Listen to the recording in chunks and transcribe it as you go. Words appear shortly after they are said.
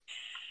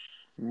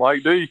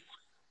Mike D.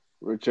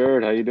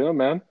 Richard, how you doing,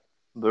 man?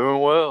 Doing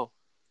well.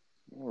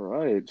 All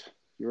right.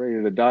 You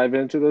ready to dive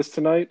into this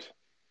tonight?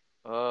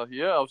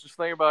 Yeah, I was just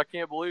thinking about. I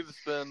can't believe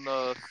it's been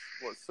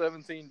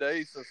 17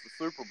 days since the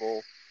Super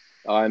Bowl.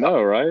 I Time,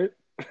 know, right?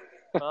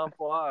 time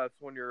flies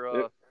when you're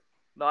It,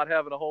 not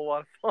having a whole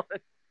lot of fun.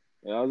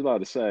 yeah, I was about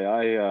to say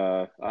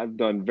I've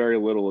done very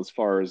little as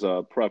far as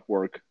prep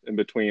work in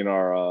between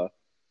our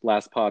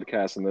last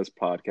podcast and this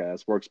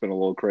podcast. Work's been a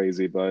little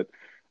crazy, but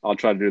I'll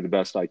try to do the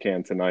best I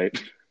can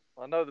tonight.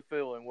 I know the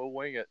feeling. We'll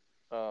wing it.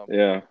 Um,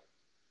 Yeah.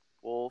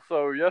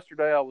 so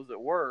yesterday I was at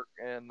work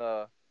and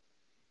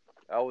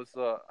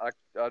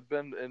I'd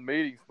been in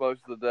meetings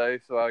most of the day,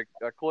 so I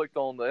clicked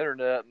on the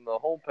internet and the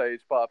homepage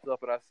pops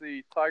up and I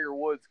see Tiger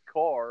Woods'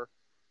 car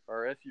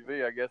or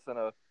SUV, I guess, in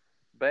a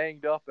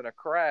banged up in a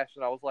crash,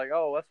 and I was like,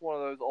 oh, that's one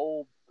of those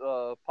old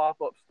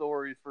pop up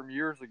stories from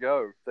years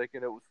ago,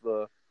 thinking it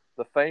was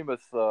the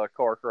famous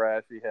car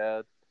crash he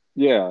had,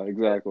 Yeah, and,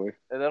 exactly.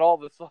 and then all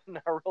of a sudden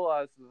I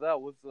realized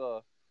that was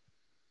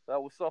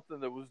something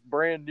that was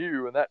brand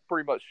new, and that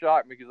pretty much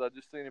shocked me because I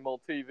just seen him on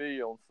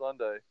TV on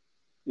Sunday.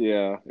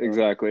 Yeah, So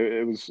exactly.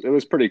 It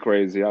was pretty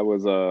crazy. I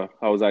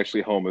was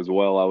actually home as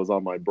well. I was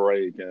on my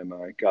break and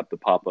I got the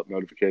pop-up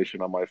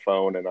notification on my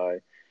phone and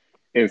I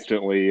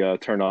instantly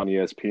turned on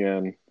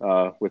ESPN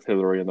with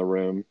Hillary in the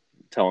room,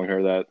 telling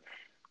her that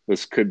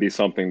this could be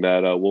something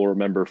that we'll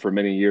remember for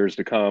many years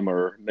to come,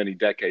 or many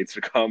decades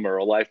to come, or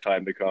a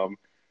lifetime to come.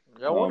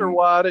 yeah, I wonder Um,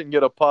 why I didn't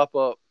get a pop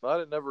up. I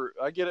didn't never.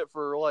 I get it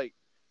for like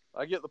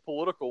I get the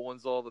political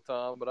ones all the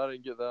time, but I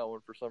didn't get that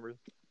one for some reason.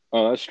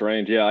 oh, that's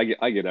strange. Yeah,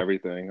 I get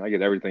everything. I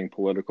get everything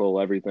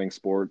political, everything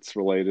sports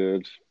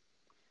related.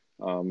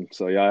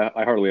 So yeah,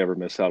 I hardly ever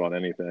miss out on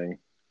anything.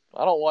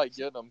 I don't like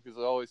getting them because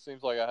it always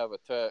seems like I have a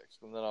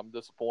text, and then I'm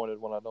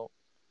disappointed when I don't.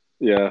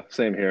 Yeah,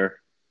 same here.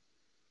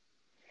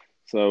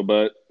 So,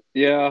 but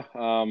yeah,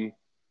 I'm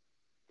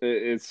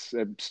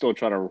still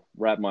trying to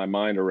wrap my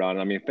mind around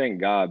it. I mean,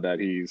 thank God that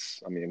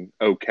I mean,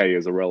 okay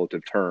is a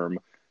relative term.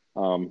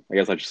 I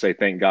guess I should say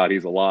thank God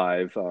he's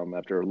alive,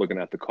 after looking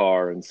at the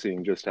car and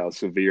seeing just how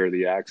severe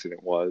the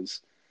accident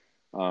was.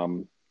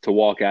 To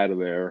walk out of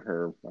there,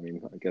 or I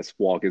mean, I guess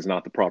walk is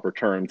not the proper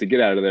term, to get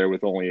out of there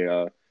with only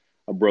a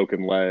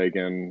broken leg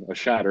and a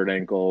shattered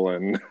ankle,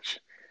 and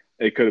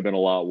it could have been a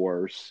lot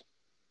worse.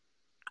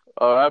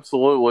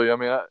 Absolutely. I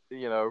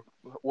mean,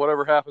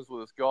 whatever happens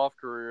with his golf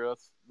career,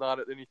 that's not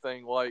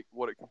anything like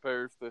what it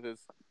compares to his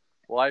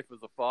life as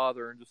a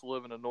father and just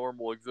living a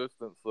normal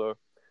existence. So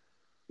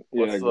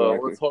Yeah, let's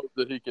exactly. hope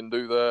that he can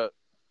do that.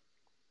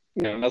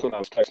 Yeah, and that's what I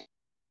was texting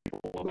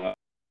people about.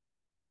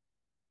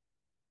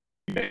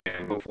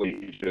 And hopefully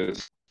he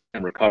just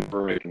can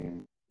recover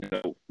and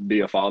can,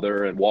 be a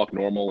father and walk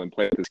normal and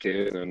play with his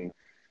kids and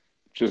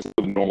just live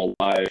a normal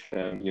life,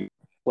 and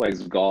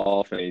plays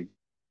golf and he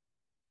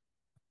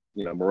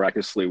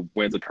miraculously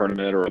wins a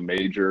tournament or a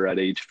major at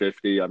age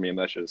 50. I mean,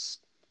 that's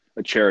just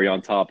a cherry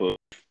on top of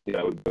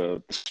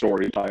the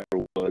story of Tiger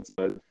Woods.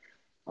 But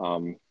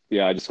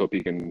yeah, I just hope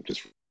he can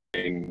just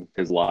regain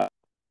his life.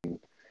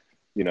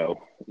 You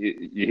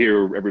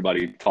hear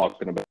everybody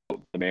talking about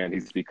the man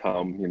he's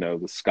become,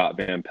 the Scott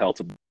Van Pelt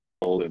of the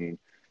world, and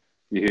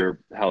you hear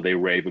how they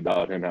rave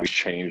about him, how he's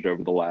changed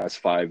over the last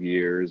 5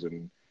 years,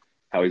 and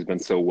how he's been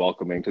so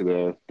welcoming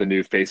to the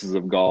new faces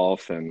of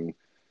golf, and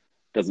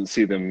doesn't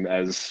see them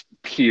as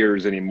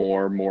peers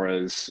anymore, more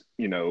as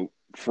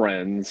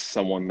friends,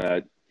 someone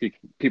that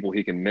people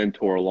he can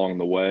mentor along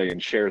the way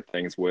and share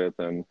things with.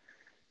 And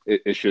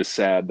it's just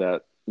sad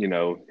that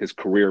his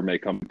career may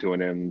come to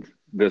an end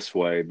this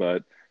way,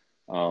 but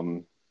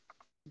um,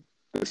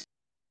 this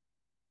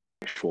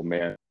actual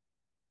man,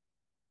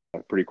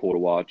 pretty cool to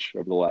watch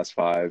over the last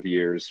 5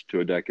 years to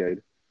a decade.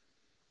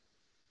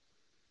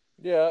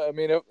 Yeah, I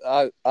mean,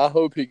 I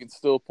hope he can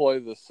still play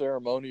the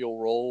ceremonial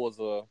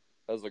role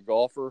as a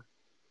golfer,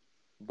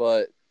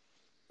 but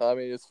I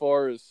mean, as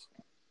far as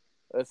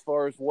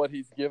what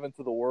he's given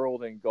to the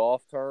world in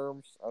golf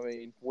terms, I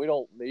mean, we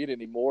don't need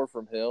any more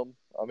from him.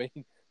 I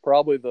mean,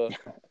 probably the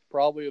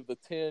probably of the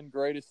 10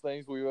 greatest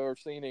things we've ever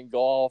seen in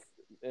golf,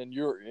 and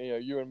you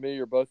and me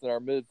are both in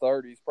our mid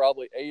 30s.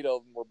 Probably 8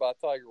 of them were by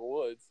Tiger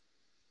Woods.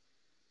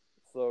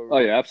 Oh So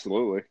yeah,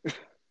 absolutely.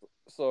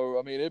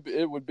 I mean,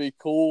 it would be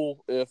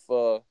cool if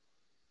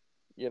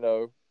you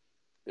know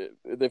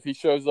if he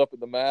shows up at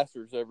the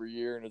Masters every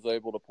year and is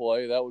able to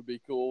play. That would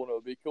be cool, and it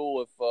would be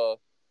cool if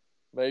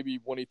maybe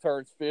when he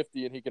turns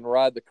 50 and he can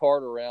ride the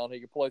cart around, he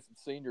can play some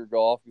senior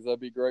golf because that'd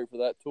be great for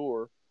that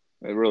tour.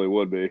 It really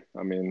would be.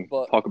 I mean,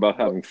 But talk about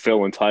but having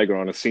Phil and Tiger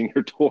on a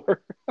senior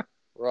tour.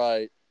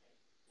 right,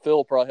 Phil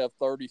will probably have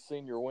 30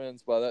 senior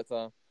wins by that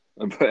time.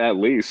 At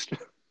least.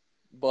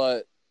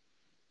 But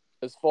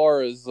as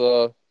far as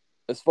uh,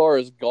 as far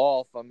as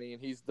golf, I mean,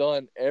 he's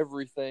done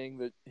everything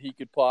that he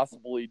could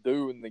possibly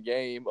do in the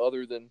game,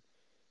 other than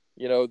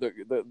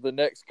the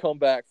next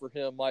comeback for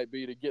him might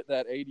be to get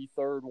that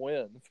 83rd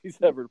win if he's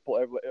ever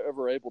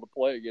able to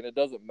play again. It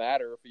doesn't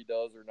matter if he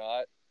does or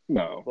not.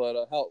 No. But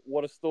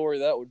what a story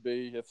that would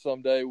be if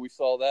someday we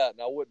saw that,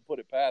 and I wouldn't put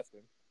it past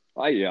him.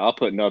 I'll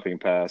put nothing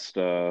past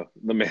the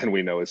man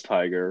we know as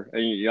Tiger.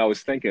 And I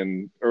was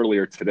thinking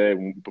earlier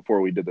today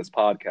before we did this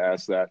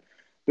podcast that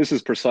this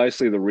is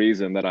precisely the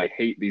reason that I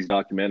hate these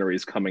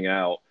documentaries coming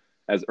out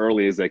as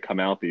early as they come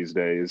out these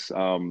days.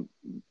 I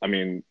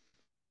mean,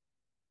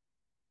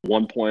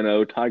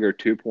 1.0, Tiger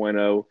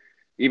 2.0,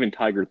 even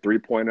Tiger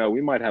 3.0,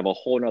 we might have a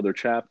whole nother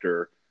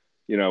chapter,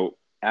 you know,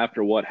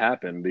 after what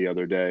happened the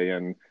other day.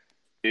 And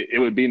it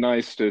would be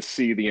nice to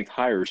see the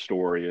entire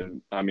story.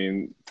 And I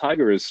mean,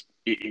 Tiger is,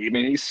 I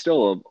mean,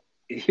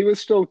 he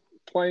was still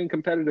playing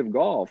competitive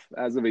golf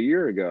as of a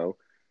year ago.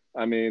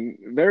 I mean,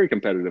 very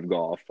competitive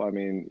golf. I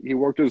mean, he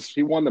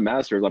won the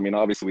Masters. I mean,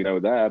 obviously we know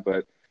that,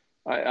 but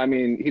I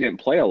mean, he didn't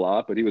play a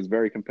lot, but he was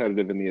very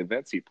competitive in the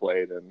events he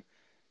played. And,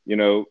 you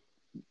know,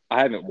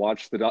 I haven't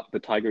watched the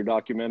Tiger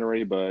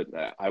documentary, but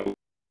I would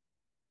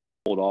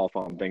hold off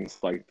on things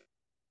like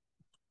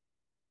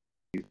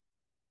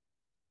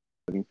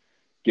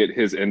get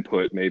his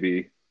input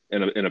maybe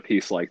in a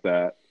piece like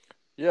that.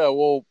 Yeah,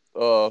 well,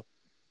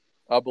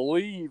 I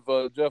believe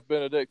Jeff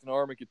Benedict and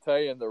Armin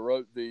Katayan that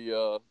wrote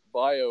the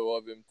bio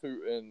of him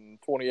too in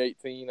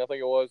 2018. I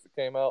think it was that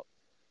came out.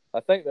 I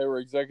think they were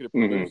executive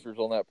Hmm. producers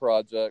on that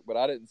project, but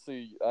I didn't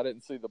see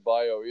the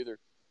bio either,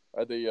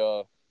 or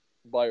the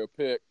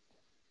biopic.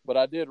 But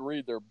I did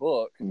read their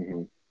book,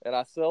 Hmm. and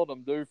I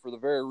seldom do for the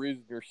very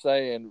reason you're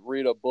saying.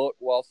 Read a book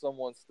while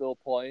someone's still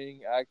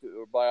playing, active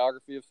or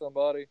biography of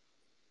somebody.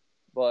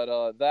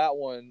 But that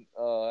one,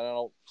 I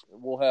don't.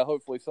 We'll have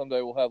hopefully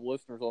someday we'll have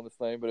listeners on this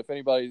thing. But if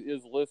anybody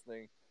is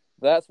listening,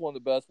 that's one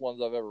of the best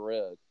ones I've ever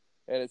read,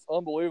 and it's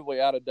unbelievably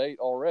out of date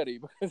already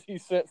because he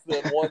since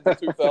then won the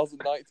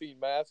 2019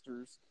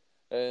 Masters,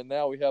 and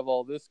now we have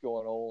all this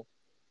going on.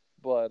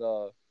 But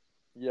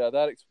yeah,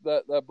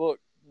 that book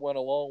went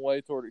a long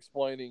way toward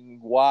explaining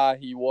why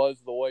he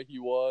was the way he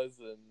was,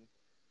 and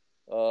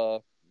uh,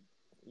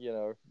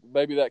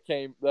 maybe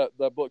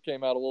that book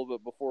came out a little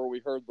bit before we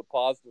heard the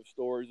positive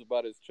stories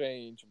about his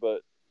change,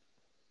 but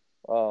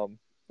um,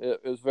 it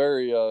was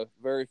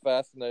very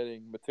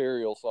fascinating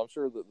material. So I'm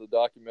sure that the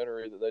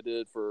documentary that they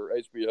did for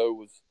HBO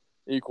was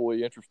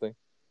equally interesting.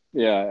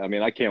 Yeah, I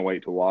mean, I can't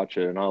wait to watch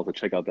it, and I'll have to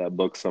check out that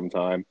book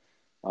sometime.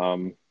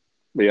 Um,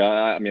 but yeah,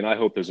 I mean, I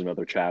hope there's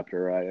another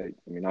chapter. I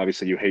mean,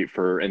 obviously, you hate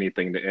for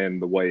anything to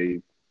end the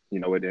way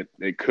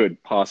it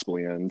could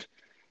possibly end.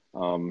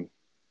 Um,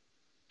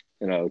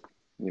 you know,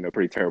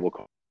 pretty terrible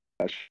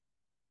crash.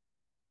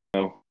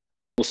 We'll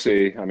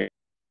see. I mean,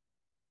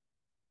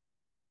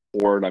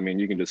 Ford. I mean,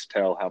 you can just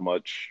tell how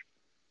much,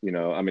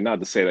 I mean, not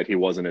to say that he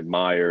wasn't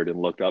admired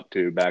and looked up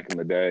to back in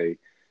the day,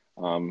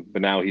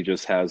 but now he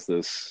just has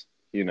this,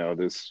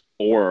 this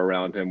aura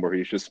around him where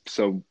he's just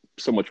so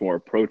much more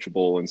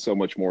approachable and so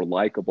much more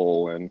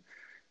likable, and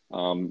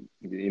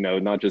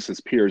not just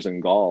his peers in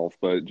golf,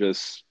 but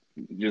just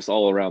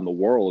all around the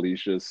world.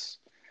 He's just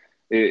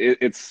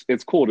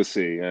it's cool to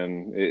see,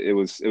 and it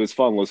was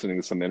fun listening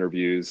to some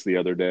interviews the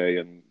other day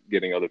and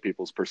getting other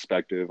people's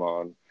perspective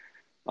on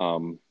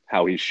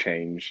how he's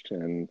changed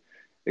and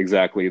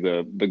exactly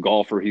the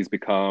golfer he's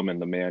become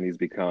and the man he's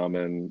become.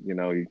 And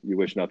you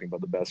wish nothing but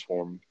the best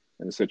for him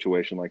in a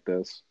situation like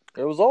this.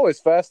 It was always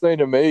fascinating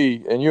to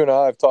me, and you and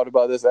I have talked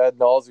about this ad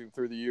nauseum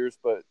through the years,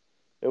 but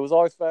it was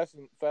always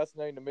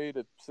fascinating to me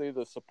to see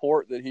the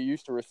support that he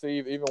used to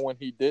receive, even when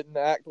he didn't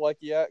act like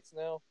he acts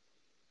now.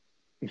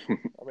 I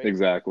mean,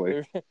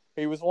 Exactly.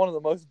 he was one of the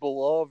most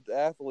beloved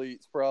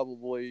athletes,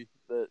 probably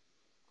that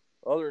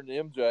other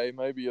than MJ,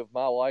 maybe of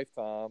my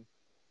lifetime.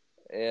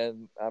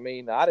 And I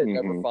mean, I didn't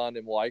ever Hmm. find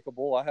him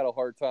likable. I had a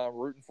hard time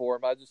rooting for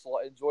him. I just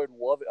enjoyed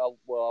loving.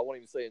 Well, I won't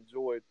even say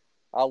enjoyed.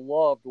 I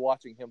loved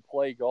watching him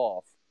play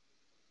golf.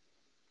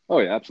 Oh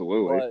yeah,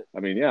 absolutely. But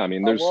I mean, yeah, I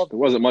mean, I loved there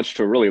wasn't much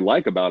to really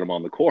like about him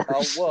on the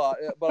course. but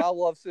I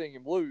love seeing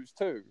him lose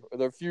too.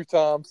 There are a few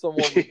times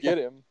someone would get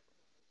him,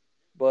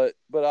 but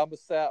I'm a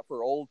sap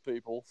for old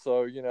people,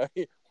 so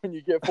when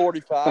you get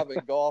 45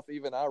 in golf,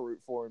 even I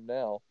root for him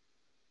now.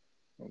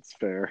 That's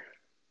fair.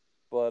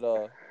 But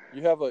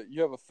you have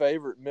a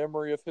favorite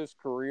memory of his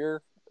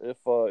career? If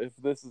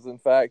this is in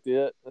fact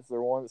it, is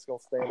there one that's gonna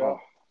stand Oh, out?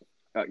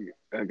 I,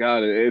 I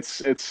got it.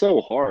 It's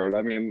so hard.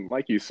 I mean,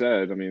 like you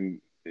said, I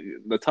mean,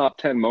 the top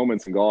 10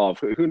 moments in golf,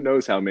 who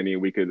knows how many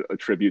we could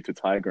attribute to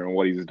Tiger and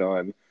what he's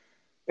done.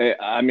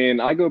 I mean,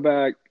 I go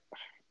back.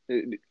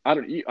 I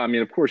don't. I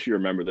mean, of course, you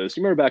remember this.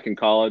 You remember back in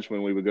college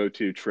when we would go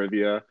to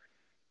trivia,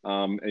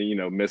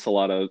 and miss a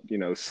lot of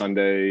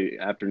Sunday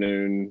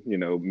afternoon,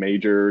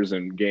 majors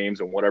and games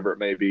and whatever it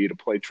may be to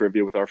play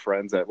trivia with our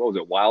friends at what was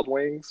it, Wild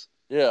Wings?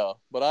 Yeah,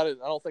 but I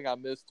didn't. I don't think I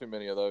missed too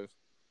many of those.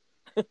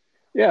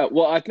 Yeah,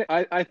 well,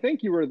 I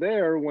think you were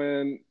there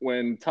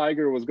when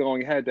Tiger was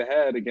going head to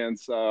head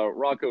against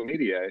Rocco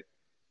Mediate,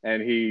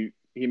 and he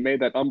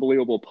made that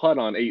unbelievable putt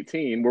on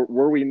 18.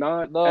 Were we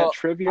not at No,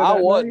 trivia I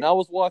that wasn't. night? I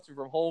was watching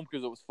from home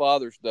because it was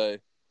Father's Day.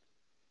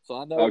 So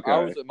I know I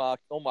was Okay.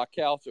 on my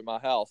couch at my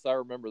house. I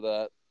remember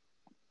that.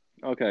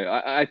 Okay.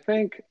 I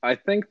think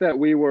that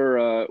we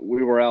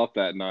were out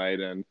that night,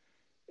 and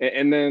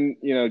And then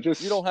You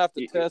just don't have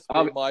to test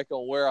me, Mike,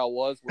 on where I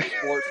was when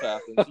sports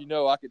happens.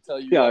 I could tell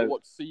you like yeah.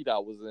 what seat I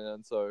was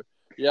in. So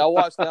yeah, I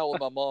watched that with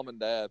my mom and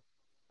dad.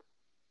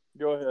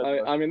 Go ahead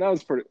though. I mean, that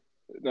was pretty.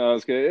 No,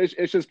 it's good.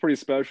 It's just pretty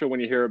special when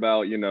you hear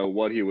about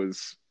what he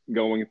was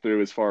going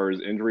through as far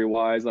as injury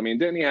wise. I mean,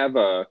 didn't he have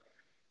a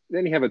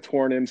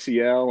torn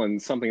MCL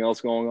and something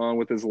else going on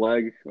with his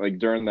leg like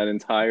during that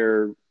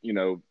entire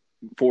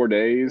 4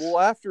 days? Well,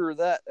 after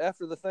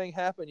the thing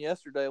happened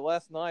yesterday,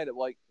 last night at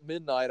like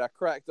midnight, I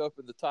cracked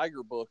open the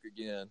Tiger book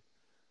again,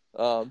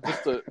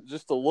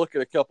 just to look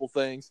at a couple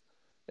things,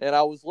 and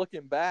I was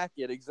looking back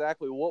at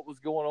exactly what was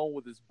going on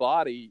with his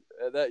body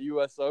at that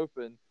U.S.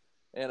 Open,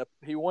 and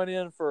he went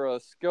in for a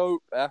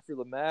scope after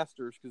the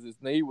Masters because his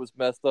knee was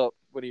messed up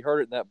when he hurt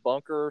it in that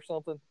bunker or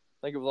something.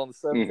 I think it was on the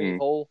 17th Mm-hmm.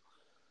 hole,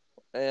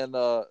 and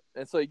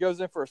so he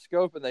goes in for a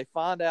scope, and they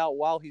find out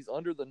while he's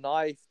under the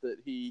knife that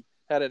he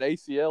had an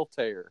ACL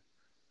tear,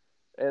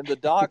 and the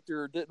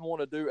doctor didn't want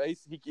to do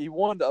AC. He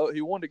wanted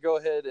to go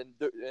ahead and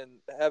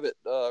have it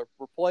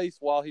replaced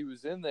while he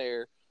was in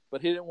there,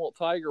 but he didn't want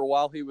Tiger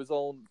while he was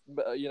on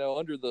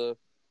under the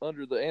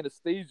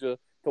anesthesia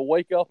to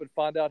wake up and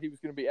find out he was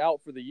going to be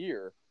out for the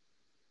year,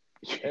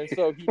 and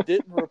so he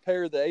didn't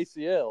repair the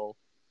ACL.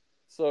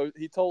 So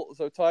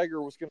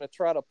Tiger was going to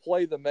try to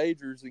play the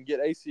majors and get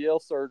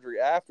ACL surgery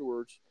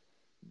afterwards,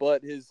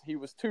 but he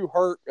was too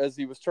hurt as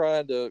he was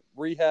trying to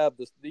rehab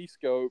the knee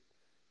scope.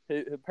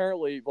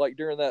 Apparently, like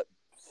during that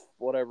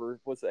whatever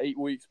was 8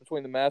 weeks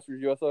between the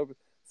Masters U.S. Open,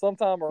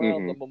 sometime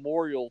around Mm-hmm. the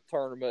Memorial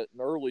Tournament in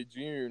early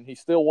June, he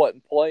still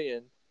wasn't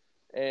playing,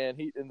 and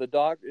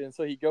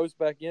so he goes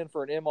back in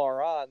for an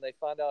MRI, and they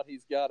find out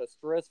he's got a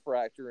stress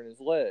fracture in his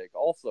leg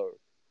also.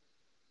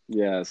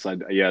 Yes.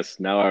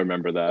 Now I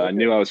remember that. I Okay,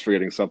 knew I was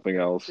forgetting something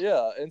else.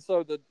 yeah, and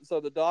so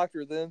the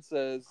doctor then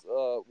says,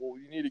 "Well,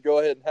 you need to go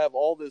ahead and have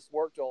all this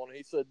worked on." And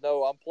he said,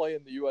 "No, I'm playing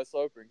the U.S.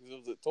 Open because it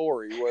was at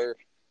Torrey where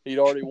he'd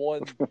already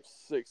won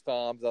 6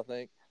 times, I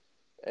think."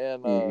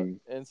 Mm-hmm.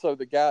 And so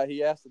the guy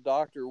he asked the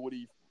doctor would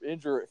he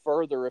injure it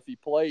further if he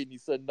played, and he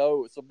said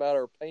no, it's a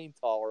matter of pain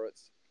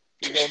tolerance.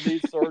 You're gonna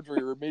need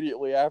surgery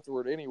immediately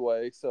afterward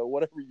anyway, so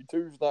whatever you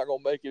do is not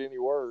gonna make it any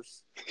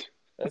worse.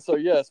 And so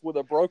yes, with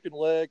a broken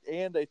leg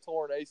and a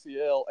torn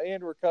ACL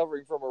and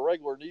recovering from a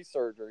regular knee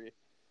surgery,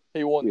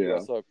 he won the Yeah.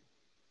 U.S. Open.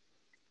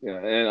 Yeah,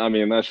 and I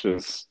mean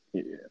it's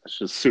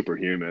just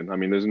superhuman. I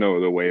mean, there's no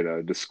other way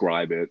to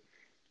describe it.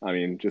 I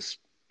mean, just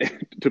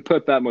to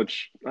put that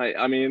much.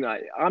 I'm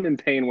in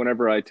pain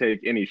whenever I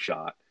take any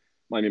shot.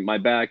 My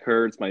back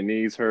hurts, my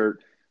knees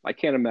hurt. I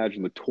can't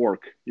imagine the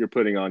torque you're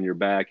putting on your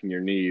back and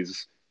your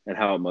knees and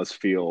how it must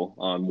feel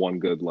on one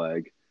good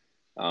leg.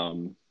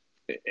 Um,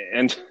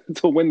 and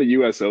to win the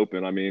U.S.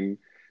 Open, Going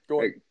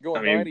I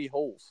going mean, 90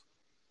 holes,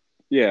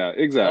 yeah,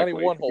 exactly,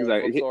 91 holes. I'm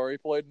exactly. sorry, he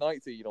played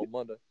 19 on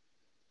Monday.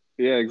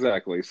 Yeah,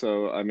 exactly.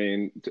 So,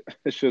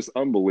 it's just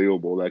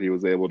unbelievable that he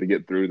was able to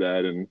get through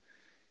that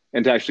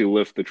and to actually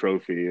lift the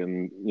trophy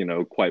and,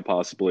 quite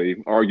possibly,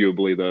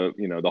 arguably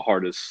the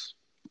hardest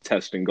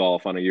test in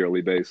golf on a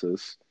yearly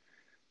basis.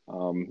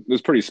 It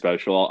was pretty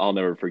special. I'll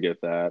never forget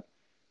that.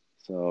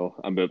 So,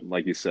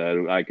 like you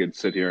said, I could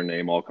sit here and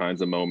name all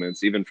kinds of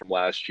moments, even from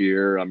last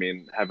year. I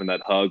mean, having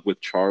that hug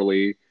with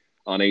Charlie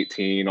on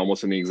 18,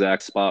 almost in the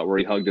exact spot where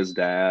he hugged his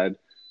dad.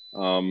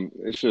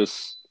 It's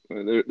just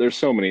there's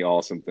so many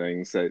awesome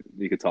things that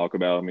you could talk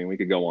about. I mean, we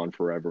could go on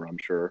forever, I'm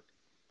sure.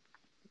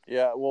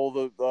 Yeah, well,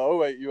 the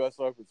 '08 U.S.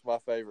 Open's my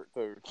favorite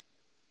too,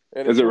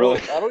 and Is it's it really?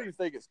 really I don't even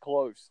think it's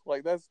close.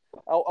 Like I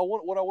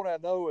want what I want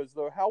to know is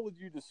though how would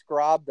you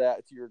describe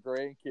that to your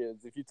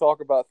grandkids if you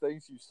talk about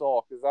things you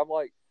saw? Because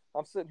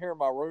I'm sitting here in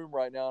my room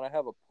right now and I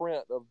have a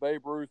print of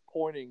Babe Ruth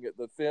pointing at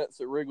the fence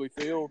at Wrigley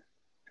Field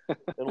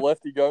and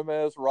Lefty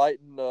Gomez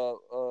writing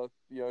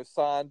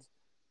signed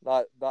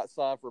not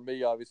signed for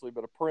me obviously,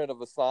 but a print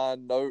of a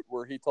signed note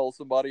where he told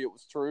somebody it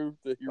was true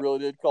that he really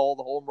did call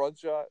the home run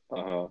shot.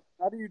 Uh-huh.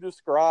 How do you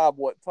describe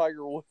what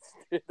Tiger Woods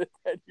did at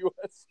that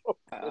U.S. Open?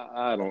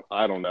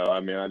 I don't know. I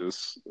mean, I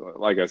just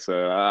like I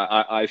said,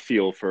 I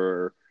feel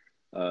for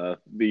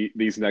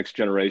these next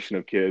generation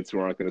of kids who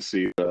aren't going to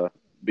see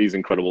these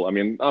incredible. I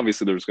mean,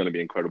 obviously there's going to be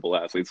incredible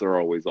athletes. There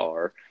always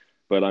are,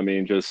 but I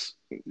mean, just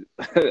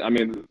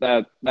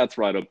that's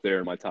right up there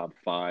in my top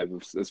five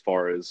as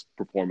far as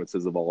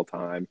performances of all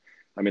time.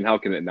 I mean, how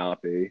can it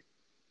not be?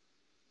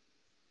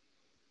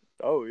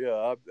 Oh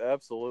yeah,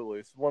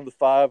 absolutely. It's one of the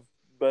five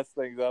best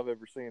things I've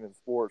ever seen in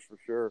sports for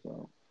sure.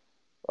 So,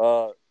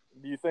 Uh,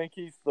 do you think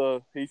he's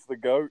the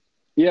goat?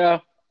 yeah,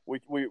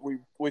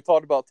 We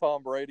talked about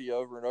Tom Brady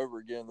over and over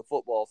again, the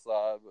football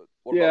side, but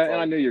what yeah, about and I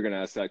Tiger? knew you were going to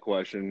ask that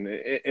question.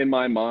 In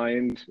my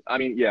mind, I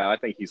mean, yeah, I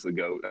think he's the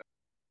goat.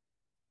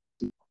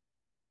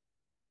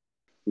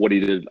 What he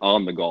did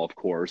on the golf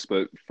course,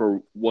 but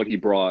for what he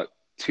brought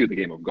to the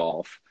game of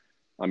golf.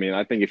 I mean,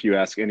 I think if you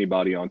ask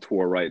anybody on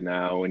tour right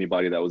now,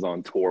 anybody that was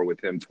on tour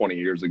with him 20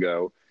 years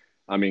ago,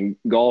 I mean,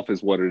 golf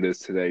is what it is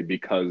today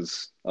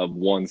because of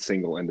one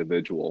single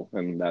individual,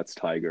 and that's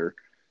Tiger.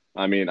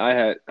 My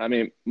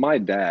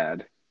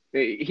dad,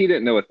 he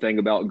didn't know a thing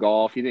about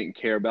golf. He didn't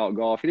care about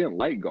golf. He didn't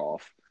like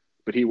golf.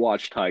 but he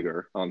watched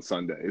Tiger on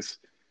Sundays.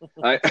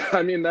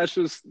 I mean, that's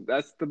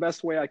the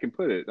best way I can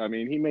put it. I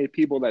mean, he made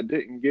people that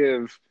didn't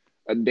give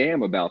a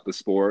damn about the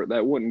sport,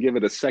 that wouldn't give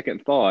it a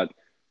second thought,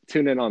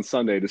 tune in on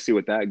Sunday to see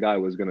what that guy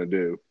was going to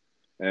do.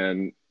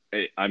 And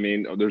I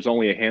mean, there's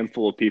only a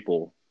handful of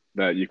people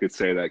that you could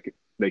say that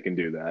they can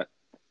do that.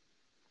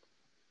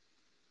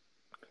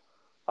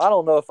 I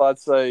don't know if I'd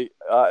say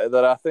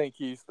that I think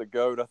he's the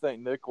GOAT. I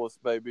think Nicklaus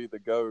may be the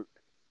GOAT.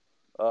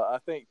 I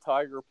think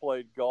Tiger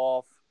played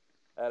golf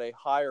at a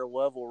higher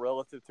level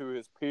relative to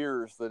his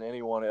peers than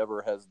anyone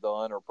ever has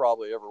done or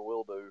probably ever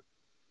will do.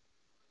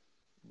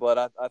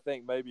 But I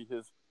think maybe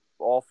his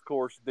off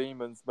course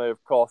demons may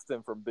have cost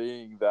him from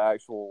being the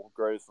actual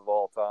greatest of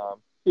all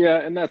time. Yeah,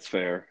 and that's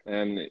fair.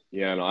 And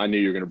yeah, no, I knew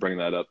you were going to bring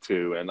that up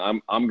too. And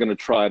I'm going to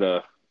try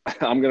to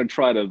I'm going to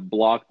try to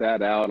block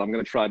that out. I'm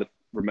going to try to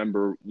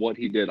remember what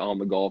he did on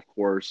the golf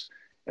course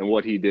and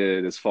what he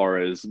did as far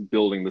as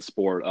building the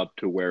sport up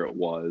to where it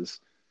was.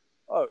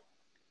 Oh,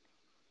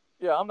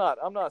 yeah, I'm not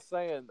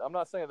saying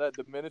that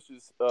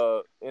diminishes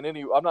in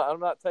any. I'm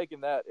not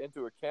taking that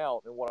into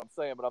account in what I'm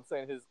saying, but I'm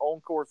saying his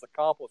on course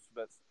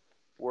accomplishments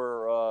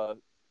were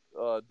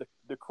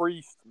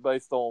decreased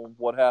based on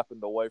what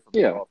happened away from the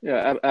Yeah, golf course.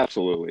 yeah,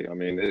 absolutely. I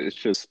mean, it's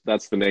just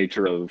that's the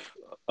nature of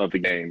the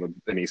game of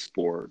any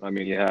sport. I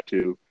mean, you have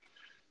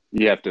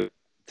to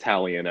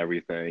tally in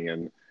everything,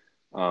 and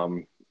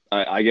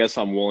I guess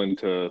I'm willing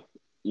to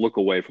look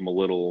away from a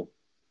little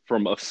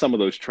from some of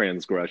those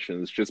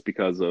transgressions just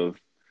because of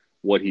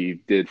what he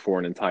did for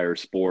an entire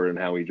sport and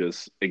how he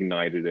just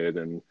ignited it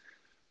and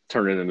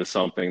turned it into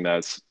something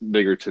that's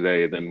bigger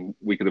today than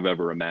we could have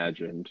ever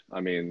imagined. I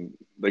mean,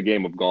 the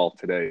game of golf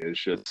today is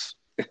just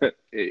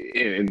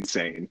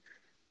insane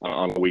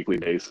on a weekly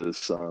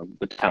basis.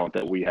 The talent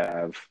that we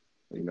have,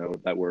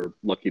 that we're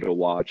lucky to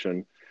watch,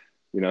 and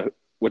you know,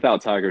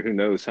 without Tiger, who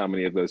knows how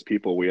many of those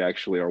people we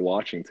actually are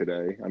watching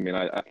today? I mean,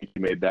 I think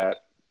he made that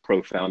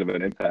profound of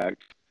an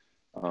impact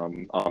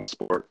on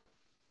sport.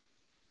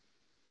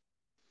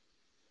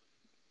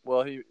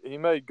 Well, he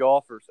made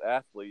golfers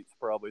athletes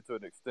probably to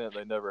an extent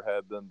they never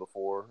had been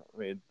before. I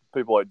mean,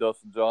 people like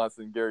Dustin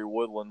Johnson, Gary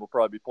Woodland will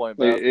probably be playing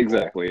basketball.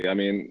 Exactly. I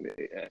mean,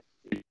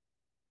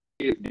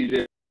 if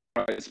DJ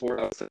sport,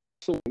 I was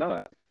absolutely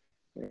not.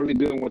 What are they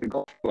doing with the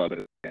golf club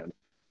at hand?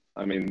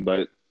 I mean,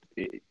 but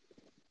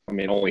I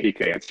mean, only he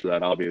could answer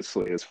that,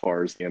 obviously, as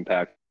far as the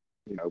impact,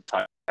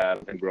 Ty had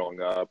on him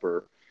growing up,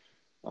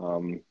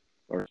 um,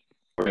 or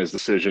his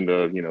decision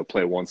to,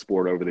 play one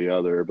sport over the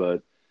other.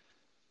 But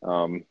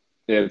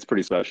yeah, it's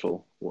pretty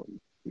special,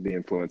 the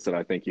influence that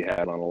I think he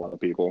had on a lot of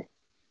people.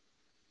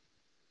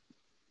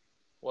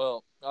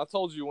 Well, I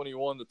told you when he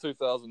won the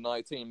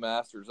 2019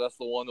 Masters, that's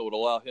the one that would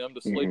allow him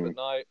to sleep Mm-hmm. at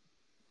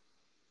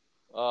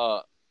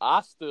night.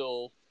 I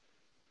still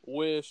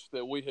wish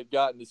that we had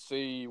gotten to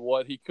see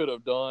what he could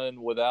have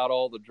done without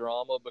all the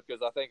drama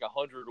because I think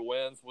 100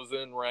 wins was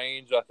in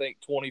range. I think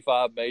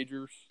 25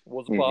 majors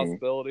was a Mm-hmm.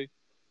 possibility.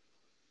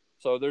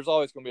 So there's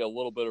always going to be a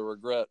little bit of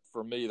regret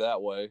for me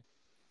that way.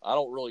 I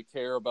don't really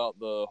care about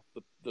the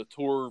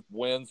tour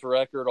wins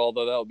record,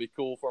 although that would be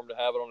cool for him to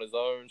have it on his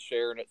own.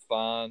 Sharing it's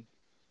fine.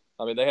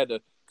 I mean,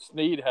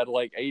 Snead had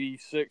like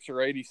 86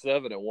 or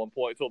 87 at one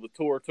point until the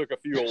tour took a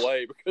few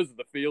away because of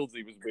the fields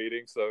he was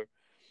beating. So,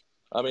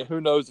 I mean,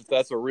 who knows if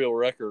that's a real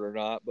record or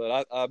not?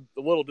 But I'm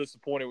a little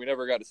disappointed we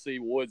never got to see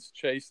Woods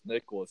chase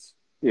Nicklaus.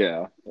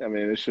 Yeah, I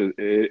mean,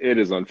 it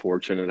is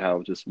unfortunate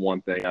how just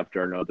one thing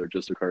after another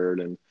just occurred,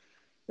 and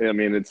I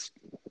mean, it's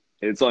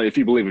like if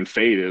you believe in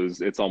fate,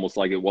 it's almost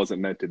like it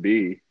wasn't meant to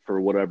be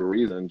for whatever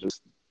reason.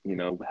 Just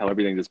how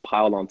everything just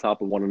piled on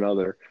top of one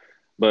another.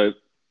 But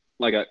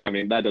like I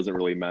mean, that doesn't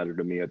really matter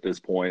to me at this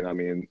point. I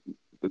mean,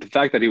 the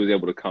fact that he was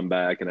able to come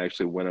back and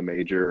actually win a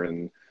major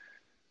and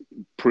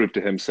prove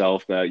to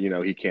himself that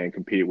he can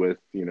compete with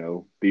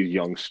these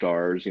young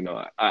stars.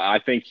 I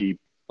think he,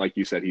 like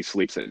you said, he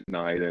sleeps at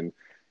night and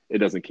it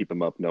doesn't keep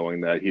him up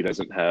knowing that he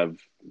doesn't have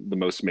the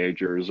most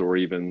majors or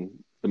even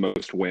the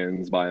most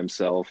wins by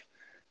himself.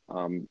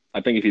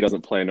 I think if he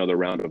doesn't play another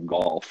round of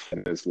golf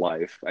in his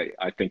life,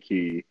 I think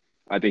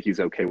he's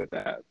okay with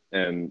that.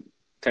 And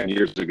 10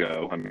 years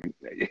ago, I mean,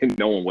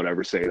 no one would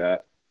ever say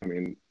that. I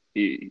mean,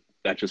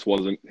 that just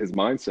wasn't his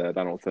mindset.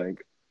 I don't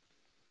think.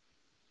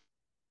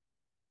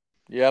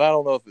 Yeah, and I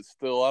don't know if it's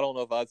still. I don't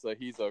know if I'd say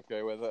he's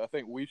okay with it. I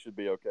think we should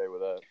be okay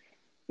with that.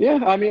 Yeah,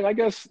 I mean, I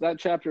guess that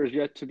chapter is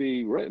yet to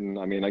be written.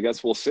 I mean, I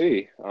guess we'll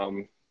see.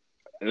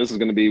 This is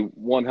going to be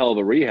one hell of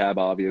a rehab,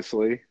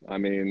 obviously. I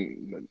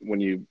mean, when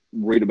you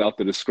read about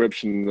the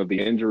description of the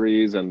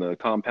injuries and the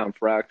compound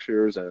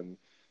fractures and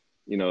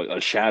a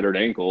shattered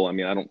ankle, I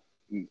mean,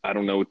 I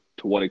don't know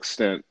to what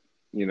extent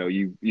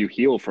you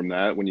heal from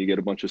that when you get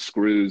a bunch of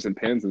screws and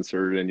pins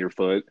inserted in your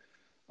foot.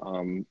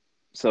 Um,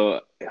 so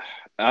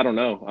I don't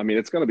know. I mean,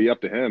 it's going to be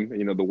up to him.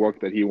 The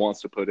work that he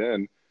wants to put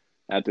in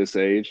at this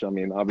age. I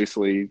mean,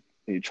 obviously,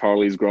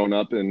 Charlie's grown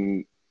up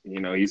and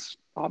he's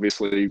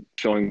obviously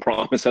showing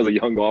promise as a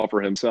young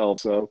golfer himself.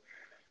 So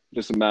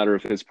just a matter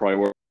of his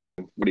priority,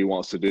 what he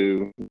wants to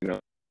do,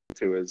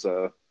 to his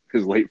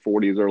late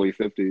 40s, early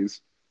 50s.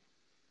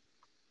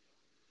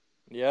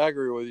 Yeah, I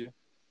agree with you.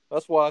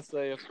 That's why I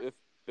say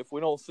if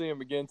we don't see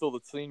him again until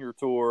the senior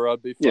tour,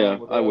 I'd be fine Yeah,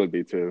 with I that. would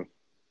be too.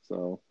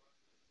 So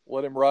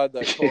Let him ride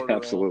that yeah, cart around.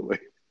 absolutely.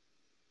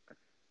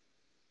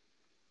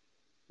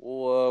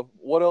 Well,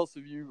 what else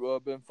have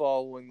you been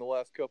following the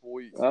last couple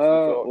weeks since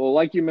we talked? Well,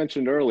 like you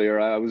mentioned earlier,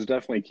 I was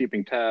definitely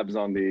keeping tabs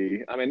on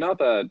the. I mean, not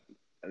that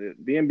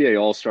the NBA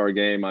All Star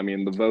Game. I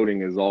mean, the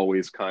voting has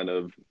always kind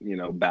of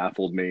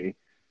baffled me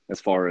as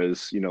far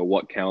as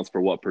what counts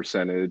for what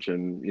percentage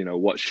and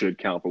what should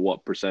count for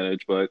what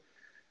percentage. But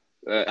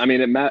I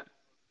mean,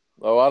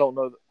 Oh, I don't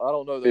know. I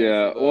don't know the answer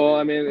yeah. to that Well, I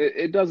either. mean,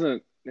 it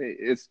doesn't.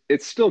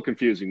 It's still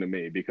confusing to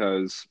me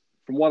because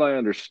from what I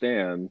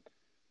understand,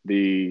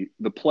 the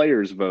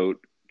players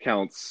vote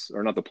counts,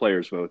 or not the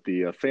players vote,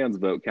 the fans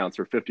vote counts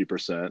for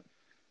 50%.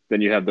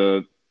 Then you have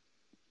the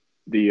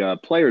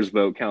players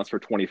vote counts for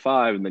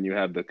 25, and then you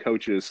have the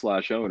coaches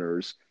slash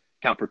owners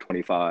count for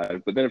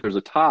 25. But then if there's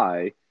a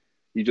tie,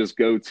 you just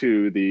go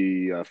to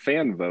the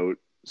fan vote.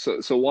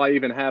 So why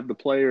even have the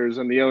players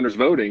and the owners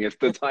voting if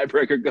the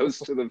tiebreaker goes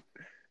to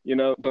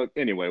But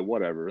anyway,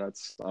 whatever.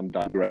 I'm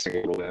digressing a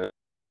little bit.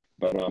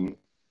 But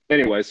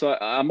anyway, so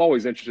I'm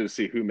always interested to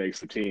see who makes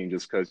the team,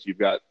 just because you've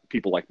got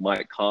people like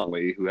Mike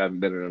Conley who haven't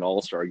been in an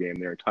All Star game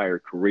their entire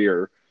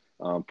career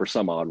for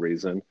some odd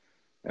reason,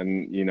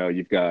 and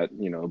you've got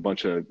a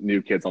bunch of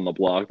new kids on the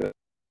block that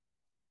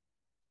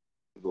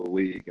the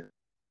league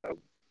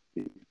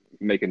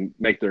and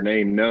make their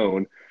name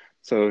known.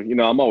 So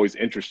I'm always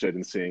interested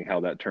in seeing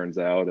how that turns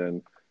out,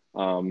 and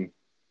um,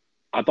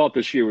 I thought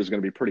this year was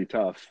going to be pretty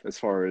tough as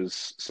far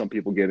as some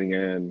people getting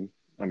in.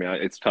 I mean,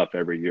 it's tough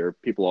every year.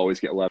 People always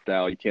get left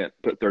out. You can't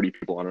put 30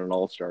 people on an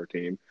all-star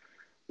team.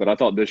 But I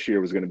thought this year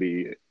was going to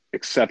be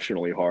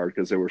exceptionally hard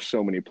because there were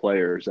so many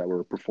players that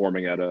were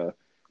performing at a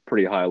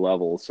pretty high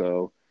level.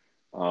 So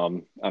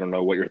I don't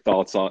know what your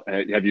thoughts on.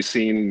 Have you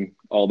seen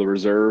all the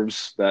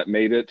reserves that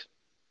made it?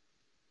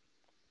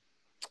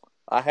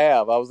 I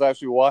have. I was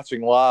actually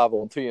watching live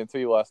on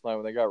TNT last night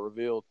when they got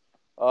revealed.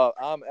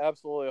 I'm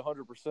absolutely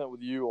 100%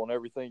 with you on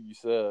everything you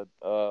said.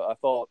 I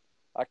thought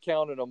I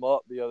counted them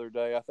up the other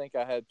day. I think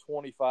I had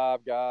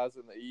 25 guys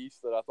in the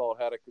East that I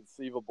thought had a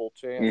conceivable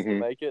chance to Mm-hmm.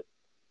 make it.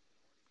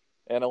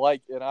 And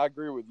I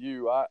agree with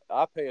you.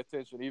 I pay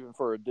attention even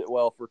for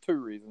two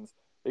reasons.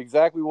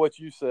 Exactly what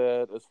you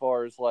said as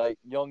far as like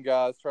young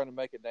guys trying to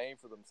make a name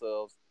for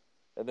themselves.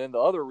 And then the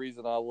other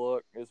reason I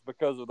look is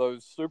because of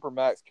those super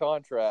max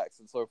contracts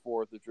and so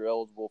forth that you're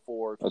eligible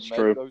for if you That's make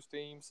true. those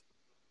teams.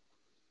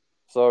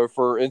 So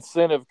for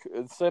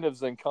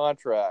incentives and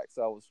contracts,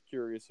 I was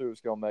curious who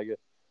was going to make it.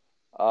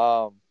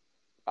 Um,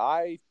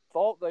 I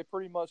thought they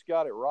pretty much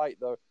got it right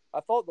though. I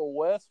thought the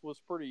West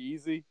was pretty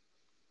easy,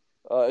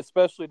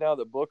 especially now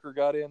that Booker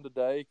got in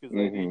today because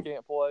AD Mm-hmm.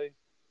 can't play.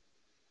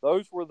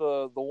 Those were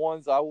the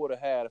ones I would have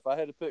had if I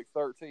had to pick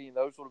 13.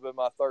 Those would have been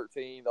my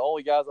 13. The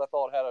only guys I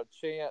thought had a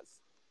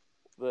chance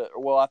that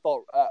I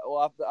thought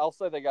I'll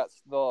say they got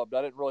snubbed.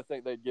 I didn't really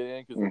think they'd get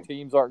in because their Mm.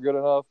 teams aren't good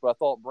enough. But I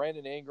thought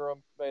Brandon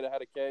Ingram may have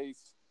had a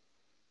case,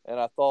 and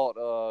I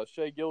thought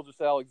Shea Gilgis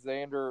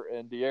Alexander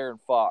and De'Aaron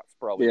Fox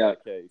probably had Yeah,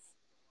 a case.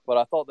 But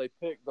I thought they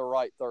picked the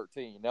right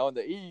 13. Now in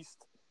the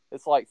East,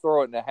 it's like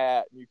throw it in a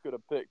hat, and you could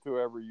have picked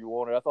whoever you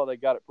wanted. I thought they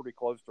got it pretty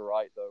close to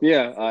right though. What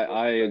yeah, I, what do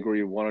I you think?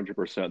 agree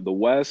 100%. The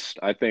West,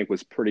 I think,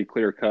 was pretty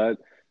clear cut.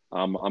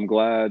 I'm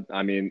glad.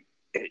 I mean,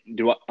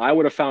 I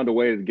would have found a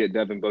way to get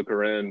Devin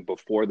Booker in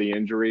before the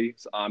injury.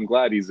 So I'm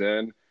glad he's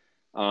in.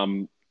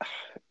 Um,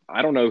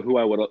 I don't know who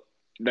I would have.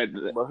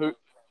 That But who?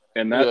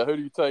 and that Yeah, who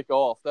do you take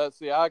off? I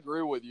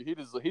agree with you.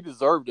 He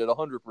deserved it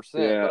 100%.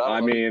 Yeah, But I don't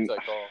I know who you mean,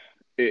 take off.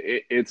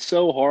 it's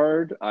so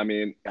hard. I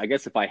mean, I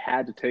guess if I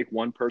had to take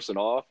one person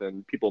off,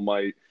 and people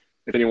might,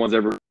 if anyone's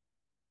ever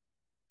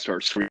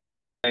start screaming,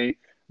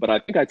 but I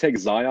think I take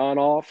Zion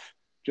off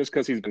just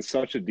because he's been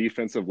such a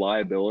defensive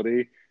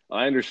liability.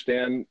 I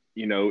understand,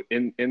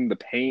 in the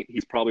paint,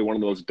 he's probably one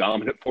of the most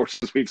dominant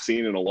forces we've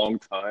seen in a long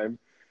time.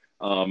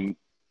 Um,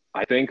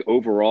 I think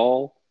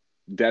overall,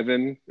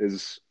 Devin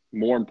is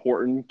more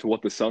important to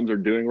what the Suns are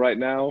doing right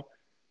now.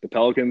 The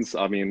Pelicans,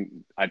 I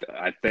mean,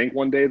 I think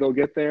one day they'll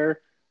get there,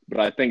 but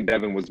I think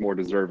Devin was more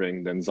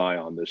deserving than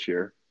Zion this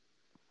year.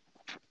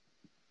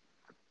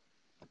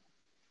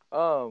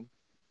 Um,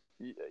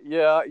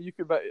 yeah, you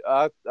could.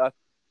 I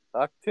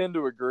tend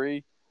to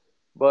agree.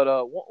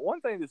 But one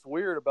thing that's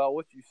weird about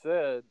what you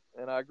said,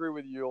 and I agree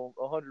with you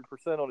on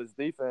 100% on his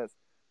defense.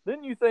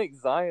 Didn't you think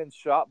Zion's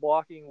shot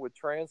blocking would I,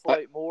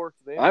 translate more to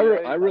the I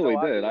NBA? I know really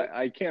I did. did.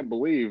 I can't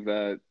believe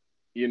that,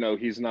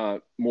 he's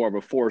not more of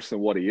a force than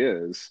what he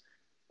is.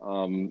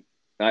 Um,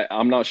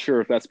 I'm not sure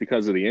if that's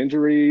because of the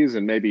injuries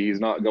and maybe he's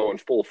not going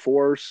full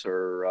force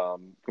or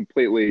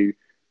completely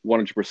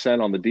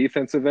 100% on the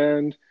defensive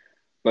end.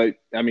 But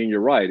I mean, you're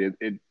right.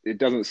 It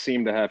doesn't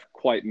seem to have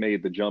quite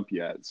made the jump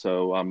yet.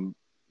 So I'm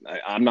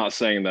not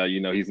saying that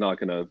he's not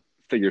going to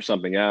figure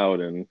something out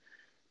and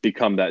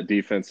become that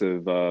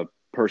defensive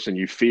person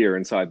you fear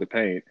inside the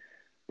paint.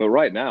 But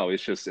right now,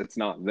 it's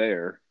not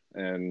there,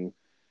 and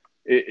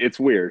it's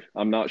weird.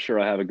 I'm not sure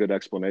I have a good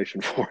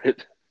explanation for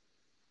it.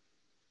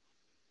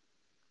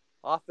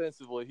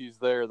 Offensively, he's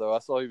there though. I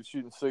saw he was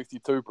shooting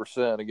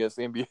 62% against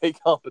NBA Oh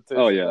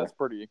competition. yeah, That's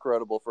pretty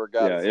incredible for a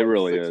guy yeah, that's it like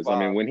really six is. I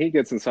mean, five. when he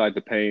gets inside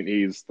the paint,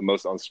 he's the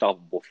most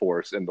unstoppable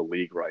force in the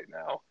league right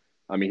now.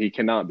 I mean, he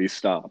cannot be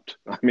stopped.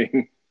 I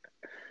mean,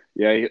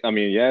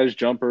 yeah, his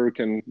jumper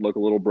can look a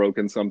little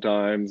broken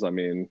sometimes. I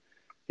mean,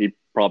 he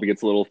probably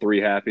gets a little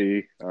three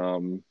happy,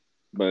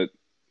 but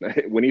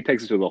when he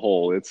takes it to the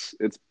hole, it's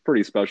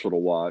pretty special to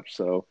watch.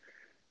 So,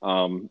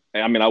 I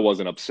mean, I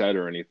wasn't upset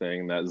or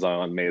anything that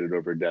Zion made it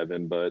over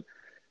Devin, but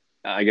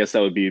I guess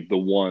that would be the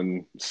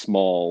one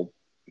small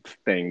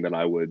thing that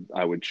I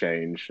would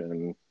change.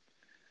 And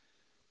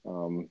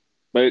um,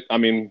 but I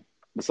mean,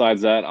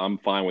 besides that, I'm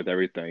fine with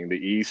everything. The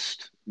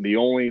East,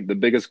 the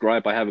biggest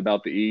gripe I have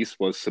about the East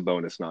was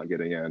Sabonis not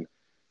getting in.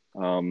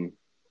 Um,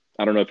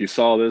 I don't know if you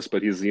saw this,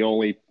 but he's the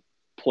only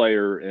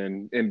player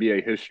in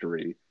NBA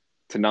history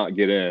to not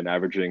get in,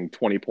 averaging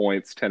 20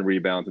 points, 10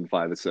 rebounds, and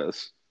 5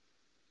 assists.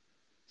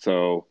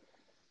 So,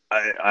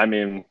 I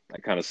mean,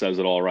 that kind of says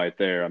it all right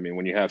there. I mean,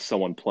 when you have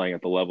someone playing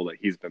at the level that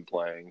he's been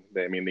playing,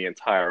 I mean, the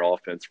entire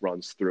offense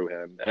runs through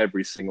him.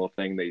 Every single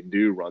thing they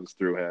do runs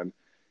through him.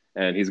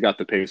 And he's got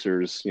the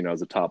Pacers,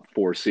 as a top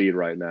 4 seed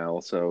right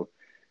now. So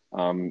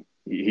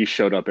he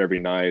showed up every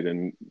night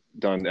and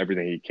done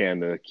everything he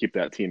can to keep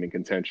that team in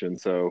contention.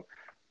 So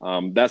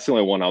that's the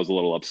only one I was a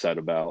little upset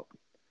about.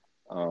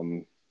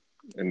 Um,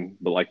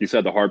 but like you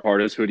said, the hard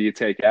part is who do you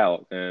take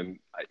out? And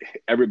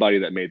everybody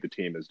that made the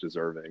team is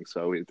deserving.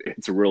 So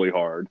it's really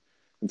hard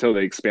until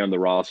they expand the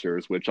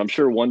rosters, which I'm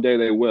sure one day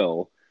they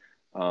will.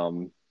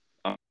 Um,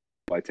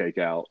 I take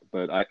out,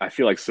 but I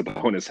feel like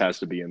Sabonis has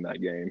to be in that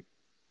game.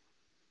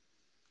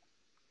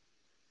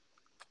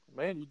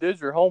 Man, you did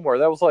your homework.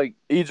 That was like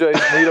EJ's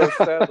Nito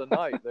stat of the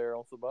night there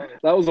on Sabonis.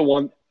 That was the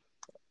one.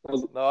 That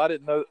was, No, I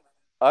didn't know.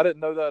 I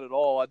didn't know that at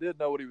all. I did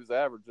know what he was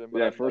averaging, but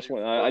I yeah, didn't know first he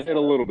was one. the I first did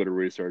a one little ever. bit of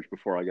research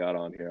before I got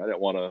on here. I didn't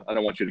want to. I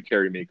don't want you to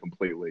carry me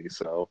completely.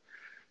 So,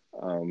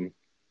 um,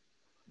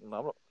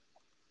 And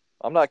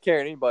I'm not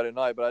carrying anybody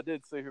tonight, but I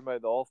did see who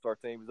made the All Star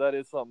team because that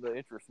is something that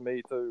interests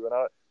me too.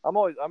 And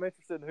I'm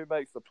interested in who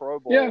makes the Pro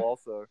Bowl yeah,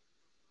 also.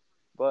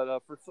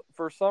 But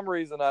for some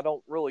reason, I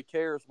don't really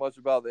care as much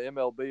about the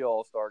MLB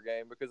All Star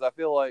game because I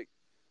feel like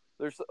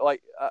there's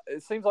like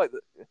it seems like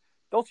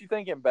don't you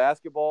think in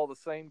basketball the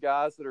same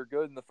guys that are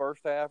good in the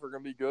first half are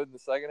going to be good in the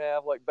second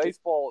half? Like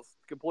baseball is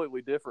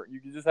completely different.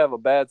 You can just have a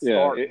bad yeah,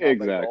 start and not make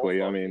the All exactly.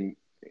 Star team.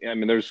 I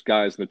mean, there's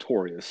guys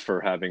notorious for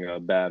having a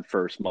bad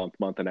first month,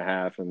 month and a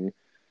half, and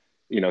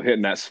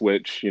hitting that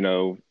switch,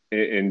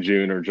 in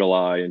June or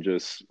July and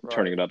just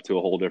turning Right. it up to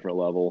a whole different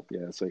level.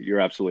 Yeah, so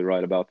you're absolutely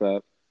right about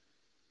that.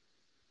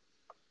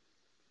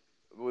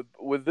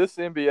 With this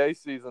NBA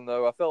season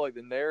though, I felt like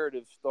the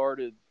narrative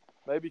started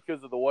maybe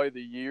because of the way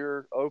the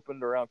year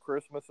opened around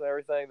Christmas and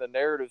everything. The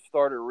narrative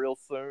started real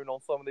soon on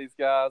some of these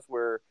guys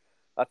where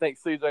I think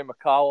CJ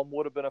McCollum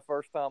would have been a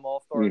first time All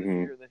Star this Hmm.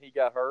 year, and then he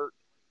got hurt.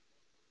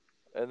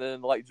 And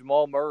then like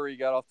Jamal Murray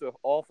got off to an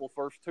awful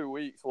first 2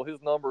 weeks. Well,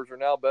 his numbers are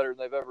now better than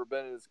they've ever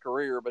been in his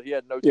career, but he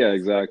had no Yeah,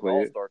 chance to make an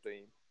All exactly. Star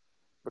team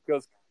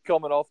because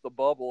coming off the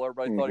bubble,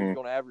 everybody thought he was Hmm.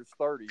 going to average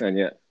 30. And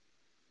yeah,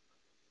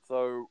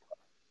 So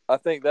I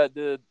think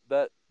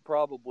that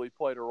probably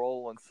played a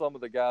role in some of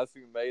the guys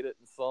who made it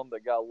and some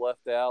that got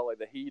left out. Like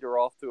the Heat are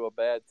off to a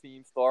bad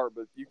team start,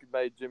 but you could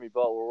make Jimmy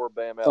Butler or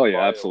Bam oh yeah, Adebayo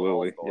an All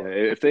absolutely. Yeah, Star.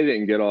 if they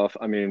didn't get off,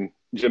 I mean,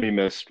 Jimmy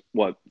missed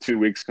what 2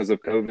 weeks because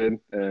of COVID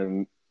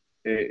and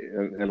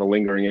a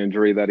lingering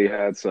injury that he Yeah,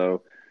 had.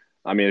 So,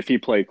 I mean, if he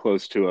played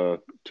close to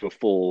a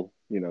full,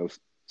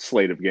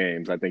 slate of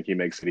games, I think he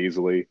makes it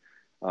easily.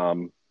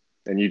 Um,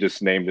 and you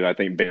just named it. I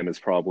think Bam is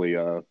probably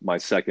my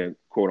second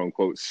quote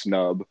unquote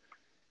snub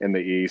in the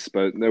East,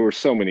 but there were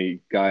so many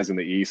guys in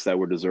the East that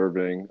were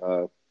deserving.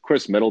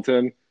 Chris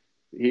Middleton,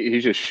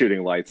 he's just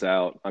shooting lights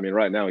out. I mean,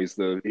 right now he's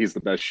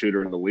the best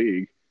shooter in the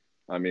league.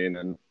 I mean,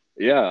 and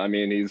yeah, I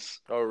mean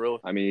Oh, really?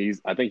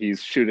 I think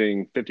he's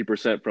shooting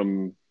 50%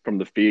 from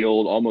the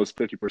field, almost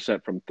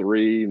 50% from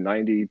three,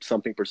 90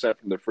 something percent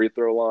from the free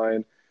throw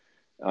line.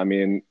 I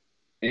mean,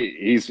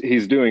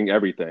 he's doing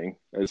everything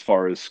as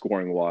far as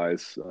scoring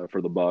wise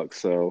for the Bucks.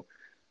 So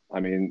I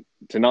mean,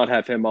 to not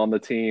have him on the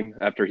team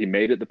after he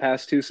made it the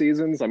past 2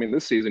 seasons, I mean,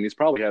 this season he's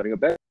probably having a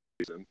better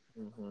season.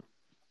 Mm-hmm.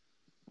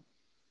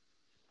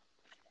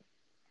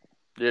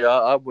 Yeah,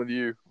 I'm with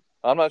you.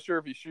 I'm not sure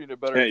if he's shooting it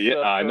better than Yeah,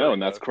 Steph I know, Curry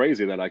and that's though.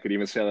 crazy that I could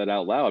even say that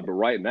out loud. But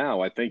right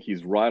now, I think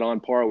he's right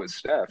on par with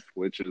Steph,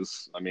 which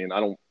is, I mean, I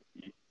don't.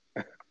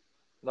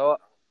 No,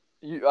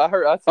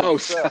 I said Oh,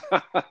 Steph.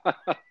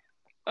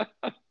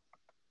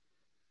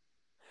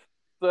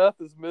 Steph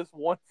has missed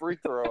one free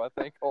throw, I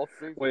think, all well,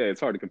 season. yeah, it's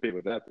hard to compete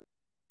with that.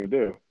 We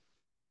do,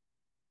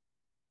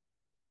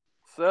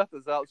 Seth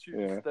is out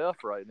shooting yeah.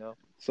 Steph right now.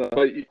 So,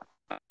 but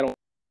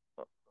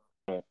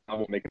I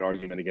won't make an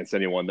argument against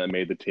anyone that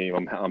made the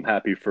team. I'm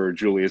happy for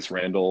Julius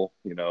Randle,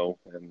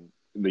 and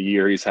the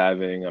year he's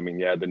having. I mean,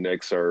 yeah, the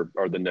Knicks are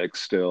the Knicks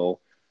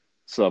still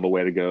have a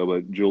way to go,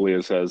 but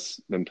Julius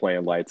has been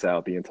playing lights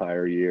out the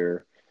entire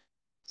year.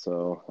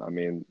 So, I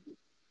mean,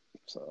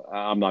 So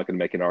I'm not going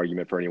to make an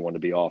argument for anyone to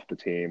be off the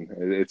team.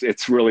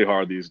 It's really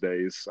hard these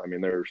days. I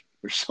mean, there's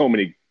so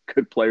many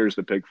good players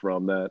to pick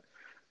from that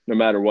no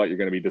matter what, you're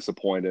going to be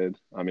disappointed.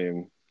 I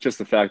mean, just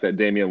the fact that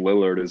Damian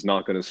Lillard is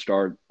not going to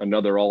start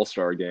another All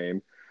Star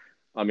game.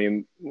 I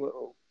mean,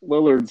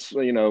 Lillard's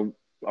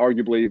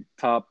arguably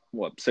top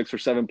 6 or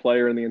 7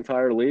 player in the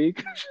entire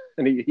league,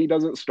 and he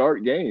doesn't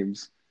start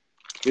games,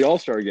 the All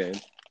Star game.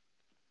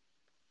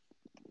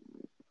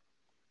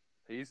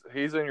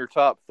 He's in your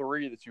top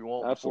 3 that you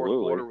want in the fourth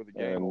Absolutely. quarter with the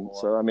game on And the line.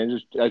 so, I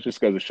mean, that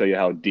just goes to show you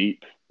how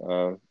deep,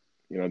 the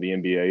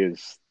NBA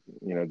is,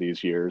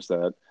 these years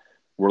that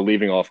we're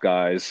leaving off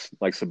guys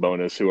like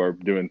Sabonis who are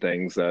doing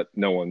things that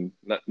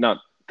not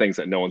things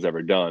that no one's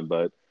ever done,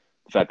 but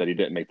the fact that he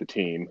didn't make the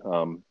team,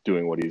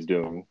 doing what he's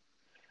doing.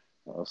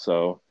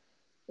 So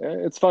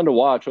it's fun to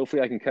watch.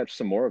 Hopefully I can catch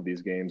some more of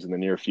these games in the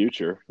near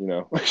future.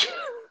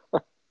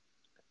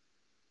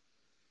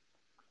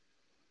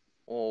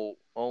 Well,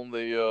 on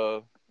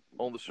the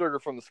Sugar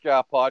from the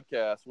Sky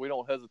podcast, we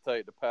don't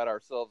hesitate to pat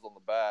ourselves on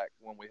the back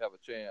when we have a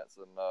chance.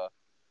 And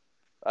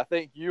I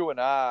think you and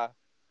I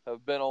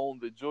have been on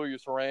the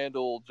Julius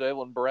Randle,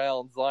 Jaylen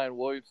Brown, Zion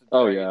Williamson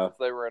train since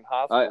they were in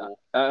high school.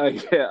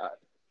 Yeah.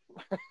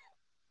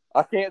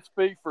 I can't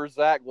speak for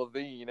Zach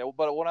LaVine,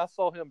 but when I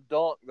saw him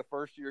dunk the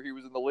first year he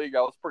was in the league,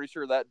 I was pretty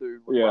sure that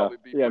dude would probably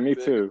be me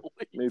big too.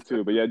 Me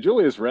too. But yeah,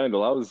 Julius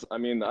Randle, I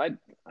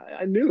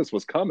knew this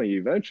was coming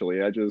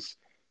eventually.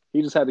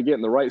 He just had to get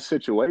in the right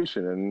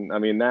situation. And I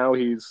mean, now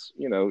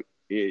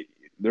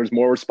there's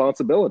more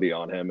responsibility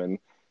on him. And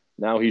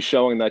now he's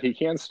showing that he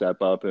can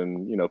step up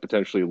and,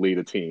 potentially lead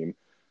a team.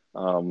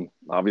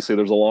 Obviously,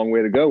 there's a long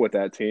way to go with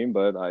that team,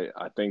 but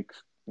I think,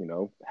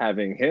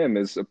 having him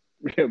is a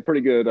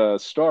pretty good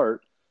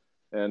start.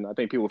 And I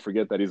think people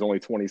forget that he's only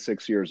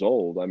 26 years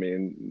old. I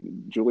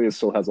mean, Julius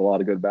still has a lot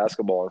of good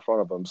basketball in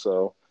front of him.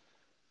 So,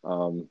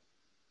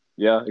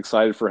 yeah,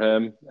 excited for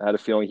him. I had a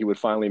feeling he would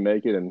finally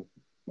make it. And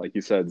like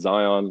you said,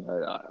 Zion,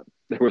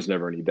 there was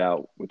never any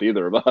doubt with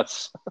either of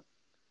us.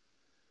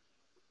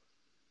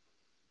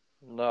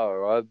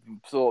 No,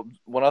 so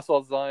when I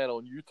saw Zion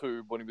on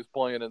YouTube when he was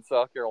playing in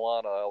South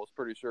Carolina, I was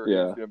pretty sure he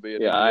was Yeah. going to be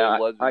an Yeah. NBA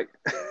legend.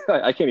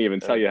 I can't even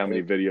tell you how many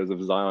And videos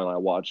of Zion I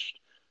watched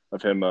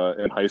of him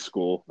in high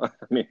school. I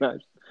mean, that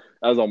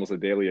was almost a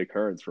daily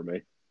occurrence for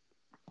me.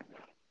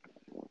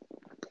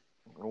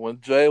 when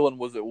Jaylen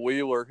was at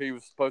Wheeler, he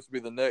was supposed to be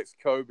the next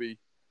Kobe.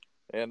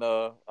 And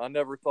I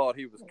never thought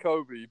he was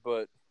Kobe,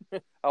 but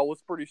I was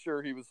pretty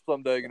sure he was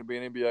someday going to be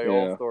an NBA Yeah,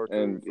 All-Star too.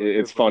 and So good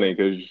it's for funny him.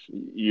 because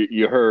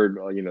you heard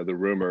the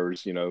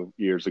rumors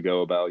years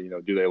ago about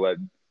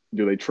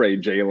do they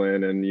trade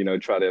Jalen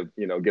and try to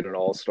get an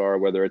All Star,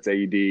 whether it's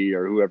AD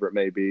or whoever it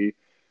may be.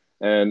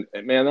 And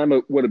man,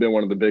 that would have been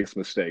one of the biggest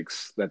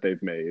mistakes that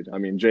they've made. I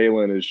mean,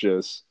 Jalen is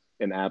just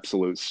an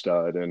absolute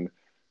stud, and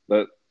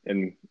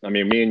I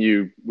mean, me and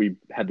you, we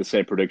had the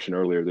same prediction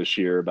earlier this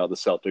year about the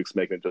Celtics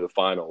making it to the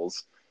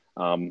finals.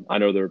 I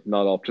know they're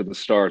not off to the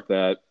start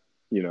that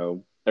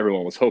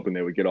everyone was hoping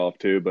they would get off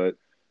to, but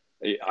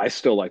I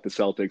still like the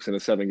Celtics in a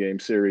 7-game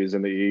series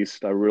in the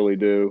East. I really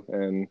do,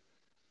 and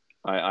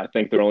I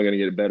think they're only going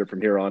to get better from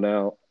here on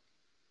out.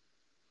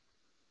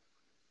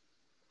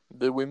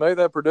 Did we make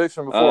that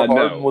prediction before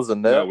Harden was a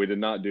No, net? we did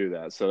not do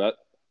that. So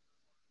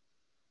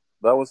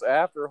That was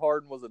after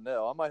Harden was a net.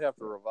 I might have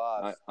to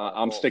revise.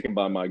 I'm sticking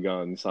by my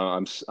guns.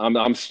 I'm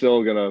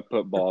still gonna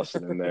put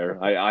Boston in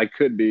there. I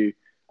could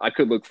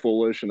look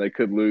foolish and they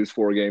could lose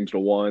 4 games to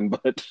 1,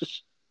 but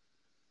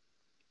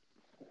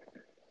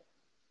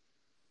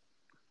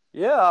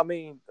Yeah, I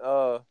mean,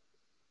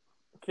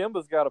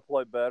 Kimba's got to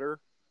play better.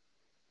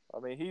 I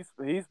mean,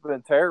 he's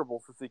been terrible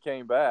since he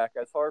came back.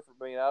 It's hard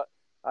for me.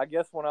 I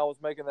guess when I was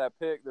making that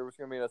pick, there was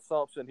going to be an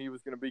assumption he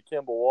was going to be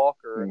Kimba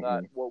Walker and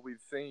not what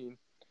we've seen.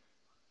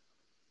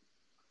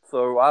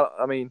 So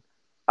I mean,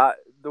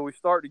 do we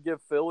start to give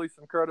Philly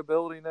some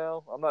credibility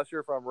now? I'm not sure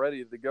if I'm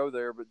ready to go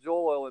there, but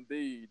Joel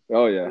Embiid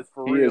yeah, is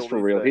for he real is for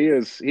these real.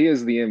 days. He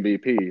is the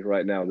MVP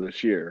right now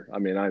this year. I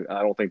mean, I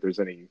don't think there's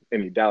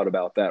any doubt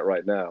about that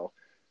right now.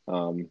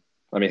 I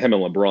mean, him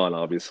and LeBron,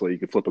 obviously, you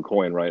could flip a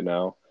coin right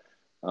now.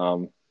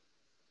 Who's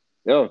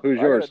I got a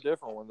yours?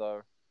 different one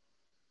though.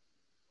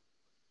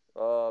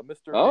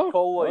 Mr. Oh,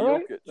 Nikola all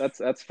right. Jokic.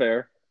 That's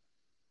fair.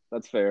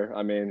 That's fair.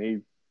 I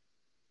mean,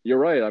 you're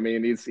right. I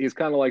mean, he's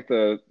kind of like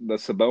the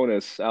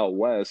Sabonis out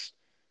west,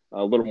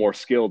 a little more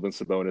skilled than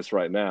Sabonis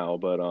right now.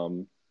 But Have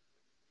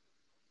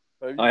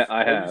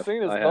you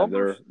seen his I have.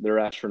 numbers? They're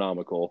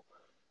astronomical.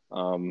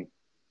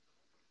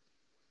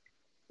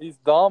 He's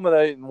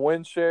dominating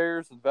win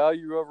shares and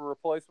value over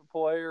replacement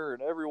player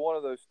and every one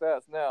of those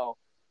stats. Now,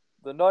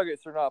 the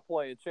Nuggets are not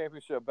playing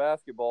championship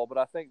basketball, but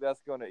I think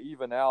that's going to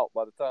even out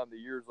by the time the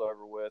year's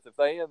over with. If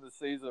they end the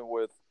season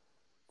with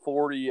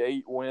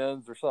 48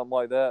 wins or something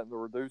like that in the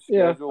reduced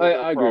schedule,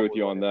 I agree with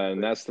you on that,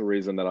 and that's the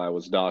reason that I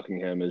was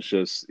docking him. Is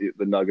just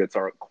the Nuggets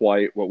aren't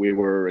quite what we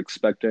were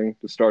expecting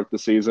to start the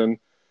season.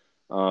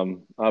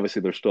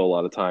 Obviously, there's still a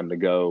lot of time to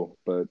go,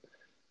 but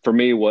for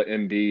me, what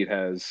Embiid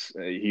has,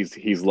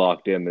 he's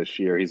locked in this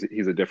year. He's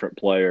a different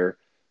player.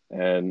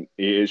 and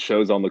it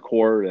shows on the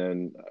court.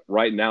 And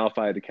right now, if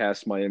I had to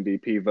cast my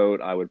MVP vote,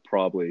 I would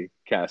probably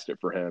cast it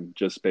for him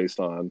just based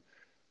on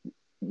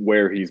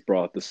where he's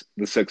brought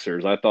the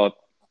Sixers. I thought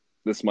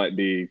this might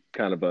be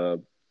kind of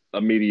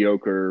a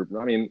mediocre,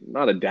 I mean,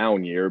 not a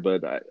down year,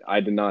 but I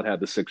did not have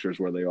the Sixers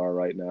where they are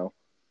right now.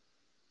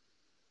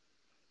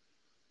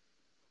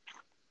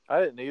 I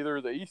didn't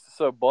either. The East is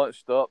so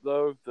bunched up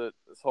though that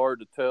it's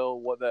hard to tell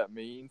what that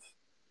means.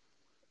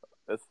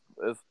 It's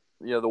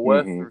the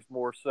West Mm-hmm. there's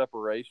more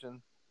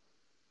separation.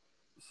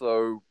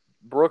 So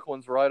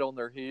Brooklyn's right on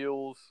their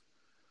heels.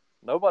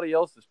 Nobody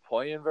else is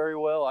playing very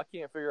well. I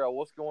can't figure out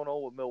what's going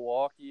on with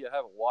Milwaukee. I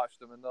haven't watched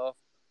them enough.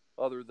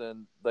 Other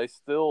than it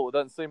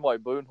doesn't seem like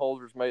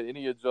Budenholzer's made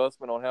any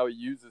adjustment on how he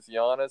uses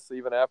Giannis,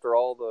 even after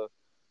all the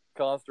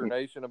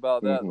consternation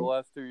about that the Mm-hmm.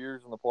 last 2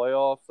 years in the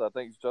playoffs. I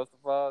think it's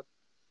justified.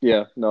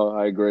 Yeah, no,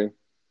 I agree.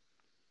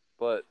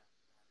 But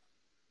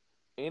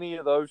any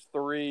of those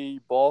three,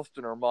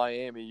 Boston or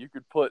Miami, you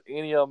could put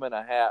any of them in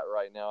a hat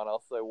right now, and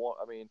I'll say one.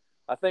 I mean,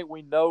 I think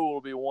we know it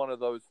will be one of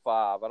those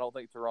five. I don't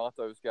think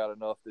Toronto's got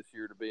enough this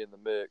year to be in the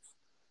mix,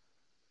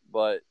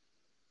 but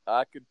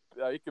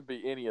it could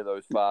be any of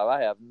those five.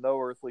 I have no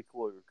earthly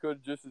clue. It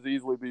could just as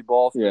easily be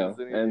Boston Yeah, as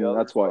any of the and others,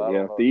 that's but why, I don't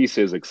yeah, the know. East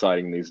is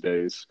exciting these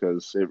days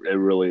because it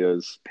really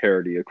is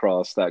parity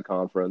across that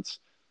conference.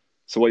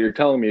 So what you're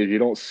telling me is you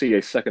don't see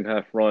a second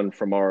half run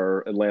from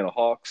our Atlanta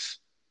Hawks?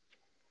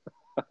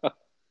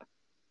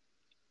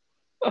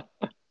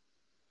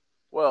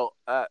 Well,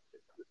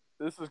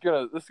 this is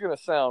gonna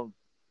sound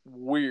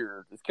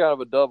weird. It's kind of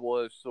a double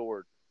edged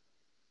sword.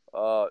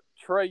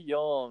 Trae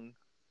Young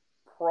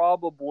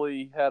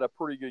probably had a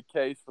pretty good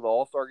case for the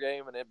All Star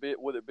game, and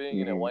with it being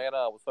in Mm-hmm. Atlanta,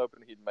 I was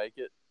hoping he'd make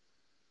it.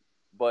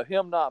 But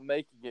him not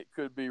making it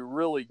could be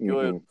really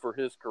good Mm-hmm. for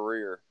his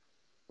career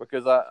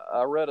because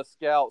I read a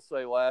scout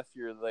say last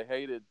year that they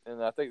hated,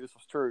 and I think this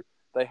was true.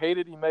 They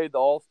hated he made the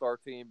All Star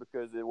team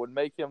because it would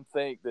make him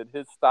think that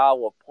his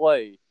style of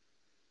play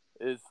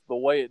is the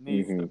way it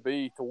needs to Mm-hmm.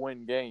 be to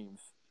win games,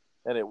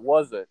 and it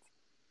wasn't,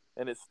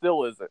 and it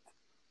still isn't.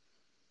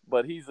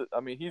 But he's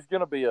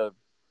going to be I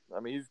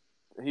mean,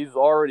 he's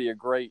already a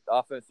great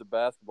offensive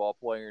basketball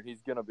player, and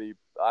he's going to be,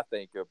 I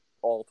think, a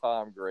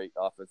all-time great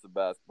offensive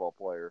basketball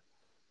player.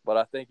 But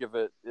I think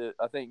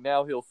I think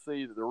now he'll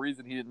see that the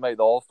reason he didn't make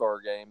the All Star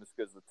game is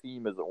because the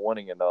team isn't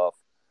winning enough,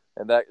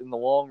 and that in the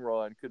long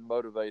run could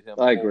motivate him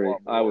a I whole agree.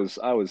 lot I more. was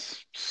I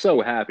was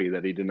so happy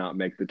that he did not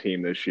make the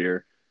team this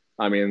year.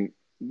 I mean,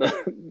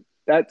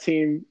 that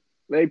team,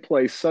 they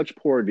play such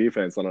poor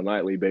defense on a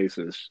nightly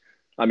basis.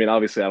 I mean,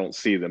 obviously I don't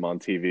see them on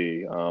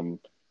TV.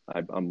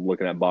 I'm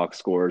looking at box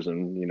scores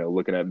and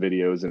looking at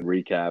videos and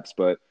recaps,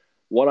 but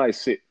what I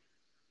see,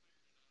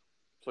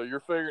 So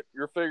you're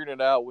figuring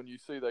it out when you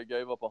see they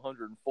gave up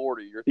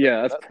 140. You're yeah,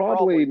 thinking that's that's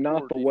probably probably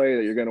not poor the way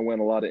that defense. you're going to win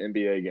a lot of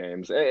NBA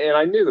games. And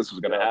I knew this was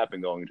going to Yeah,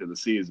 happen going into the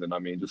season. I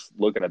mean, just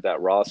looking at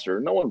that roster,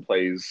 no one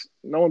plays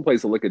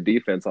a lick of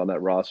defense on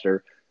that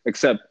roster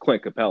except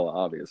Clint Capella,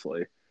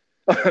 obviously.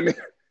 I mean,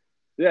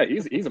 yeah,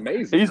 he's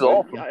amazing, he's but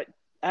awesome. yeah,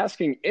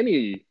 asking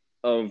any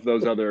of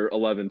those other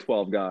 11,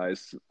 12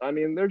 guys, I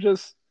mean, they're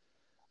just,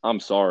 I'm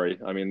sorry.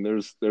 I mean,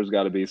 there's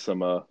got to be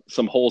some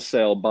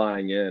wholesale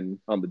buying in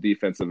on the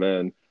defensive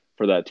end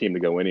for that team to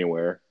go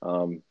anywhere.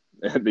 And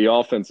the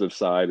offensive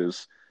side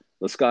is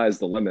the sky's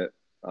the limit.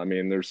 I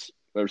mean, there's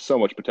so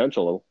much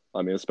potential.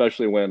 I mean,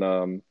 especially when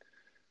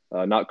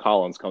not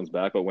Collins comes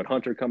back, but when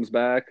Hunter comes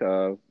back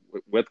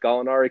with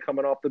Gallinari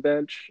coming off the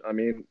bench. I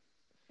mean,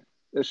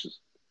 it's just,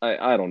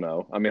 I don't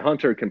know. I mean,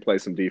 Hunter can play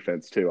some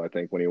defense too. I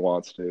think when he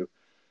wants to,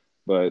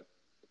 but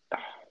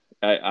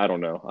I don't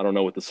know. I don't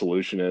know what the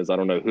solution is. I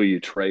don't know who you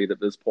trade at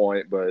this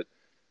point, but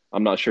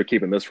I'm not sure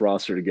keeping this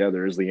roster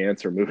together is the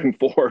answer moving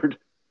forward.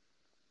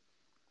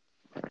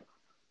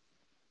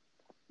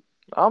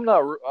 I'm not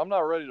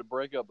ready to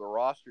break up the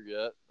roster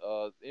yet.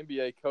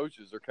 NBA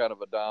coaches are kind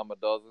of a dime a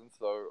dozen.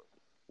 So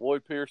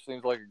Lloyd Pierce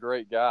seems like a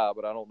great guy,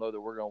 but I don't know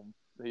that we're going.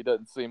 He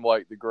doesn't seem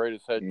like the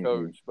greatest head Mm-hmm.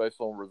 coach based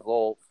on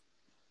results.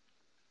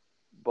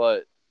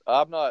 But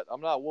I'm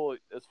not willing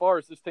as far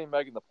as this team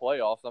making the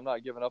playoffs. I'm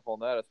not giving up on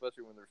that,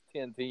 especially when there's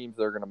 10 teams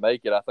that are going to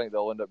make it. I think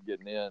they'll end up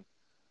getting in,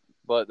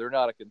 but they're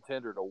not a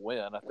contender to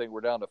win. I think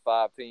we're down to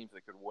 5 teams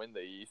that could win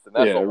the East, and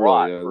that's Yeah, a it really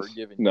lot for a is.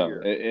 given No,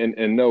 year.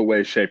 in no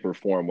way, shape, or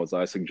form was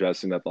I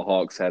suggesting that the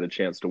Hawks had a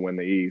chance to win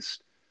the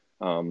East.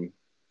 Um,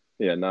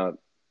 yeah, not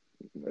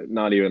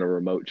even a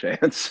remote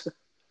chance.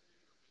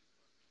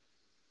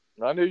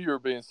 I knew you were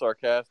being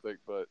sarcastic,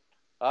 but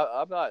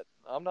I'm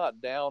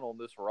not down on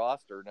this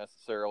roster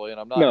necessarily, and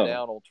I'm not No,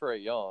 down on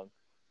Trae Young.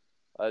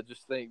 I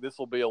just think this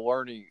will be a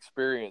learning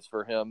experience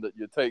for him that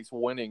it takes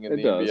winning in it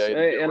the does, NBA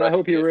to get and I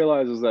hope he recognition.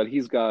 realizes that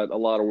he's got a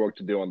lot of work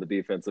to do on the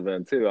defensive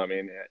end too. I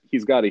mean,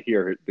 he's got to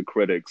hear the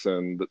critics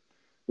and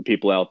the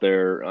people out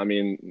there. I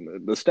mean,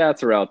 the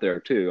stats are out there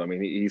too. I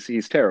mean,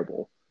 he's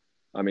terrible.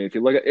 I mean, if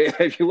you look at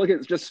if you look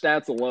at just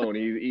stats alone,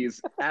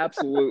 he's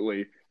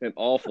absolutely an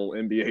awful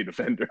NBA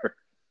defender.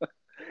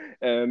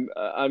 And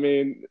I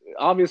mean,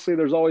 obviously,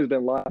 there's always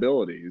been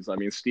liabilities. I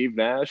mean, Steve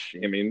Nash.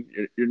 I mean,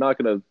 you're not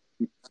going to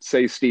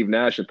say Steve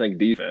Nash and think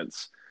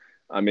defense.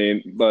 I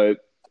mean, but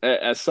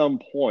at some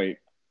point,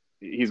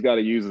 he's got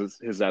to use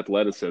his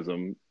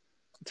athleticism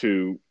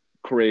to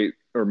create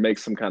or make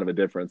some kind of a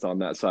difference on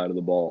that side of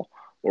the ball,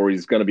 or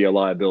he's going to be a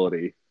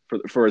liability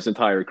for his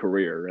entire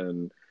career.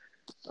 And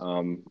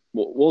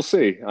we'll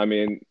see. I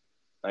mean,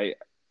 I,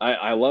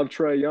 I love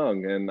Trey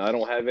Young, and I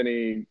don't have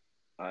any.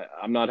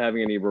 I'm not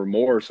having any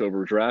remorse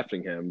over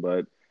drafting him,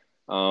 but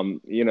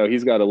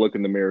he's got to look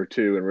in the mirror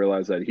too and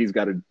realize that he's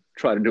got to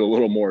try to do a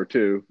little more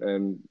too,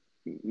 and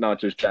not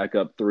just jack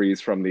up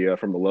threes from the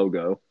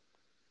logo.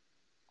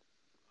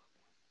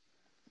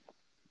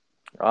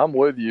 I'm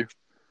with you.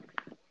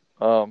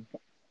 Um,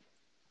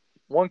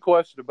 One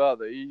question about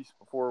the East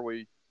before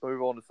we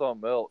move on to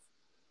something else.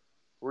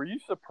 Were you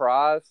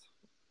surprised?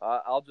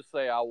 I'll just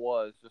say I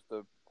was, just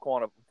to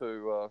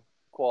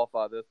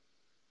qualify this.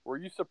 Were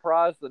you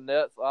surprised the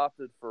Nets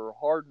opted for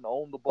Harden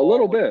on the A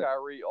little ball and bit.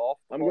 Kyrie off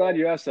the I'm glad ball?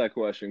 you asked that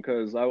question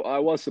because I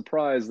was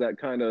surprised that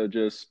kind of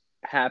just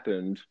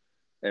happened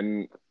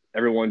and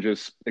everyone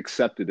just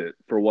accepted it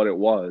for what it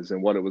was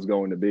and what it was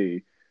going to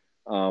be.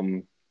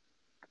 Um,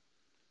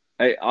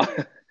 I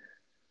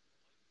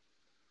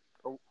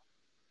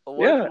yeah,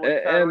 Allegedly,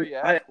 and Kyrie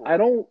I asked I for it.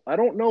 don't I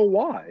don't know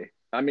why.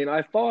 I mean,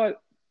 I thought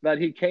that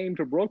he came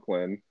to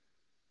Brooklyn,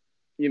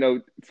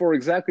 for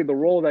exactly the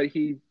role that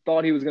he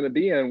thought he was going to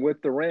be in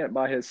with Durant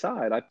by his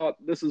side. I thought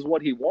this is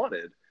what he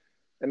wanted.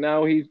 And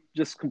now he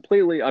just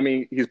completely, I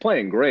mean, he's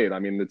playing great. I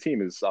mean, the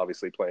team is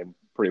obviously playing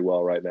pretty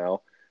well right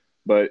now,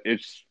 but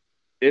it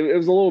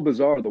was a little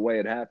bizarre the way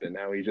it happened.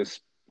 How he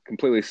just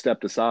completely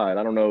stepped aside.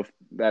 I don't know if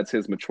that's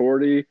his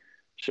maturity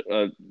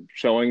uh,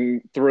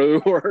 showing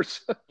through or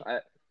I,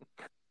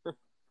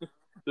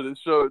 Did it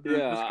show? Did it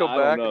yeah, just come I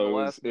don't back in the know.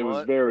 last It was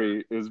month, or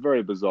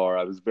very bizarre.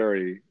 I was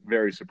very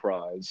very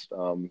surprised.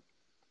 I'm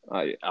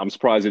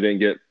surprised it didn't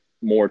get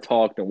more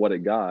talk than what it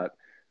got.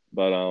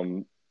 But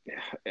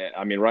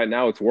I mean, right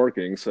now it's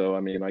working. So I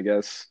mean, I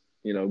guess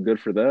good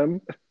for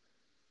them.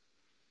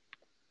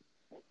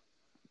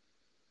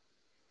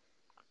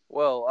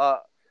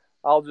 well,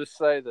 I'll just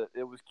say that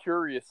it was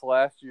curious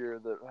last year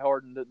that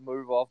Harden didn't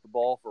move off the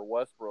ball for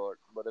Westbrook,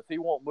 but if he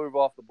won't move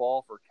off the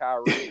ball for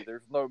Kyrie,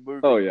 there's no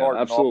Oh moving yeah,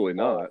 Harden off the absolutely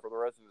ball not. for the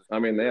rest of his I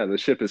mean, yeah, career. the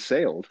ship has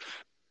sailed.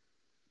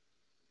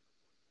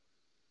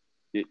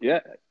 Yeah,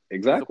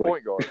 He's a exactly.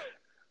 point guard,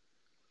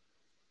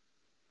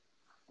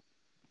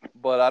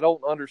 but I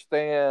don't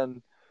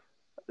understand.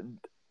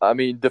 I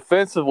mean,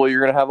 defensively,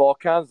 you're going to have all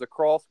kinds of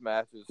cross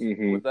matches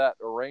Hmm. with that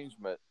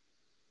arrangement,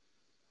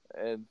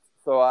 and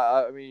so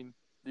I mean,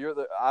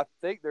 I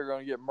think they're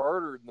going to get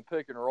murdered in the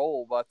pick and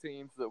roll by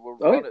teams that will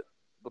Oh yeah, run it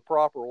the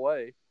proper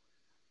way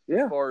as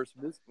yeah. far as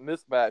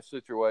mismatch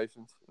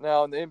situations.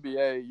 Now in the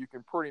NBA, you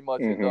can pretty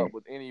much end Hmm. up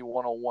with any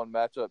one-on-one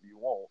matchup you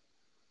want,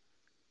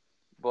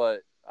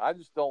 but I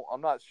just don't.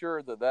 I'm not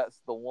sure that that's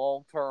the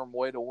long-term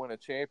way to win a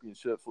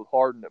championships with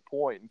Harden at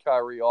point and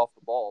Kyrie off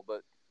the ball,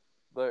 but.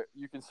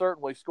 You can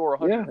certainly score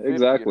Yeah, 150 in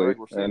exactly.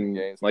 regular season And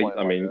games like, playing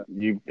I like mean, that.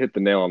 you hit the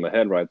nail on the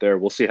head right there.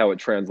 We'll see how it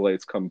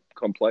translates come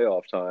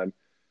playoff time.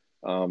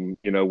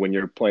 When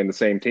you're playing the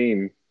same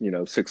team,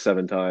 6,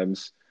 7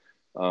 times,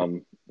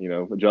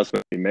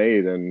 adjustments be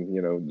made,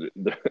 and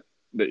they're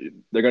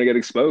going to get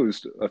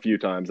exposed a few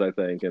times, I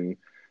think, and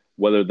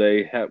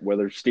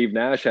whether Steve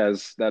Nash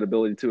has that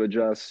ability to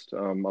adjust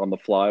on the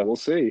fly, we'll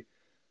see.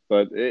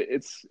 But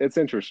it's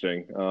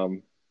interesting.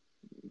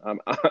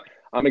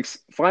 I'm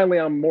finally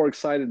I'm more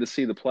excited to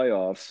see the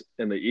playoffs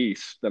in the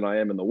East than I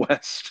am in the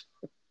West.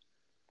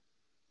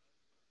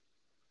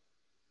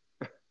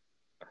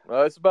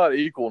 It's about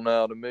equal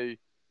now to me.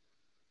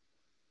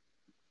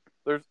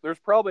 There's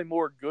probably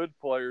more good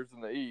players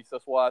in the East.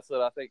 That's why I said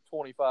I think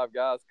 25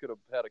 guys could have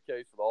had a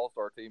case for the All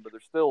Star team, but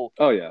there's still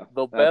Oh yeah,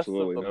 the best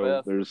of absolutely. the No, best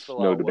that's there's still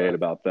no out debate west.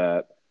 about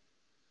that.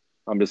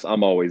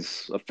 I'm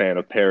always a fan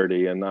of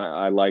parity, and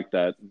I like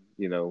that.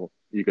 You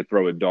could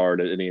throw a dart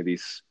at any of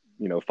these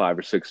 5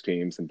 or 6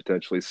 teams and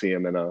potentially see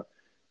them in a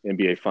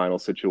NBA final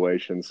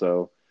situation.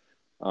 So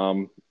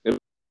um, it,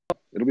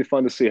 it'll be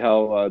fun to see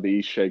how the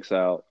East shakes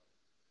out.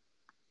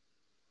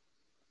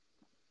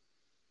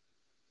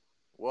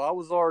 Well, I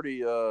was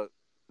already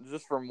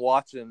just from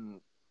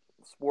watching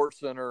Sports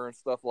Center and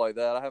stuff like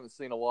that. I haven't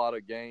seen a lot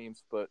of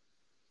games, but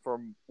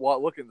from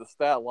what looking at the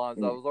stat lines,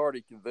 I Mm, was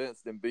already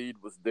convinced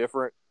Embiid was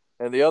different.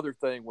 And the other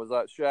thing was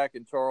that Shaq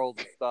and Charles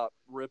had stopped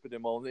ripping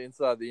him on the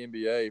inside of the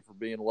NBA for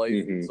being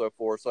lazy and hmm. so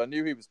forth. So I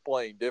knew he was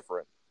playing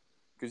different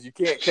because you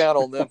can't count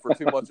on them for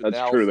too much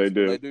That's true. They analysis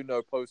when they do. do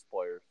know post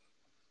players.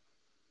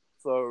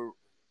 So,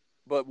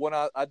 but when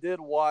I did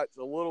watch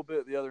a little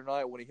bit the other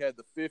night when he had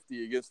the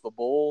 50 against the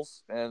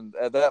Bulls, and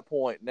at that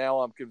point, now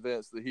I'm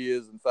convinced that he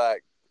is in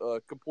fact a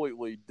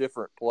completely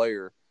different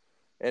player,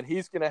 and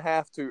he's going to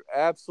have to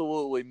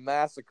absolutely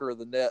massacre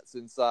the Nets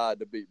inside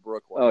to beat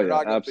Brooklyn. Oh They're yeah,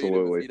 not going to beat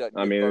him if absolutely. he doesn't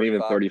I get mean, and even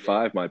 35 a game.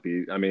 35 might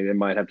be. I mean, it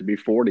might have to be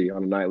 40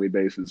 on a nightly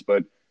basis,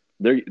 but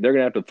they're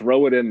gonna have to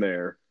throw it in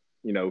there,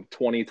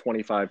 20,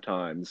 25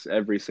 times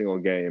every single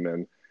game,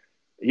 and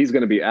he's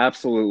going to be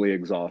absolutely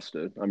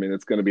exhausted. I mean,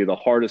 it's going to be the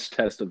hardest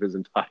test of his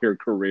entire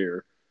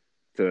career.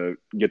 to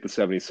get the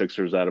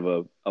 76ers out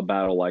of a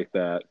battle like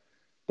that.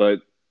 But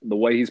the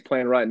way he's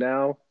playing right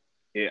now,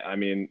 I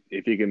mean,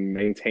 if he can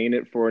maintain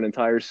it for an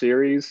entire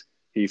series,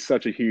 he's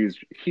such a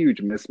huge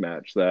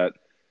mismatch that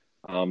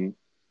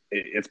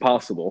it's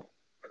possible.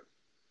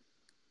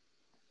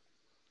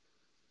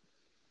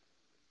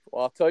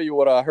 Well, I'll tell you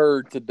what I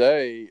heard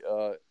today.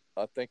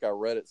 I think I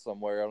read it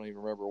somewhere. I don't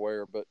even remember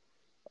where, but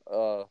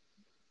uh,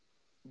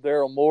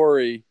 Daryl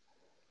Morey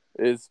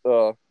is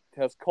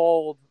has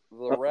called the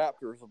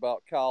Raptors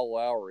about Kyle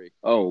Lowry,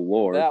 Oh and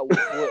Lord, that would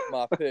flip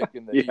my pick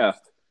in the yeah,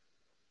 East.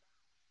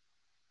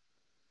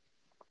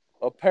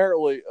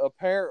 Apparently,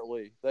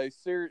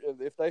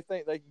 if they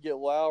think they can get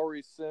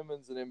Lowry,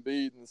 Simmons, and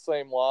Embiid in the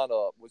same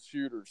lineup with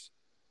shooters,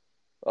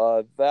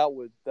 that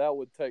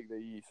would take the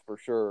East for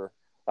sure.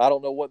 I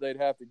don't know what they'd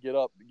have to give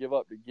up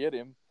to get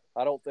him.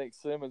 I don't think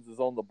Simmons is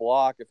on the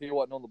block. If he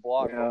wasn't on the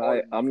block for yeah.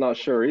 Harden, I'm he's not not going to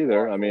be sure on the either.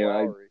 block I for mean,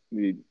 Lowry.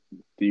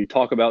 do you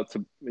talk about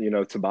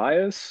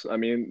Tobias? I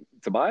mean,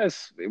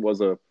 Tobias it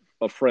was a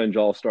fringe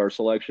All Star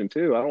selection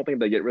too. I don't think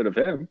they get rid of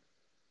him.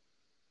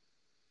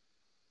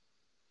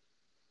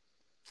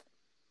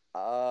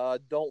 I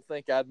don't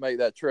think I'd make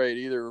that trade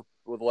either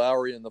with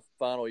Lowry in the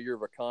final year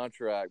of a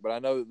contract, but I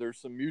know that there's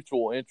some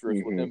mutual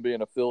interest with Hmm. him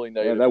being a Philly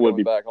Yeah, native that would coming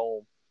be. back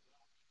home.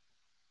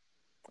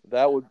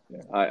 That would Yeah,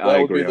 I that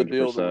would be agree the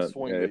deal that would 100%. Yeah,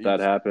 swing the if that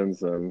East. happens,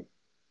 then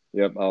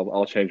yep,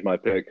 I'll change my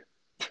pick.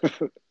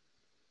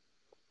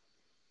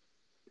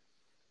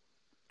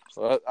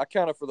 So I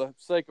kind of, for the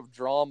sake of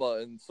drama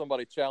and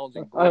somebody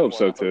challenging I hope Brooklyn,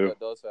 so I hope too. that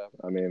does happen.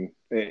 I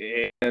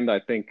mean, and I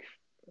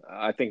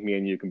think me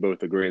and you can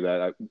both agree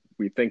that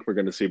we think we're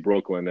going to see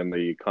Brooklyn in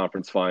the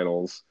conference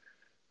finals.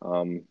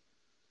 Um,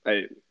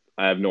 I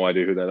I have no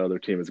idea who that other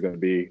team is going to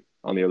be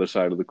on the other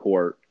side of the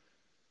court.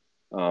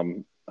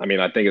 I mean,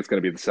 I think it's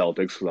going to be the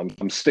Celtics because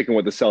I'm sticking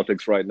with the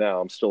Celtics right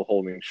now. I'm still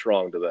holding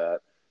strong to that.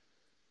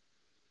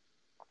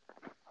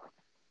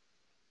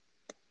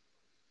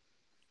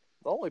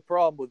 The only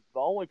problem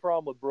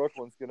with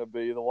Brooklyn's going to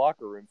be the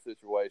locker room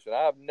situation.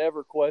 I've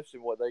never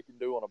questioned what they can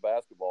do on a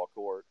basketball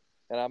court,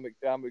 and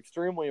I'm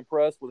extremely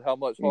impressed with how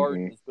much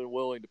Harden Hmm. has been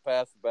willing to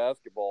pass the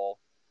basketball.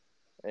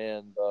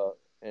 And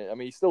I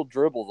mean, he still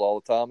dribbles all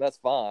the time. That's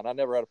fine. I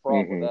never had a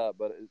problem with Hmm. that,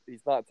 but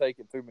he's not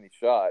taking too many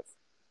shots.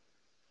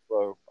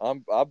 So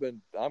I'm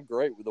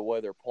great with the way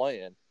they're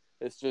playing.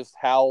 It's just,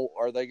 how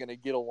are they going to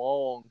get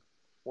along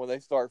when they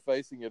start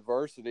facing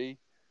adversity?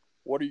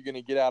 What are you going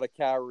to get out of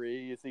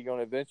Kyrie? Is he going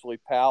to eventually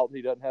pout and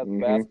he doesn't have the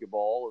Hmm.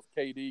 basketball? Is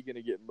KD going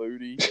to get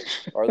moody?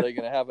 Are they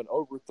going to have an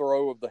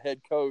overthrow of the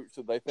head coach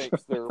that they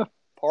think's their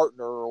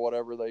partner or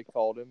whatever they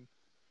called him?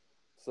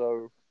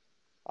 So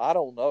I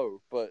don't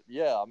know, but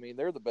yeah, I mean,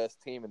 they're the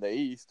best team in the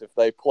East if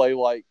they play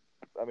like,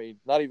 I mean,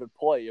 not even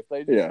play, if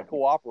they just Yeah,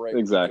 cooperate with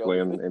each exactly.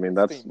 other. And They're I the mean,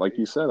 best that's team in like the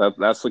you East. said,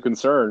 that's the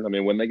concern. I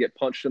mean, when they get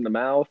punched in the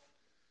mouth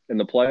in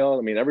the playoff,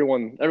 I mean,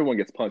 everyone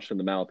gets punched in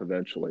the mouth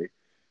eventually,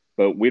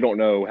 but we don't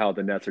know how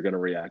the Nets are going to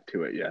react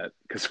to it yet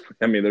because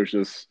I mean, there's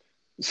just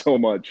so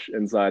much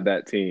inside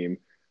that team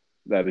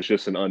that is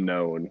just an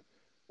unknown.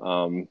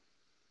 Um,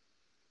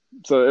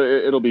 so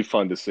it'll be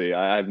fun to see.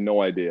 I have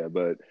no idea,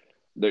 but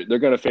they're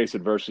going to face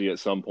adversity at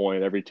some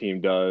point. Every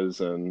team does,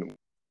 and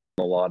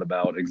a lot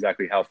about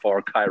exactly how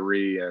far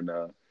Kyrie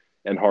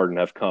and Harden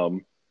have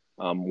come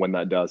when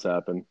that does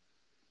happen.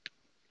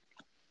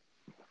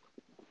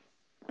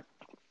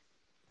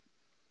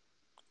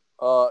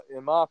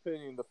 In my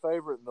opinion, the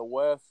favorite in the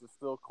West is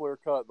still clear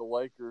cut the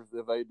Lakers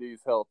if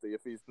AD's healthy.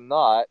 If he's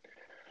not,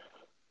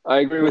 I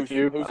agree with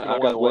you. who's going to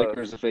I've win the got West?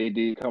 Lakers if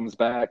AD comes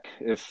back.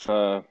 If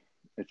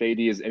AD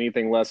is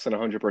anything less than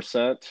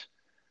 100%,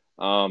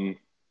 um,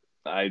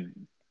 I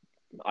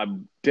I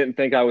didn't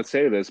think I would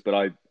say this, but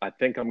I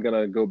think I'm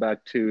gonna go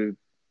back to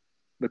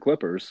the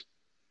Clippers.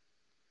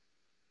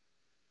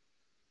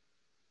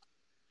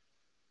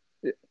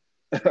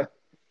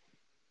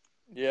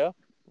 Yeah,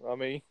 I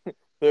mean,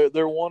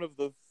 they're one of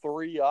the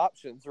three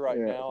options right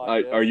Yeah. now, I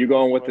Are guess, you unless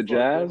going you with want the to throw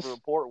Denver Jazz?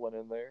 and Portland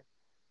in there.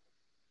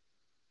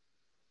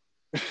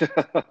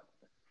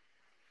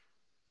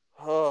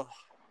 Uh,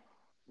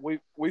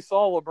 we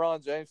saw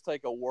LeBron James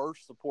take a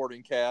worse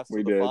supporting cast to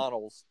We the did.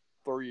 finals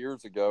 3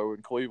 years ago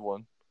in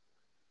Cleveland.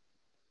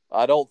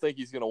 I don't think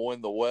he's going to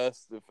win the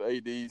West if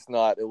AD's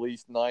not at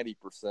least 90%.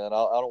 I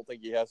don't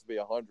think he has to be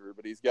 100,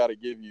 but he's got to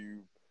give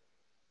you.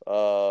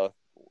 Uh,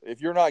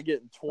 if you're not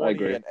getting I 20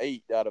 agree. and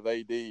 8 out of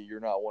AD, you're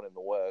not winning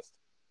the West.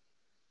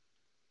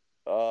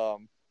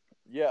 Um,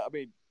 yeah, I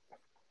mean,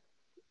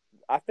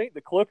 I think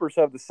the Clippers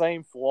have the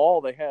same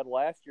flaw they had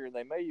last year, and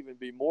they may even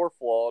be more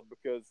flawed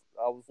because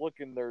I was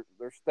looking their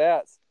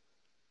stats.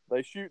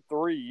 They shoot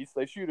threes.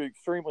 They shoot an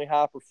extremely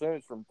high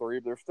percentage from three,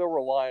 but they're still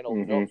relying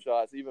on Hmm. jump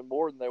shots even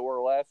more than they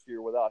were last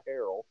year without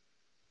Harrell.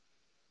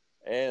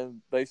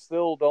 And they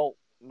still don't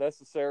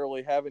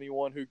necessarily have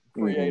anyone who can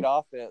Hmm. create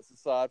offense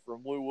aside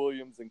from Lou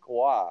Williams and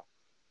Kawhi.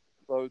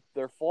 So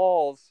their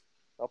flaws,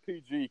 now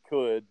PG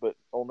could, but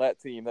on that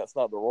team, that's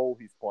not the role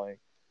he's playing.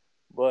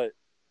 But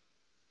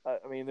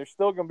I mean, they're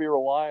still going to be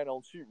relying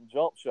on shooting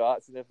jump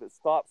shots, and if it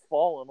stops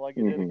falling like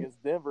it did Mm-hmm.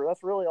 against Denver,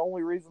 that's really the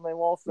only reason they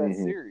lost that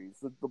Mm-hmm. series.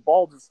 The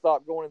ball just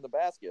stopped going in the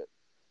basket.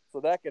 So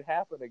that could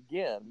happen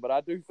again, but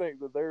I do think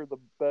that they're the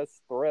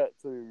best threat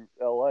to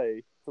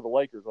LA, to the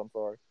Lakers, I'm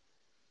sorry.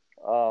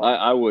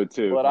 I would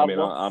too. But I I'd mean,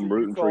 love to see I'm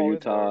rooting for Utah in there.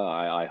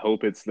 Utah. I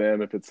hope it's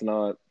them if it's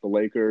not the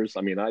Lakers.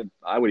 I mean,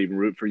 I would even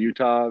root for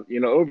Utah,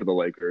 over the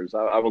Lakers.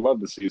 I would love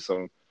to see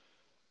some.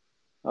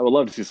 I would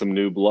love to see some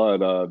new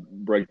blood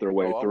break their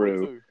way Oh, I would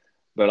through. too.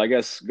 But I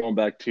guess going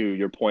back to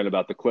your point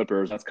about the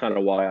Clippers, that's kind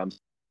of why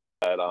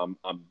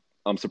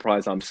I'm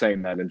surprised I'm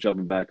saying that and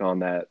jumping back on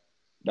that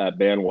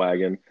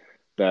bandwagon.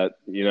 That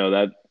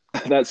that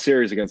that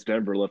series against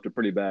Denver left a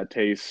pretty bad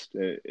taste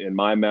in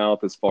my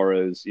mouth as far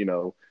as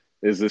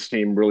is this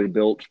team really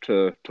built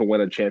to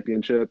win a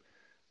championship?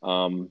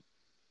 Um,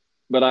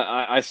 but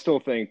I still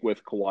think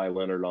with Kawhi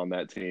Leonard on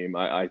that team,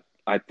 I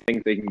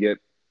think they can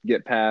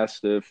get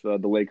past if the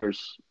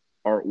Lakers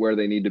aren't where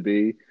they need to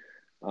be.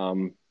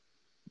 Um,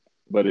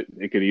 but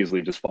it could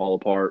easily just fall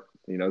apart,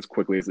 as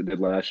quickly as it did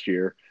last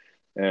year.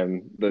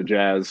 And the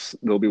Jazz,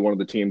 they'll be one of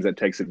the teams that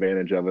takes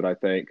advantage of it. I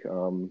think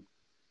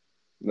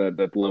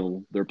that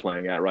level they're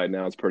playing at right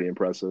now is pretty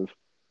impressive.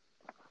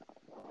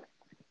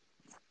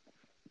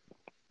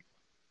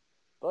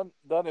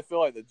 Doesn't it feel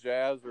like the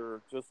Jazz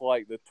are just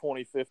like the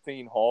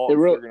 2015 Hawks? They're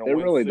going to It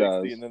win really 60,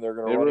 and does. then they're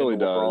going to It run into really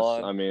does.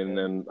 LeBron, I mean, and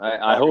and it's I not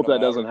going hope to that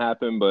matter. doesn't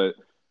happen, but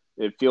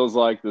it feels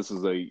like this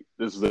is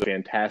a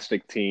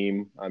fantastic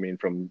team. I mean,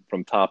 from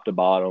top to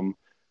bottom.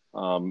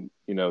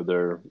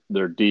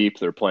 They're deep.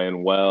 They're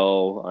playing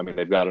well. I mean,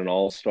 they've got an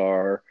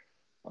all-star.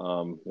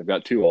 They've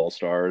got two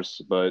all-stars,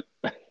 but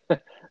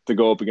to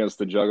go up against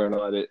the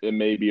juggernaut, it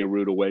may be a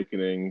rude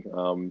awakening.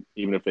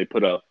 Even if they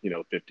put up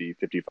 50,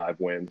 55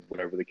 wins,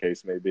 whatever the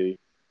case may be.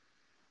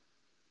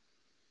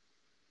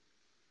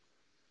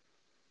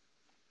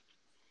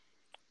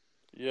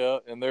 Yeah,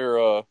 and they're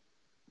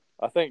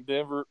I think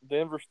Denver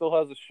still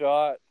has a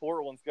shot.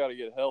 Portland's got to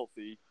get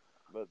healthy,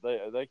 but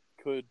they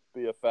could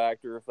be a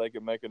factor if they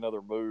could make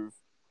another move.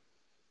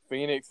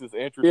 Phoenix is Yeah,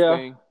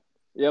 interesting.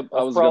 yep. I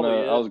That's was gonna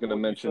probably I it. was gonna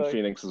Wouldn't you mention say?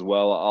 Phoenix as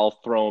well. I'll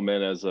throw them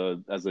in as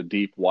a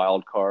deep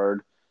wild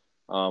card.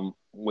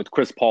 With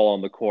Chris Paul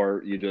on the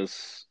court, you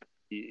just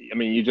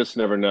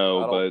never know.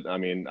 I don't. But I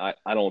mean,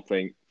 I don't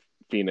think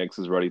Phoenix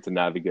is ready to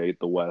navigate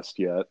the West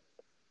yet.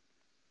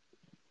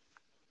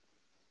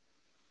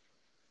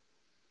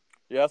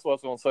 Yeah, that's what I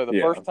was going to say. The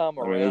Yeah, first time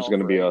I mean, there's around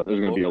gonna for be a Aiton there's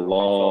and gonna be a Booker will be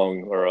tough.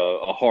 long or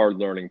a hard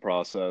learning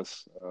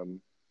process.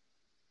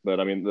 But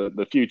I mean,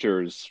 the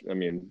future is,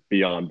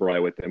 beyond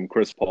bright with him.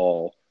 Chris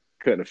Paul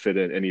couldn't have fit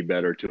in any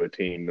better to a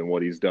team than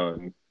what he's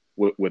done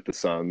with the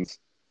Suns.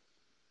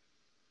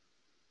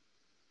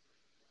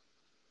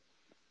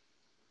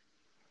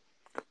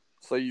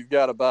 So you've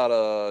got about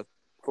a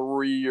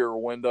 3-year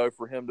window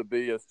for him to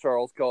be, as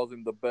Charles calls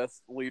him, the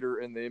best leader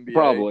in the NBA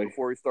Probably,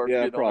 before he starts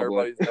yeah, getting on probably.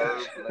 everybody's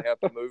nerves and they have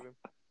to move him.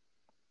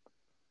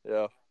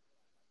 Yeah,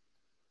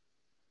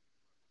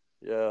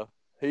 yeah.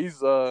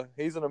 He's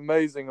an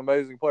amazing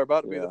player.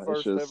 About to be the Yeah, it's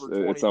first just ever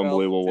it's 20,000,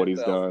 unbelievable what he's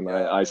 10,000 done.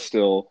 guy, I I think.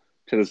 still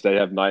to this day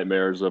have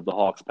nightmares of the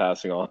Hawks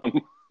passing on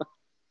him.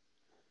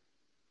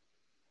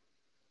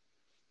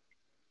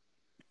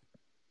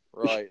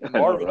 Right. And I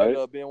know, Marvin ended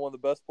right? up being one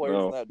of the best players in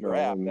No, that no,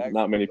 draft, and not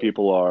actually, many but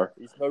people are.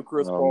 he's no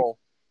Chris Um, Paul.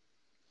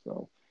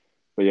 so,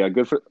 but yeah,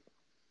 good for.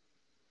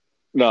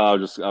 No, I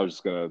was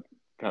just gonna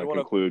kind You of want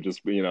conclude.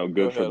 Just to go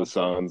good for ahead? the I'm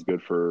sorry. Suns.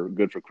 Good for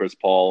Chris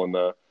Paul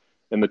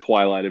in the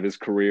twilight of his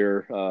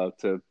career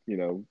to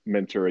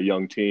mentor a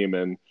young team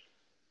and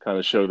kind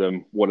of show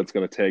them what it's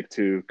going to take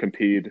to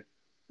compete,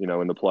 in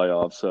the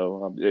playoffs.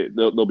 So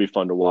they'll be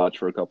fun to watch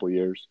for a couple of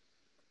years.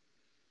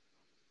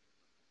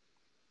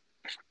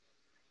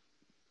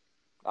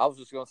 I was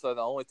just going to say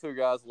the only two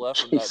guys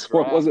left in that Jeez,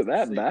 was draft it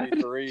are that bad?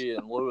 CP3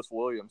 and Lewis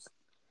Williams.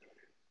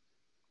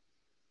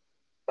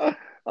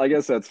 I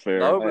guess that's fair.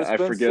 No, but it's I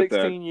been forget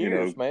that, 16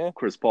 years, man.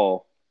 Chris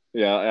Paul.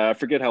 Yeah, I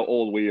forget how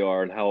old we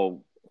are and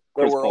how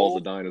That Chris we're Paul's a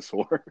old.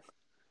 dinosaur.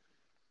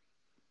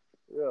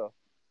 Yeah,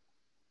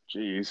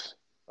 Jeez.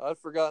 I'd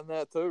forgotten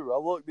that too. I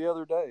looked the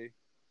other day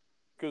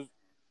because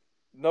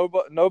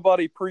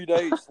nobody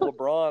predates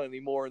LeBron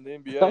anymore in the I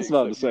NBA was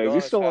about to except say, is he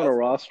Udonis still on a Haslam, who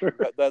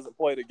roster? hasn't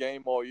played a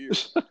game all year.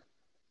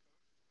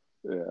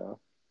 Yeah.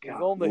 He's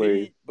on the Golly.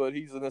 Heat, but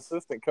he's an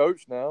assistant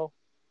coach now.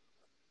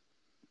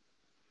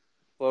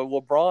 So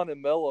LeBron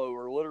and Melo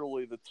are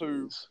literally the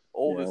two Jeez. Yeah,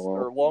 oldest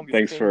or well, longest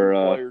thanks for tenured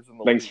uh players in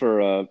the thanks league.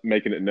 for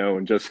making it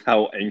known just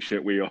how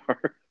ancient we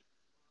are.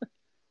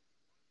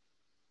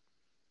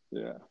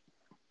 Yeah.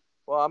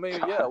 Well, I mean,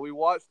 yeah, God, we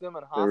watched them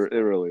in it high it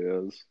school. really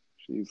is.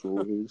 Jeez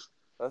Louise.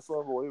 That's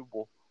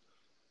unbelievable.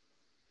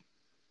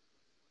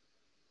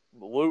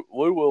 Lou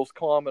Will's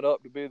climbing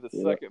up to be the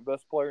Yeah. second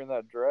best player in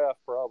that draft,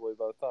 probably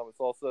by the time it's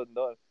all said and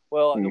done.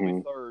 Well, he'll be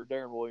Mm-hmm. third.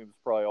 Darren Williams is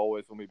probably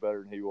always going to be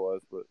better than he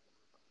was, but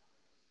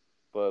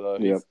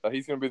Yep.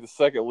 he's going to be the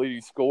second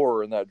leading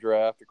scorer in that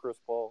draft to Chris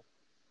Paul.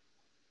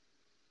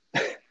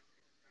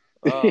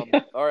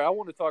 All right, I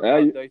want to talk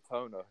about I,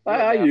 Daytona.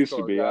 You're a I used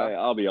to NASCAR be. guy,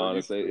 I'll be or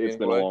honest. used to be It's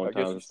been a anyway. long I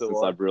guess you time still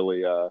since are. I've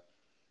really,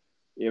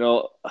 you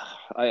know,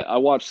 I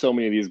watched so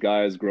many of these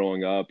guys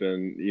growing up,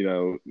 and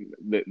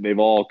they've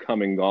all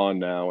come and gone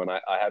now, and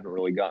I haven't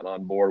really gotten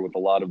on board with a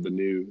lot of the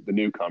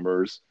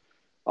newcomers.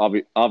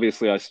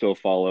 Obviously, I still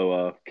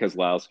follow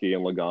Keselowski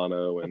and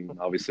Logano, and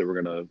obviously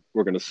we're gonna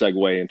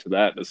segue into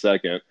that in a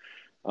second.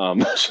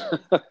 Um,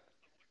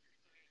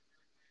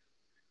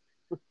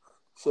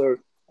 So,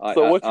 I,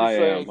 so I what you're I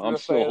saying am. is you're I'm a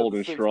still fan of the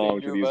holding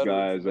strong to 16-year these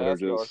veterans guys in that are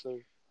NASCAR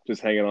too.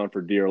 just hanging on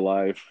for dear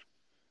life.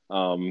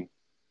 Um,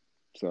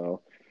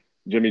 so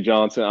Jimmy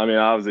Johnson. I mean,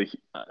 I was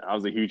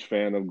a huge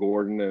fan of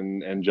Gordon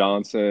and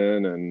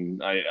Johnson,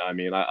 and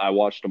I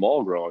watched them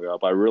all growing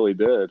up. I really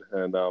did,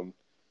 and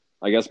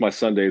I guess my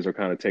Sundays are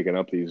kind of taken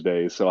up these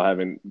days, so I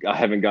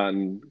haven't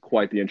gotten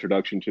quite the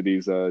introduction to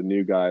these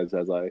new guys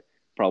as I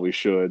probably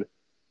should.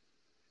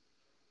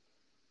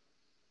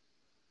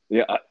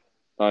 Yeah,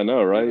 I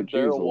know, right? Even Jeez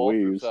Daryl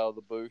Waltrip's Louise. out of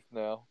the booth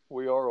now.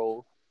 We are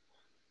old.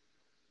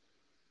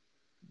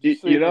 Did you You,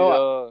 see you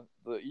know,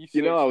 the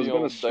I E60 was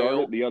going to on start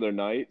it Dale, the other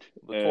night,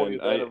 the and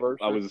 20th I anniversary?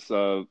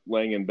 was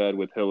laying in bed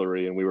with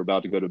Hillary, and we were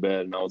about to go to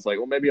bed, and I was like,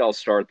 well, maybe I'll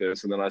start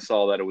this, and then I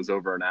saw that it was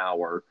over an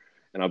hour,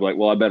 and I'm like,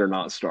 well, I better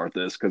not start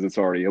this because it's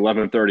already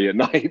 11:30 at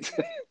night.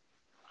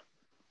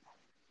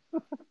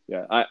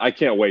 Yeah, I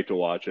can't wait to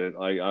watch it.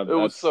 It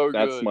was so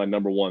that's good. my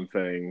number one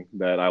thing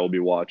that I will be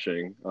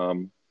watching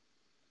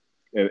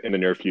in the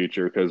near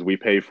future because we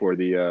pay for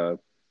the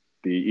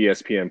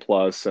ESPN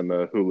Plus and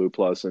the Hulu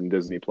Plus and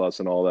Disney Plus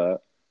and all that.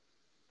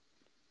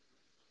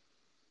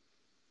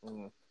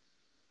 Mm.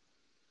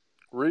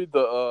 Read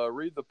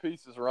the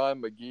pieces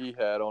Ryan McGee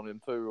had on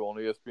him too on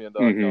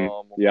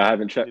ESPN.com. Yeah, I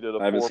haven't He checked. did a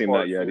I haven't seen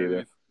that four-part yet either.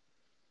 series.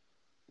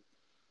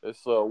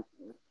 It's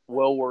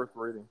well worth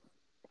reading.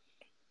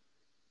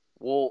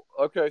 Well,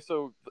 okay,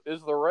 so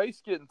is the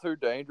race getting too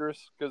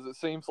dangerous? Because it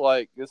seems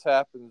like this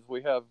happens.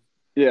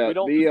 Yeah, We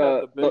don't the just have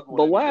uh the the big one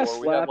the anymore. last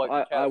We have lap, like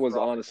the I was catastrophic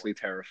honestly ones.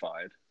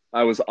 terrified.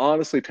 I was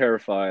honestly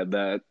terrified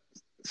that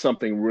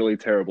something really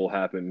terrible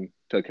happened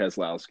to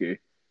Keselowski.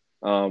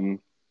 Um,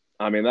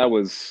 I mean that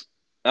was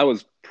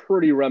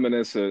pretty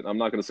reminiscent. I'm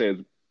not going to say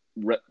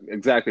it's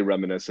exactly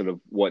reminiscent of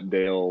what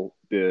Dale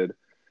did,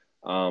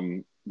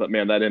 but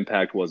man, that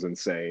impact was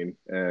insane.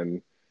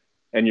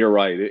 And you're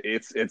right,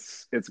 it's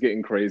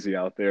getting crazy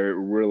out there. It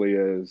really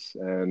is,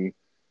 and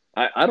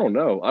I don't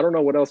know. I don't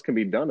know what else can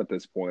be done at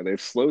this point. They've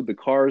slowed the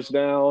cars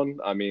down.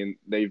 I mean,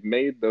 they've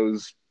made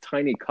those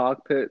tiny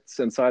cockpits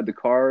inside the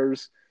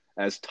cars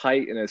as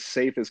tight and as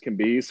safe as can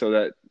be so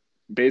that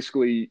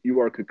basically you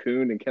are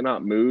cocooned and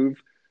cannot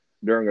move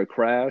during a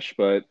crash.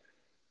 But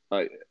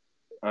I,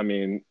 I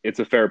mean, it's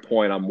a fair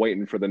point. I'm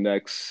waiting for the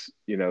next,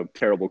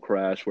 terrible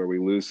crash where we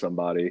lose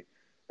somebody.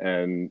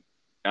 And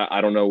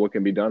I don't know what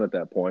can be done at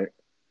that point.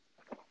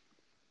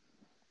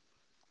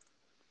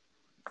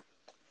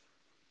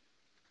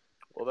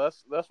 Well,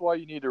 that's why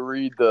you need to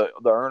read the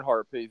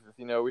Earnhardt pieces.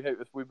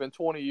 We've been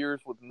 20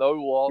 years with no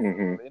losses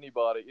Hmm. of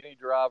anybody, any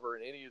driver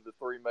in any of the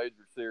three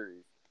major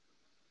series.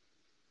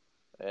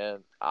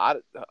 And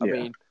I Yeah.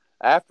 mean,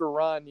 after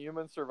Ryan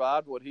Newman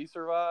survived what he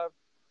survived,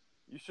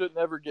 you should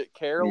never get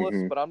careless.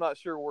 Hmm. But I'm not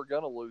sure we're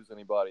gonna lose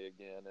anybody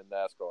again in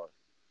NASCAR.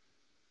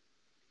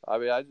 I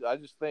mean, I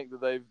just think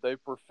that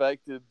they've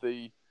perfected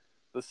the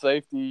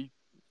safety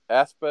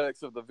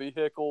aspects of the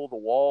vehicle, the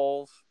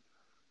walls,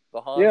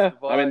 the Hans Yeah,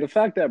 I mean the device.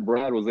 fact that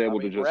Brad was I able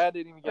to mean, just Brad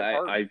didn't even get I,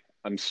 hurt. I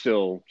I'm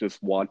still just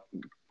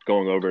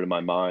going over it in my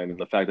mind, and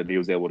the fact that he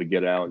was able to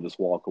get out and just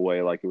walk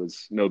away like it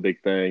was no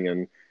big thing,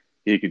 and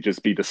he could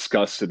just be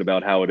disgusted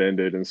about how it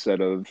ended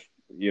instead of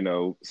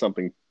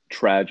something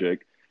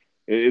tragic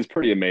is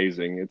pretty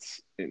amazing.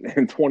 It's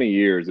in 20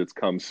 years it's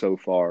come so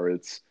far.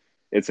 It's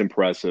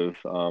impressive.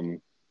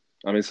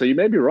 I mean, so you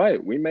may be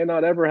right. We may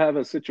not ever have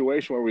a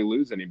situation where we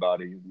lose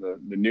anybody. The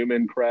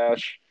Newman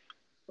crash,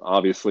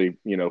 obviously,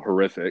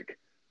 horrific,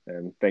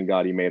 and thank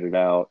God he made it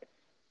out.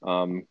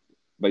 Um,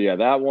 but yeah,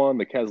 that one,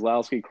 the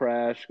Keselowski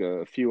crash,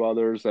 a few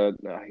others that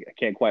I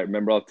can't quite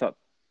remember off the top.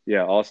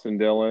 Yeah, Austin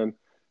Dillon.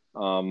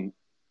 Um,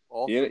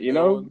 you, Austin you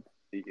know,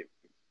 Dillon.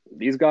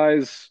 these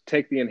guys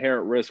take the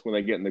inherent risk when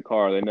they get in the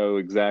car. They know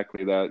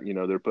exactly that,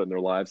 they're putting their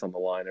lives on the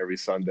line every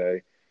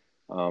Sunday.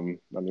 I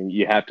mean,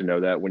 you have to know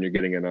that when you're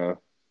getting in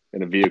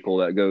a vehicle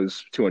that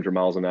goes 200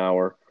 miles an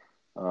hour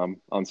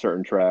on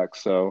certain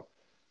tracks. So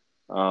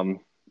um,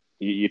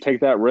 you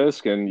take that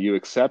risk and you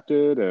accept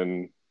it.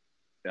 And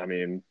I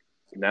mean,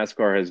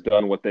 NASCAR has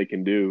done what they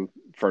can do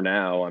for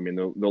now. I mean,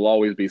 there'll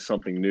always be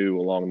something new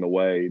along the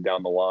way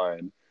down the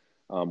line.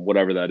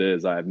 Whatever that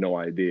is, I have no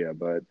idea,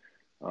 but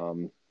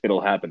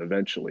it'll happen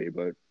eventually.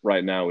 But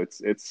right now,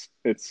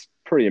 it's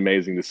pretty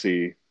amazing to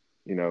see,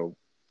 you know,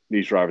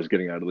 these drivers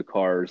getting out of the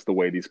cars, the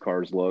way these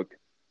cars look.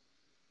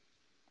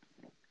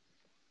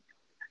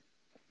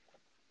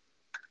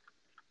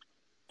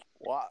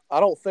 Well, I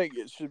don't think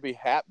it should be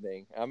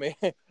happening. I mean,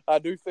 I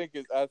think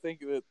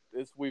that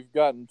we've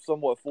gotten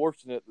somewhat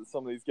fortunate that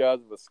some of these guys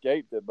have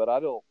escaped it, but I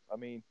don't. I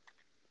mean,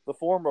 the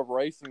form of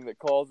racing that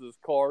causes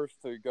cars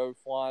to go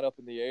flying up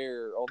in the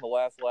air on the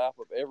last lap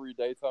of every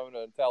Daytona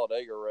and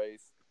Talladega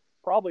race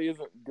probably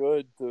isn't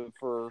good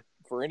for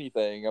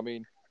anything. I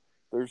mean,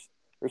 there's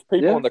people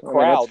Yeah, in the I mean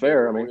that's crowd that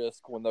fair. are I at mean,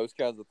 risk when those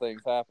kinds of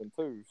things happen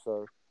too.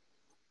 So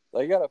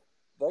they gotta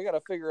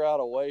figure out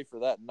a way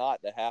for that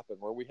not to happen,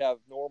 where we have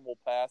normal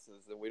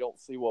passes and we don't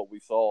see what we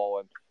saw.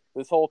 And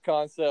this whole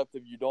concept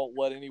of you don't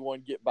let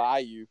anyone get by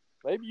you,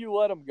 maybe you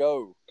let them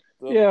go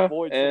to yeah,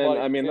 avoid and somebody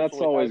I mean that's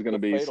potentially always having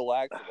going to a be. fatal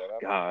accident. I mean,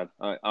 God,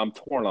 I'm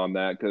torn on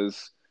that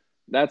because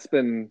that's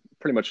been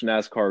pretty much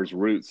NASCAR's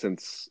route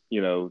since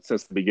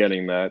since the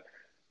beginning. That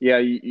yeah,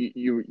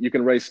 you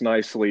can race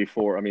nicely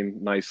for. I mean,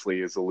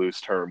 nicely is a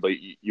loose term, but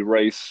you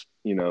race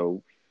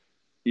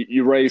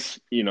you race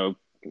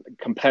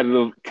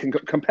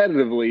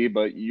competitively,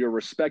 but you're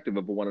respective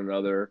of one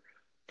another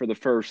for the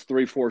first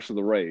three-fourths of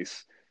the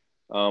race.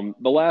 The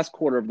last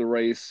quarter of the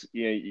race,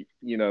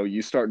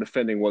 you start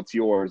defending what's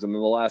yours, and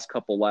then the last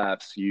couple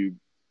laps, you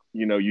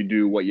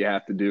do what you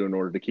have to do in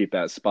order to keep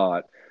that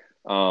spot.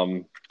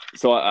 Um,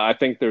 so I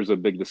think there's a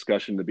big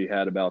discussion to be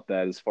had about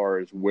that as far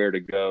as where to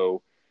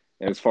go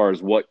and as far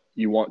as what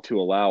you want to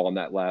allow on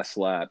that last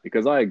lap.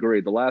 Because I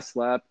agree, the last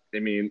lap, I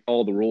mean,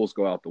 all the rules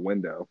go out the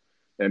window,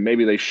 and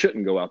maybe they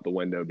shouldn't go out the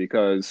window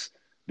because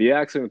the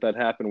accident that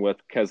happened with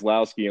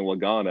Keselowski and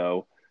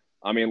Logano.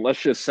 I mean, let's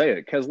just say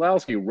it.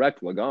 Keselowski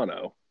wrecked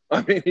Logano.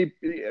 I mean,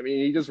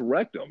 he just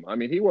wrecked him. I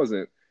mean, he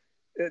wasn't.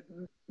 It,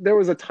 there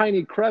was a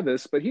tiny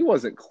crevice, but he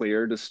wasn't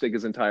clear to stick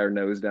his entire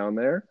nose down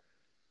there.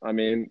 I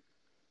mean,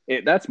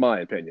 that's my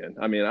opinion.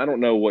 I mean, I don't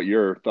know what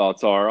your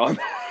thoughts are on.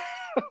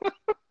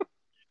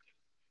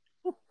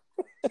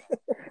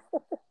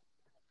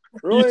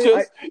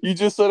 Really, you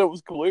just said it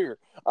was clear.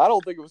 I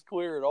don't think it was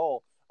clear at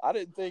all. I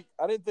didn't think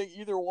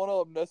either one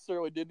of them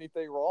necessarily did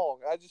anything wrong.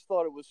 I just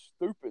thought it was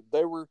stupid.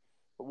 They were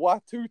why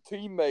two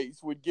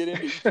teammates would get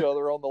into each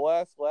other on the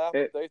last lap of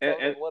it, Daytona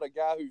and and let a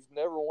guy who's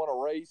never won a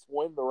race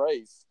win the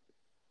race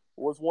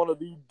was one of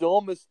the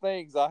dumbest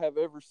things I have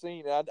ever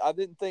seen. I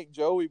didn't think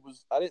Joey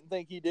was. I didn't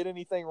think he did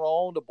anything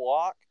wrong to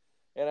block,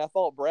 and I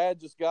thought Brad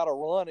just got a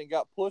run and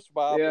got pushed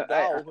by yeah,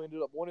 McDowell, who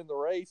ended up winning the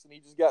race, and he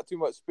just got too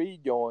much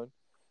speed going.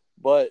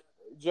 But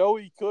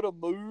Joey could have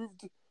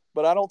moved,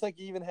 but I don't think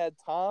he even had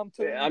time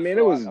I to. mean,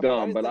 it So was I mean,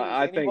 I dumb, didn't but think it was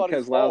I think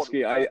anybody's fault. It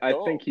Keselowski. was I, just I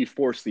think dumb. he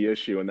forced the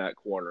issue in that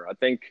corner.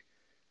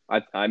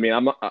 I mean,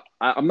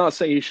 I'm not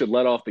saying he should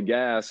let off the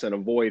gas and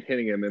avoid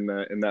hitting him in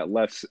that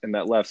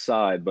left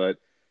side, but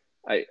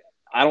I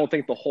I don't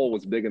think the hole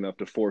was big enough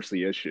to force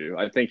the issue.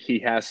 I think he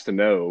has to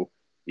know,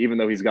 even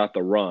though he's got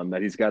the run,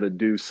 that he's got to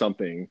do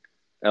something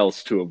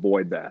else to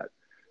avoid that.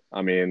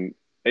 I mean,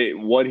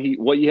 what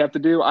you have to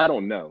do, I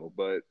don't know,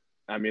 but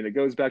I mean, it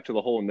goes back to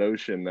the whole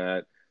notion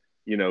that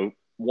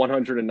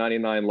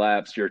 199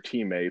 laps, you're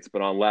teammates,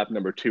 but on lap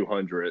number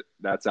 200,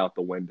 that's out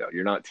the window.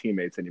 You're not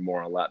teammates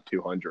anymore on lap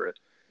 200,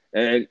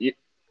 and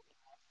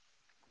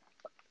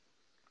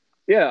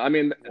yeah, I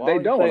mean, Why they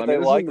do you don't. think I they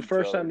mean, this isn't like the each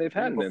first time other they've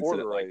had even an before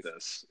the incident like race?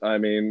 this. I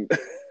mean,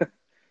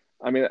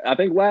 I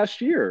think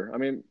last year. I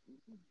mean,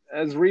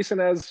 as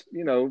recent as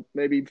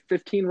maybe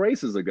 15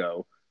 races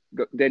ago,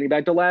 dating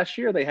back to last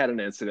year, they had an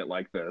incident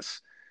like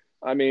this.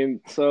 I mean,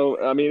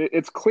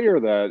 it's clear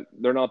that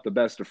they're not the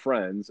best of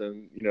friends,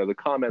 and the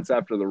comments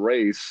after the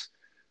race,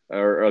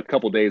 or a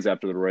couple days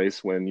after the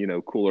race, when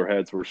cooler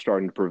heads were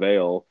starting to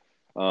prevail.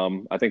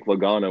 I think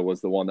Logano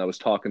was the one that was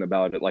talking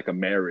about it like a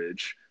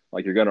marriage.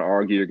 Like you're going to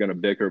argue, you're going to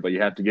bicker, but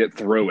you have to get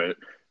through it.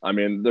 I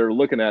mean, they're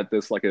looking at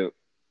this like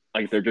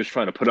they're just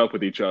trying to put up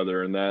with each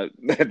other, and that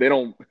they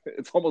don't.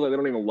 It's almost like they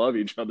don't even love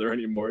each other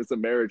anymore. It's a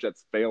marriage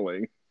that's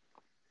failing,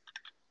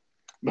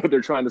 but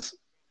they're trying to.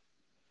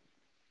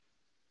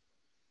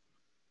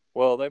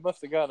 Well,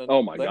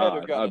 Oh my they had to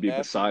have God, gotten a I'd be nasty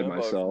beside memo from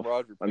myself.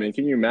 Roger I mean,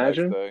 can Penske you the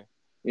next imagine? day.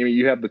 I mean,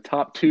 you have the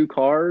top two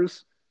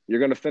cars. You're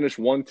going to finish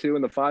 1-2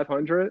 in the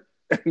 500,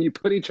 and you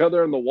put each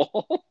other in the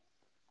wall.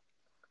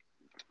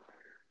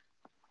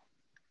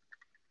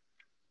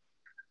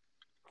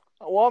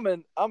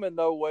 Well, I'm in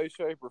no way,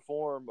 shape, or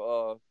form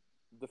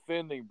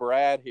defending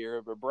Brad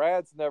here, but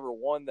Brad's never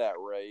won that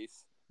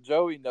race.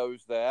 Joey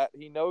knows that.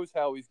 He knows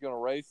how he's going to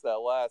race that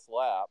last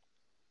lap.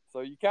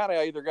 So you kind of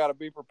either got to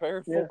be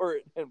prepared Yeah. for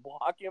it and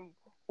block him,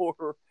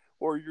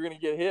 or you're going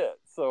to get hit.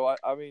 So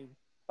I mean,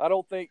 I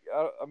don't think.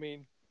 I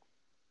mean,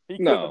 he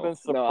couldn't have been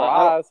No, no, I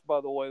don't. surprised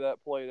by the way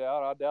that played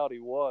out. I doubt he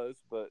was,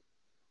 but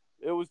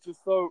it was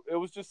just so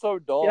Yeah,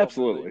 dumb that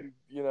absolutely.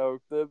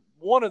 the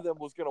one of them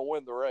was going to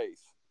win the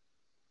race,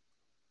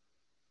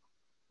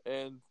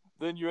 and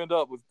then you end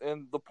up with,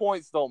 and the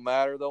points don't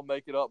matter. They'll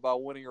make it up by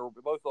winning, or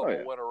both of Oh them will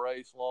yeah. win a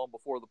race long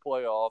before the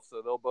playoffs,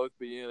 so they'll both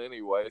be in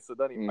anyway. So it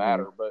doesn't even Hmm.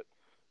 matter. But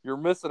you're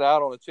missing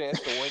out on a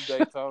chance to win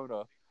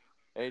Daytona,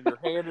 and you're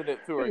handing it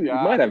to a You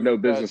guy might have no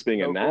who had business being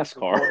in no business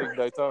NASCAR. winning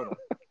Daytona.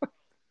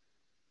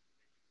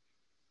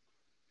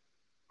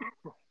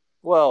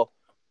 Well,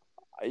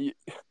 I,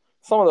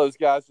 some of those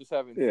guys just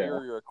have Yeah.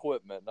 inferior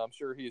equipment, and I'm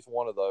sure he's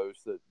one of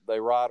those that they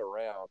ride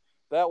around.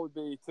 That would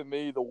be, to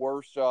me, the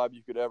worst job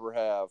you could ever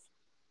have.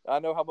 I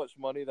know how much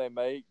money they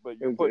make, but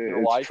you're putting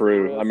your It's life at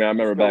true. I risk mean, I to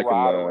remember just go back in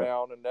ride the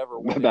around and never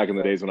win back in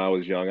the anything. days when I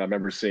was young, I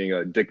remember seeing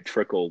a Dick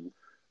Trickle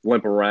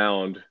limp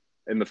around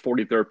in the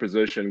 43rd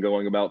position,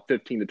 going about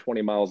 15 to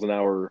 20 miles an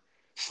hour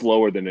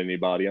slower than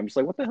anybody. I'm just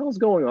like, what the hell is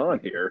going on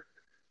here?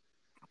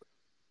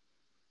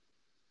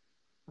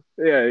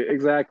 Yeah,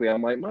 exactly.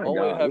 I'm like, my Only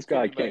to God, this have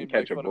guy Kenny can't Mayne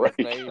catch make a fun of his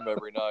break. name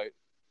every night.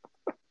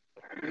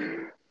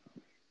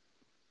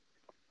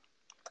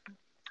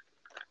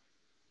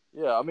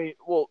 Yeah, I mean,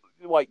 well,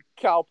 like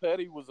Cal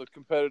Petty was a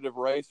competitive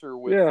racer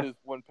with Yeah. his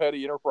when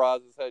Petty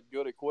Enterprises had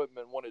good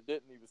equipment. When it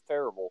didn't, he was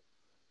terrible.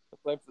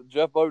 Same for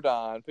Jeff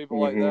Bodine, people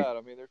like Mm-hmm. that.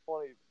 I mean, there's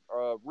plenty.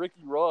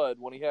 Ricky Rudd,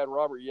 when he had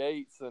Robert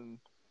Yates and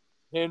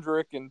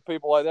Hendrick and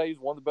people like that, he's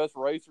one of the best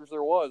racers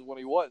there was. When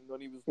he wasn't,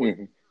 when he was with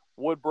Mm-hmm.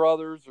 Wood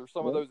Brothers or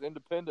some of Yeah. those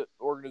independent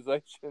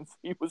organizations,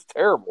 he was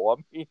terrible.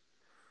 I mean,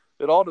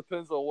 it all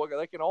depends on what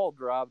they can all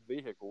drive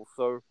vehicles.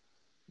 So,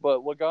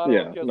 but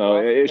Logano and Yeah. No,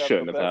 Keselowski it having the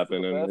shouldn't have best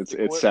of the happened, and best it's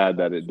equipment, sad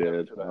that that it just never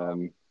did. should have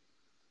happened.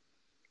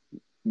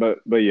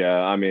 But yeah,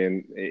 I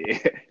mean,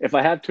 if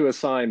I had to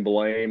assign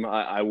blame,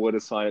 I would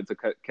assign it to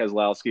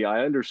Keselowski.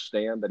 I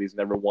understand that he's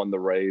never won the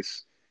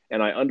race,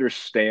 and I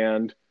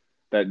understand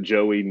that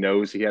Joey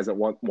knows he hasn't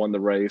won the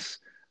race,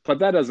 but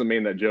that doesn't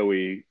mean that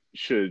Joey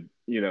should,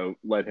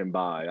 let him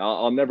by.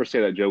 I'll never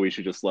say that Joey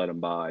should just let him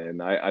by,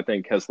 and I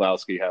think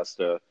Keselowski has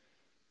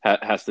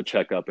to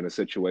check up in a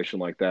situation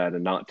like that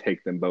and not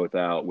take them both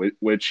out,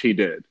 which he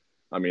did.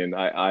 I mean,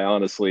 I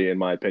honestly, in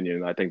my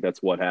opinion, I think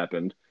that's what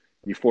happened.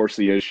 He forced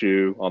the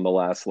issue on the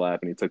last lap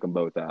and he took them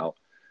both out.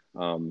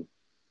 Um,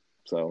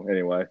 so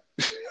anyway,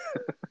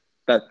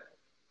 that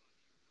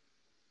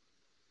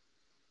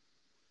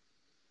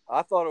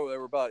I thought they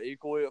were about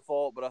equally at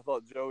fault, but I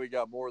thought Joey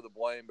got more of the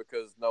blame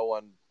because no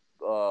one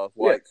yeah,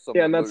 likes some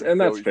yeah, of the and moves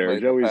that's Joey's fair. made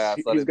in the Joey's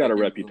past. I he's didn't got a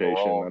think he was in the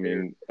reputation. wrong I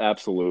here. mean,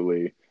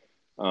 absolutely.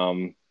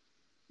 Um,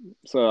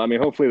 so I mean,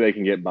 hopefully they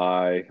can get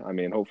by. I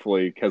mean,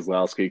 hopefully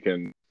Keselowski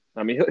can.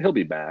 I mean, he'll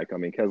be back. I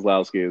mean,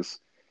 Keselowski is.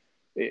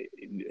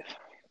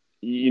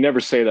 You never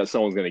say that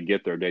someone's going to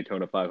get their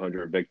Daytona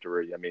 500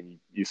 victory. I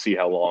mean, you see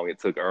how long it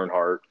took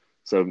Earnhardt,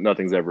 so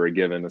nothing's ever a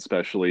given,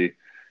 especially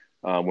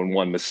when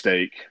one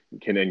mistake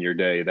can end your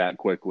day that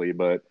quickly.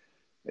 But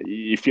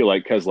you feel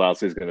like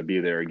Keselowski is going to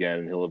be there again,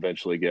 and he'll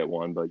eventually get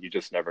one, but you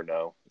just never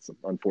know. It's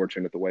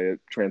unfortunate the way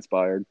it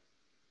transpired.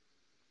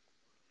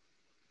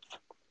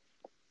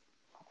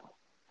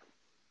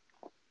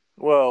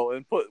 Well,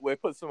 and we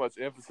put so much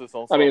emphasis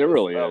on I mean, it something that's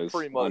really is.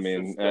 pretty I much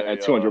mean, just at a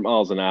 200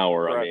 miles an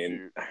hour, I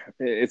mean, crapshoot.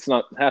 it's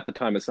not half the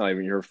time. It's not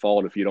even your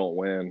fault if you don't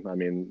win. I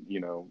mean,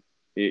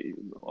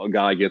 a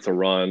guy gets a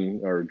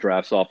run or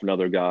drafts off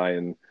another guy,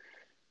 and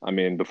I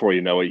mean, before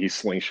you know it, he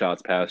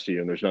slingshots past you,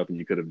 and there's nothing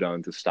you could have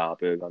done to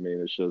stop it. I mean,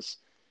 it's just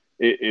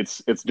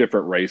it's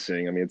different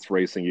racing. I mean, it's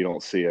racing you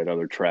don't see at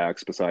other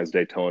tracks besides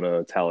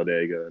Daytona,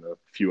 Talladega, and a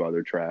few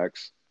other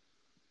tracks.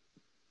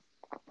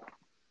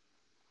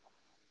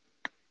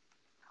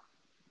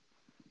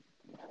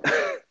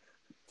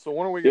 So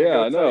when are we going to Yeah,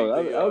 go I know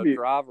take the that would be.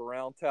 drive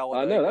around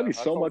I know that'd Talladega? be I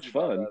so told much you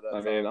about fun. that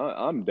I mean, time.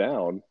 I'm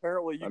down.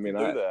 Apparently, I you mean,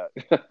 can do I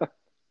that.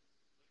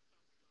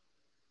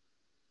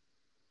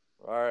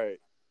 All right.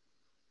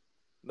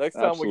 Next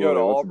time we go to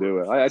absolutely let's Auburn do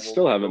or it. I something, we'll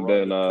still make a haven't run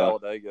been to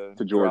Talladega and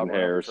to drive Jordan around the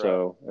Hare, track.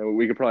 so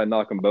we could probably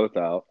knock them both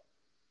out.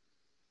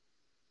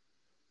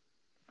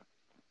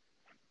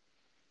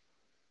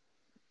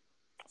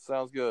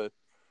 Sounds good.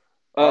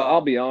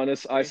 I'll be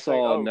honest, I Anything?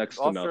 saw Oh, next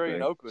to Australian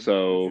nothing. Open. Did you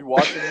So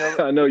watch any of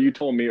it? I know you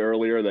told me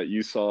earlier that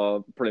you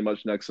saw pretty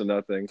much next to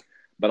nothing,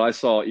 but I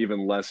saw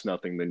even less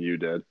nothing than you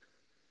did.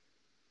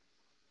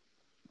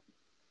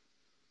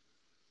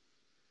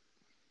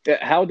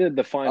 How did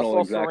the I final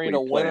saw exactly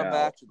Serena win play a out?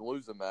 match and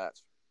lose a match.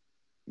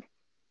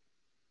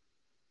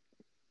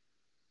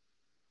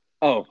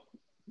 Oh,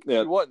 She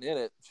yeah, wasn't in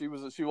it. She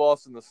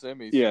lost in the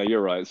semis. yeah,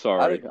 you're right. I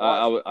Sorry. didn't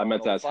watch the I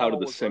meant final. to The ask, how did final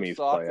the was semis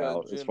play Osaka and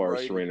out as Jen far as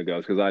Brady. Serena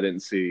goes? Because I didn't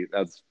see,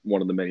 that's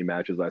one of the many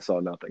matches I saw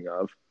nothing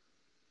of.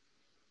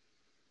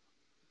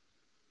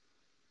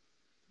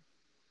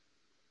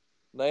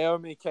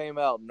 Naomi came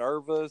out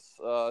nervous.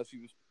 She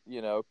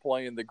was,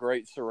 playing the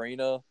great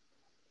Serena,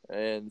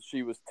 and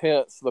she was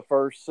tense the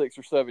first 6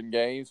 or 7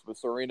 games, but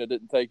Serena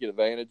didn't take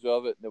advantage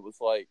of it, and it was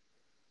like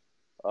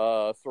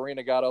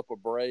Serena got up a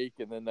break,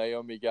 and then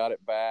Naomi got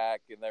it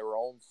back, and they were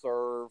on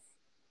serve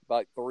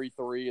about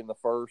 3-3 in the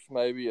first,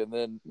 maybe, and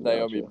then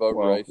Naomi Gotcha. boat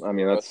Well, raced I her the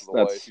mean, rest of the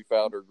way. that's She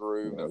found her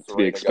groove, and to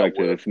be Serena got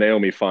expected. whipped. If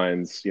Naomi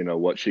finds,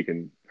 what she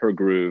can, her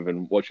groove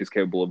and what she's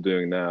capable of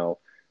doing now,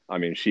 I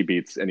mean, she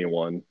beats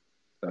anyone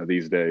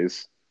these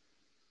days,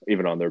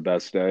 even on their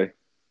best day.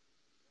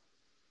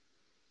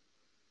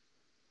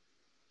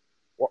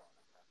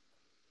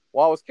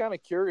 Well, I was kind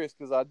of curious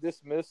because I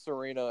dismissed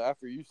Serena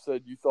after you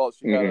said you thought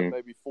she had a Hmm.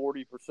 maybe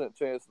 40%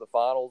 chance in the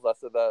finals. I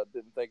said that I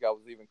didn't think I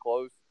was even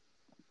close.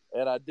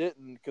 And I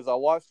didn't because I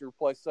watched her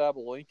play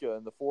Sabalenka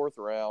in the fourth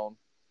round,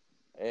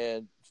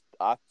 and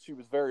she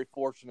was very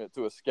fortunate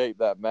to escape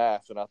that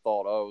match. And I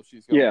thought, oh,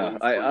 she's going to Yeah, lose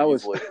I pretty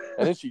was. easily.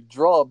 And then she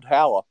drubbed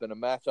Halep in a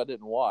match I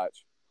didn't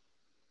watch.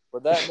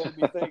 But that made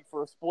me think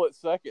for a split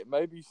second,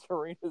 maybe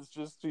Serena's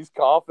just she's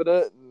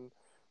confident, and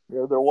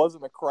there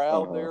wasn't a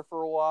crowd Uh-huh. there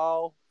for a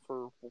while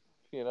for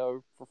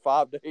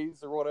 5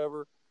 days or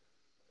whatever,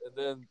 and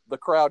then the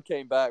crowd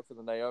came back for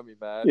the Naomi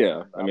match,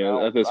 Yeah, and I I mean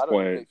mean, at this I don't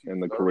even point think she in was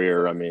the nervous. I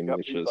career, I think she just mean, got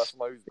it's beat by just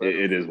somebody who's better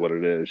than it she is what is.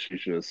 it is.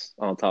 She's just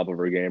on top of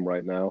her game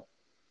right now.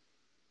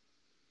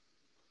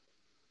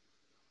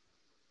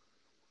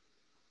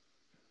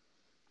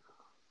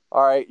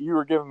 All right, you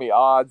were giving me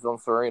odds on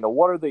Serena.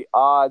 What are the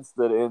odds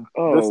that in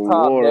Oh this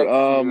time Lord, next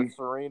year,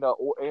 Serena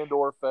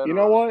and/or you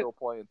know Federer are what? still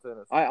playing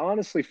tennis? I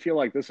honestly feel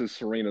like this is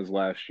Serena's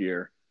last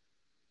year.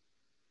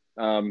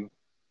 Um,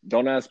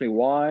 don't ask me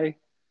why.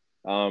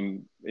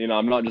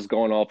 I'm not just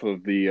going off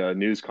of the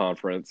news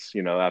conference,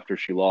 after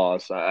she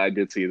lost. I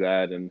did see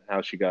that and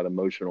how she got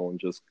emotional and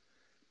just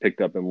picked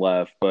up and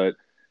left. But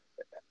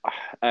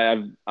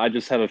I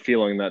just have a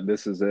feeling that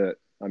this is it.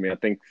 I mean, I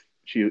think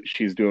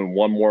she's doing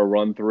one more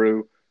run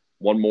through,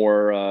 one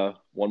more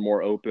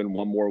Open,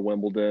 one more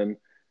Wimbledon,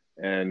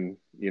 and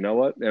you know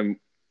what? And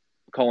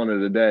calling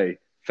it a day.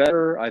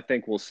 Federer, I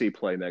think we'll see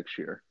play next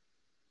year.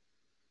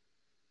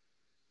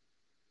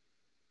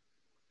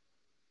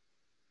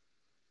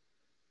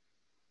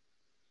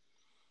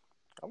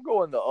 I'm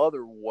going the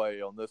other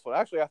way on this one.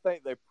 Actually, I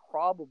think they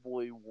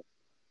probably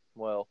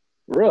well,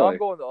 no, I'm Really?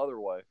 going the other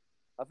way.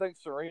 I think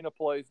Serena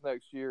plays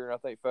next year, and I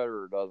think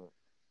Federer doesn't.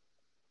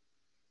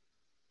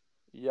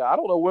 Yeah, I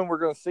don't know when we're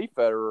going to see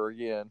Federer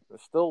again.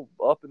 It's still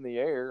up in the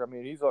air. I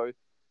mean, he's always.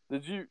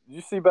 Did you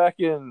see back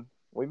in?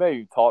 We may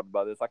have talked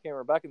about this. I can't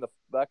remember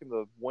back in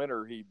the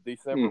winter.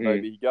 December Mm-hmm.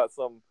 maybe he got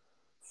some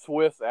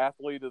Swiss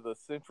athlete of the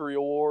century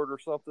award or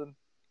something,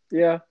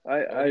 Yeah,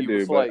 and I he do,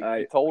 was but like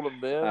he told him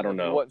I then don't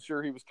that he know. wasn't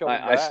sure he was coming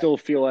I back. still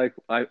feel like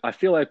I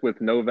feel like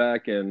with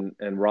Novak and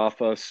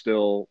Rafa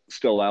still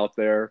out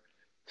there,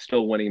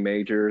 still winning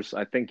majors,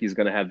 I think he's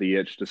going to have the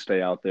itch to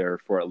stay out there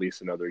for at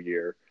least another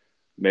year.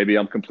 Maybe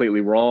I'm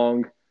completely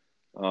wrong,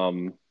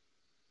 um,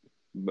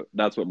 but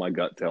that's what my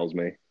gut tells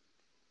me.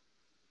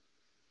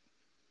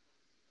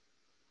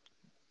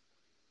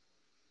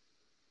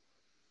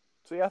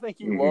 See, I think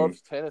he Hmm.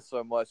 loves tennis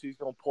so much he's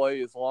going to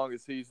play as long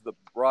as he's the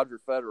Roger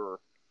Federer.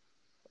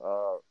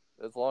 Uh,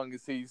 as long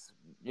as he's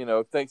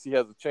thinks he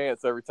has a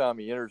chance every time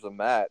he enters a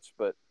match.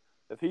 But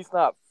if he's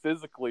not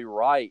physically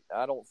right,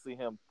 I don't see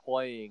him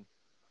playing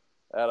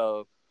at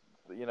a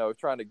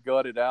trying to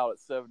gut it out at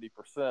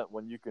 70%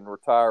 when you can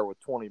retire with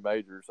 20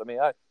 majors. I mean,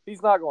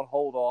 he's not going to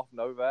hold off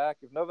Novak.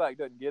 If Novak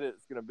doesn't get it,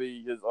 it's going to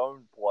be his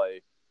own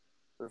play.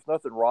 There's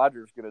nothing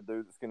Rogers going to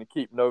do that's going to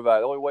keep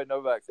Novak. The only way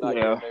Novak's not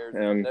getting Yeah, there is if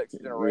the and next we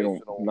don't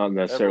generation will not ever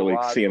necessarily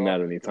rise seeing that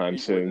up and anytime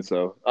compete with soon. him.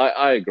 So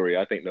I agree.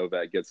 I think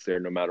Novak gets there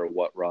no matter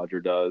what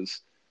Roger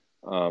does.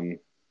 Um,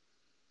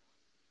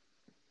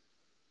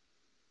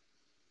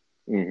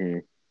 hmm.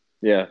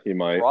 Yeah, he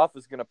might.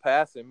 Rafa's going to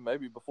pass him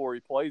maybe before he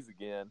plays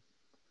again.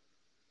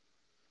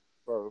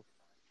 So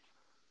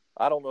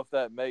I don't know if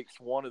that makes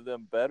one of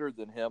them better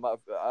than him.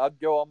 I'd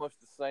go almost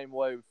the same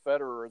way with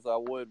Federer as I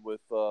would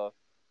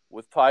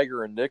with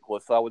Tiger and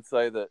Nicklaus. I would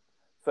say that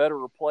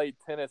Federer played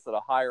tennis at a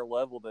higher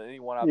level than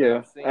anyone I've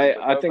ever Yeah, seen, I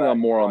but I think I'm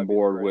Novak would more on probably be the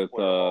board greatest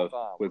player of all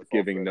time when with it's all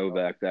giving said and done.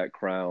 Novak that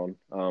crown.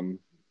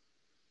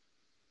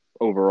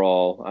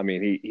 Overall, I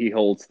mean he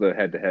holds the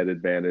head to head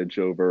advantage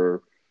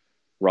over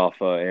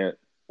Rafa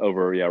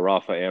and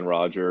Rafa and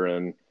Roger,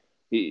 and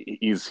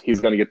he's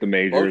going to get the Both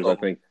majors. I of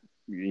them. think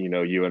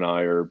you and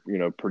I are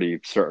pretty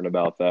certain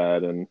about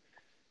that, and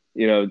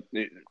you know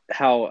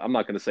how I'm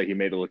not going to say he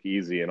made it look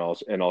easy in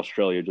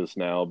Australia just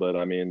now, but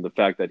I mean the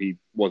fact that he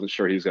wasn't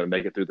sure he was going to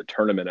make it through the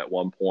tournament at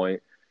one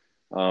point,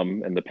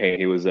 and the pain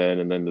he was in,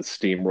 and then the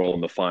steamroll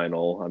in the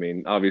final. I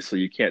mean, obviously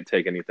you can't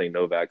take anything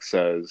Novak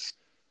says.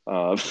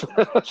 Uh,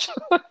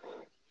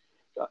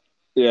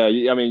 yeah,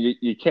 I mean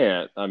you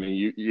can't. I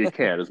mean you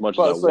can't as much as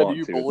I But I said, do want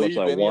you to, as much as believe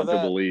I any of want to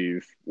that?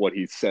 believe what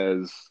he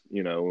says.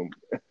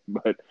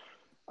 But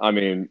I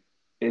mean,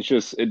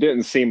 it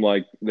didn't seem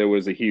like there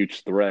was a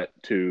huge threat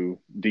to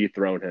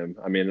dethrone him.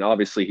 I mean,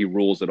 obviously he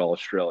rules at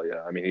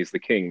Australia. I mean, he's the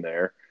king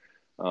there.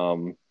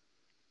 Um,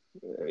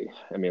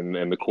 I mean,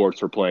 and the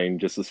courts were playing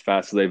just as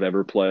fast as they've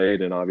ever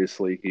played, and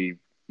obviously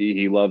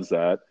he loves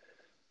that.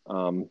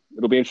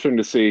 It'll be interesting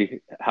to see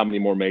how many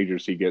more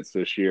majors he gets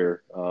this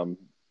year.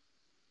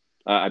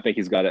 I think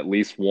he's got at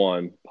least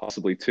one,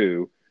 possibly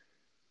two.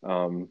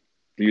 Um,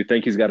 do you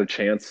think he's got a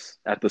chance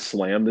at the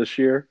Slam this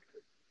year?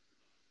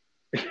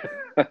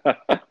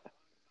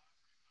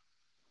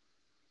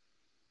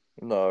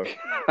 No,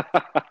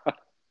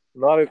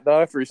 not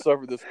after he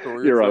suffered this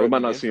You're right. We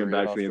might career-threatening not see him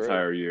injury in back for the Australia.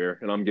 entire year,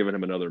 and I'm giving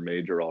him another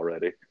major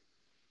already.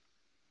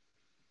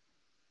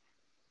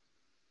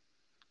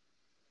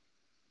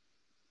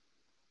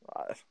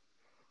 I,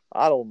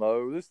 I don't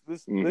know. This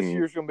Hmm.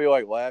 year's going to be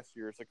like last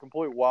year. It's a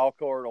complete wild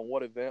card on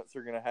what events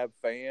are going to have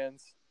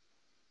fans.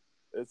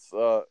 It's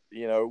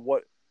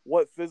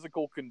what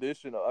physical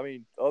condition. I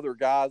mean, other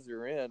guys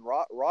are in.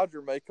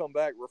 Roger may come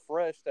back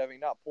refreshed, having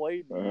not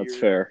played in a That's year.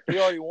 fair. He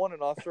already won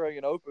an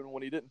Australian Open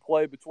when he didn't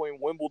play between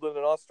Wimbledon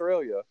and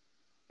Australia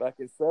back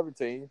in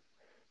 17.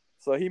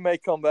 So he may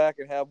come back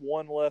and have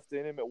one left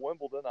in him at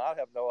Wimbledon. I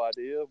have no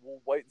idea.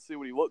 We'll wait and see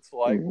what he looks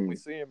like when we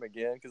see him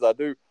again. Because I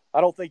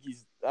don't think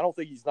he's not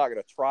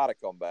going to try to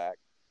come back.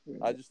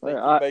 I just think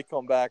he may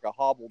come back a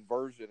hobbled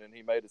version, and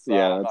he may decide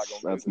I'm not going to do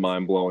this. That's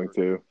mind blowing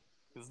too.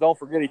 Because don't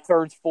forget, he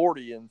turns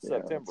 40 in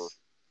September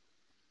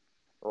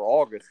or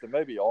August. It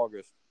may be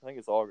August. I think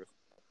it's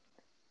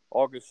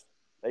August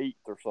 8th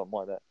or something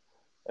like that.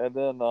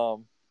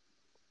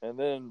 And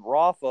then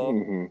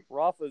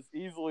Rafa's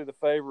easily the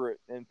favorite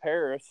in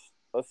Paris,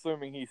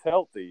 assuming he's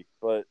healthy.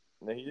 But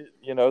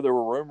there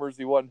were rumors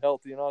he wasn't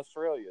healthy in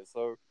Australia,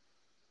 so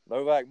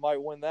Novak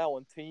might win that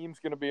one. Team's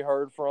going to be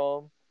heard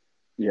from.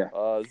 Yeah.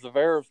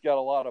 Zverev's got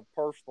a lot of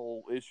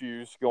personal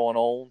issues going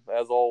on,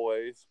 as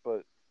always,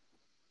 but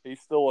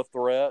he's still a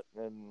threat.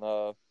 And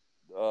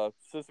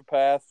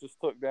Tsitsipas just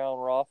took down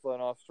Rafa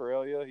in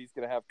Australia. He's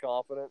going to have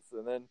confidence.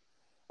 And then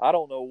I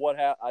don't know what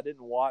happened. I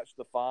didn't watch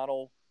the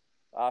final.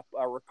 I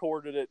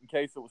recorded it in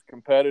case it was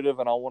competitive,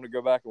 and I want to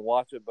go back and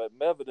watch it. But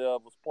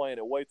Medvedev was playing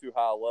at way too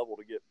high a level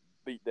to get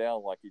beat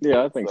down like he did.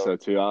 Yeah, I think so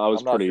too. I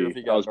was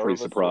pretty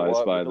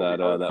surprised by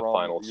that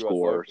final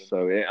score.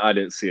 So I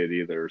didn't see it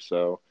either.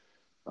 So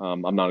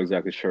I'm not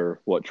exactly sure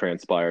what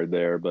transpired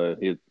there, but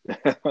it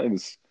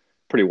was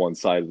pretty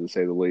one-sided to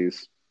say the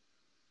least.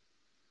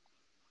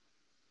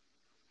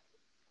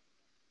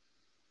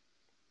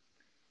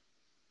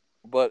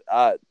 But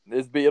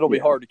it'll be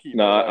hard to keep.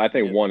 No, I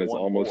think one is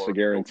almost a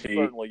guarantee.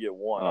 He'll certainly get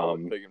one. I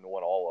would pick him to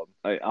win all of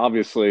them.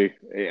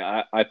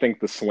 I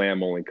think the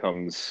slam only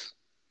comes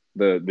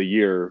the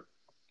year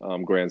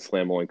Grand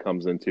Slam only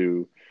comes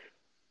into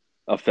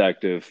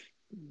effect if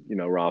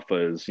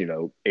Rafa is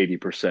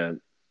 80%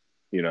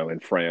 in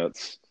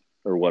France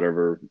or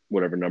whatever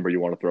number you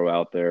want to throw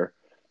out there.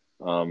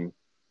 But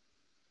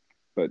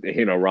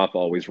Rafa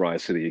always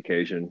rises to the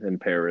occasion in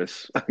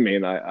Paris. I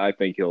mean, I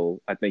think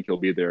he'll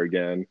be there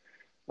again.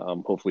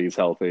 Hopefully he's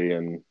healthy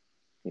and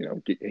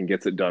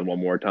gets it done one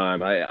more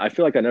time. I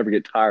feel like I never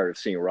get tired of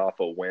seeing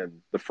Rafa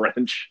win the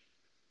French.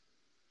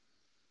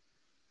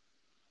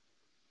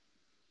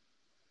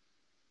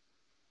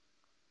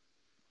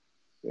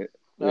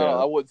 No,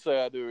 I wouldn't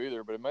say I do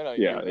either, but it may not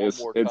get one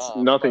more time. It's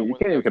nothing. You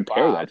can't even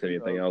compare that to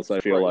anything else.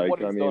 I feel like.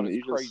 I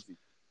mean, crazy.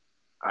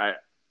 I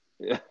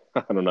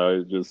don't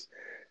know.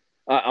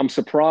 I'm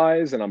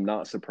surprised, and I'm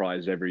not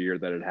surprised every year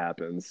that it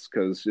happens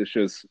because it's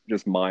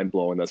just mind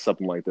blowing that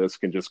something like this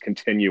can just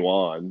continue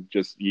on,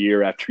 just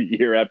year after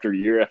year after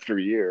year after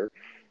year.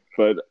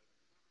 But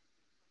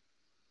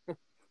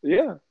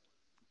yeah,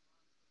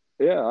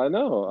 I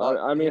know.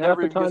 I mean, half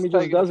the time he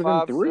just does it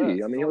in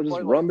 3. I mean, he'll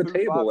just run the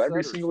table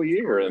every single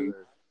year, and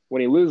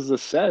when he loses a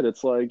set,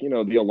 it's like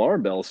the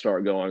alarm bells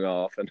start going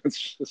off, and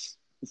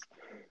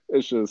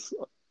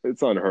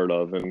it's unheard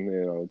of,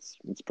 and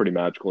it's pretty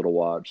magical to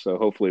watch. So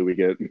hopefully we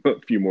get a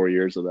few more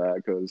years of that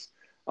because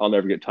I'll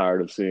never get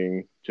tired of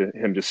seeing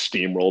him just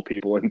steamroll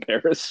people in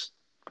Paris.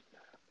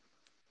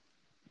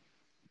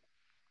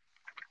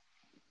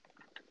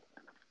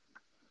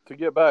 To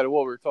get back to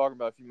what we were talking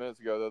about a few minutes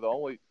ago, though, the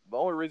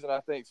only reason I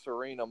think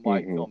Serena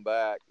might come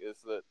back is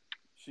that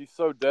she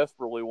so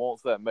desperately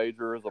wants that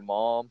major as a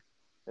mom,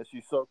 and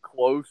she's so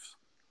close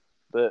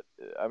that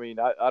I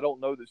don't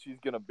know that she's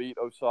going to beat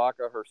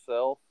Osaka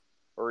herself,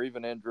 or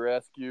even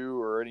Andreescu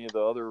or any of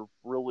the other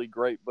really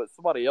great, but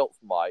somebody else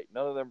might.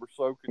 None of them are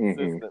so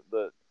consistent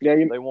that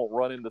they won't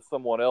run into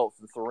someone else,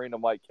 and Serena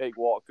might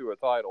cakewalk to a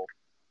title.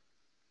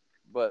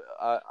 But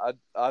I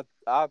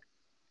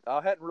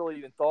hadn't really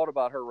even thought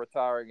about her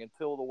retiring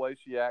until the way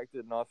she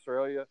acted in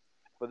Australia.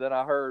 But then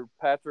I heard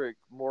Patrick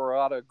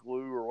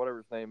Mouratoglou, or whatever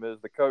his name is,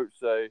 the coach,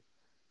 say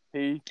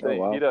he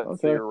doesn't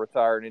see her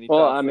retiring anytime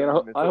soon. Well, I mean,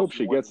 I hope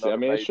she gets it. I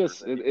mean, it's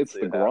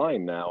the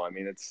grind now. I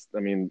mean, it's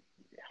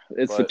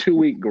the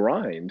 2-week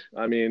grind.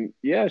 I mean,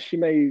 yeah, she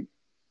may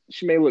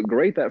look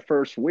great that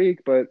first week,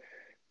 but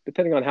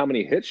depending on how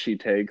many hits she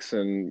takes,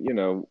 and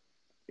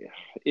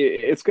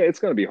it's going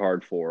to be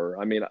hard for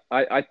her. I mean,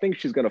 I think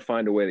she's going to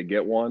find a way to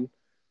get one.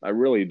 I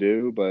really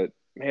do, but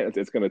man,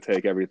 it's going to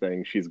take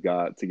everything she's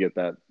got to get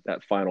that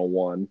final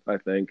one, I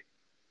think.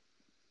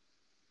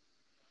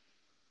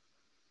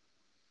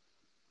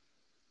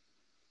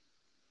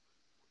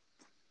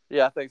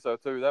 Yeah, I think so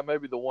too. That may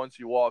be the one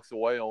she walks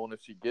away on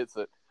if she gets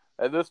it.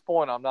 At this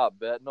point, I'm not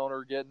betting on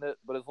her getting it,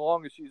 but as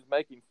long as she's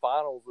making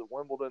finals at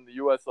Wimbledon, the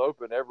U.S.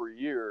 Open every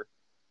year,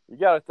 you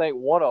got to think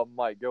one of them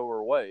might go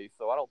her way.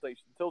 So I don't think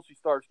until she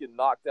starts getting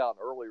knocked out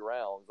in early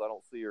rounds, I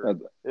don't see her.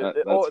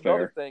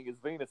 Another thing is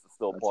Venus is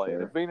still playing.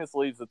 Fair. If Venus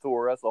leaves the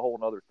tour, that's a whole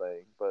other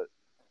thing. But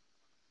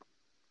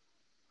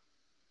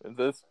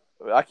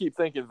I keep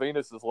thinking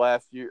Venus's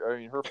last year. I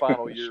mean, her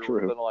final year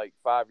would have been like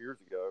 5 years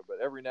ago. But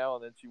every now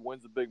and then she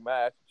wins a big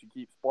match and she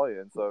keeps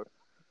playing. So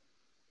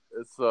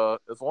it's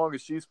as long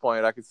as she's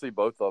playing, I can see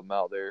both of them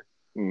out there.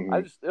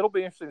 Mm-hmm. It'll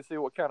be interesting to see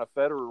what kind of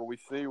Federer we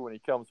see when he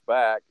comes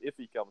back, if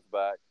he comes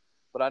back.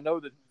 But I know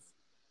that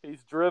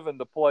he's driven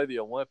to play the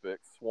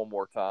Olympics one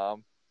more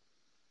time.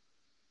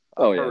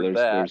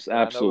 There's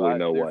absolutely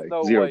no way.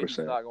 0%. He's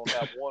not going to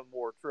have one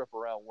more trip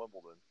around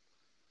Wimbledon.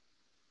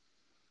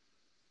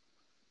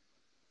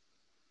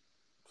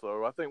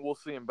 So I think we'll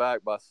see him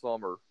back by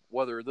summer.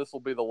 Whether this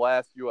will be the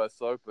last U.S.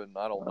 Open,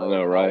 I don't I know.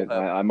 know, I'll right? have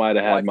I might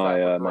have had lifetime my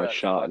regrets if I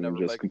shot and never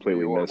just make it to New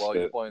completely York missed while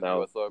he's it. playing the Now,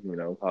 U.S. Open.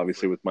 We'll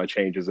obviously see. with my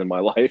changes in my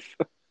life.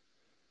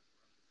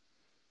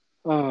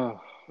 Oh,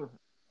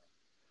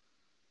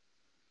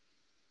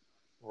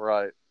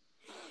 Right.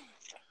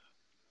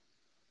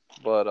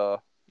 But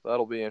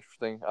that'll be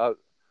interesting.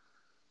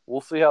 We'll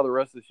see how the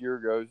rest of this year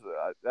goes.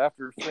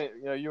 After seeing,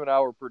 you and I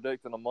were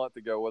predicting a month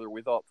ago whether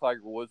we thought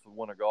Tiger Woods would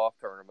win a golf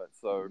tournament.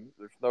 So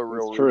there's no it's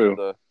real reason true.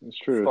 to It's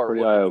true. It's start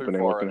pretty looking too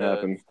eye-opening what far can ahead.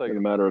 happen Just take in a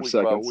it matter of week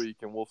by seconds. week,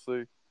 and we'll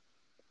see.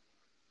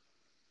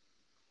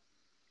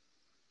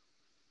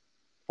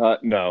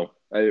 No.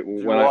 Did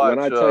you When I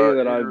watch tell you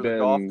that either I've of the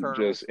golf been just tournaments the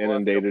last couple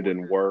inundated in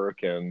weekends?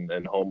 work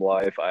and home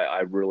life,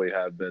 I really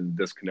have been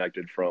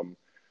disconnected from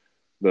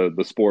the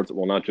sports.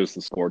 Well, not just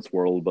the sports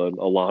world, but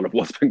a lot of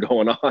what's been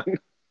going on.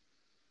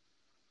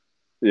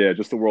 Yeah,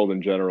 just the world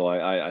in general.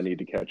 I need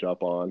to catch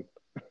up on.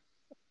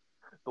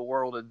 The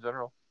world in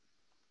general.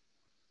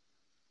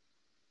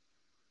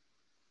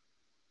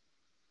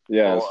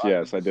 Well,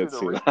 Yes, did I you see did the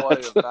see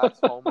replay that. of Max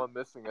Homa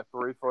missing a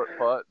 3-foot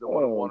putt that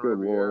would have Oh, won good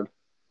Riviera? Lord.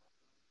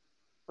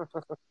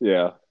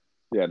 Yeah,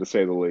 yeah, to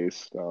say the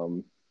least.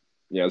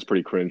 Yeah, it's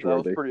pretty That was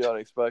cringeworthy. pretty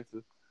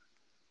unexpected.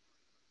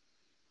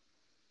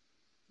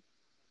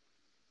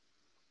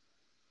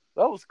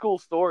 That was a cool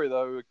story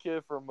though. A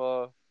kid from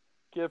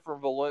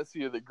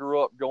Valencia that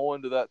grew up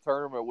going to that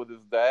tournament with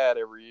his dad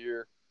every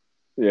year,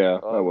 Yeah,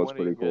 that was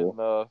pretty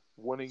cool.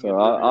 winning So in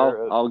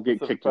Riviera at I'll get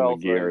Pacific kicked into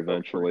gear Palisades. That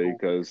was pretty eventually cool.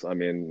 because I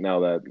mean now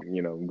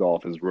that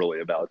golf is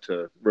really about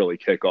to really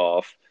kick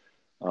off,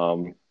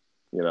 um,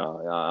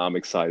 I'm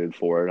excited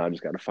for it. I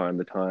just got to find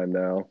the time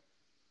now.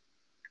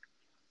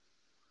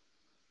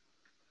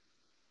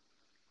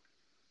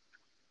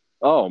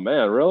 Oh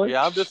man, really?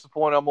 Yeah, I'm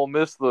disappointed. I'm gonna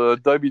miss the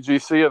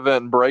WGC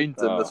event in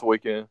Bradenton this Oh,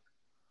 weekend.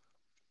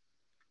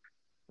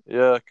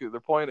 Yeah, 'cause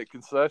they're playing at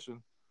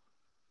concession.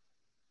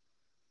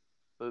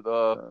 That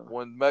uh,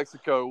 when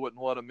Mexico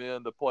wouldn't let them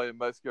in to play in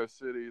Mexico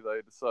City,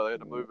 they decided they had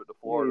to move it to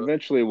Florida.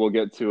 eventually we'll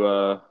get to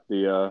But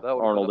the that would have been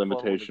Arnold a fun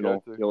one to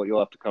go Invitational. to. You'll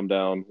have to come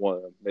down.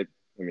 One, maybe,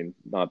 I mean,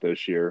 not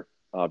this year,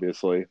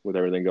 obviously, with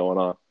everything going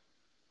on.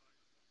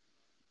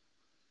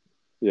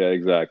 Yeah,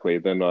 exactly.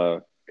 Then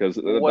because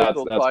We'll wait that's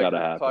till got to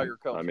happen. Tiger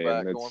I comes mean,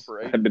 back, going it's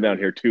for eighth I've been down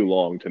straight. here too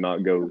long to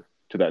not go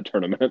to that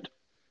tournament.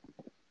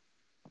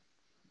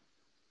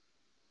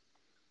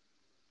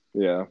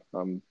 Yeah,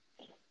 I'm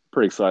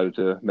pretty excited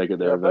to make it Yeah,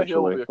 there I bet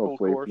he'll eventually. be a cool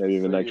Hopefully, course to maybe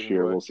even see next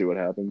year. anyway. We'll see what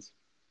happens.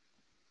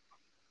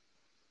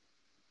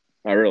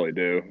 I really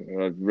do.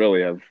 I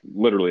really have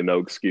literally no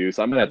excuse.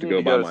 I'm gonna have You to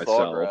need go to by go to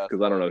myself Sawgrass,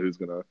 because I don't man. know who's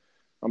gonna.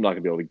 I'm not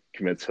gonna be able to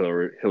convince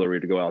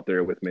Hillary to go out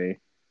there with me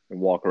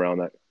and walk around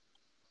that.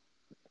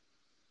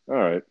 All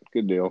right,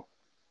 good deal.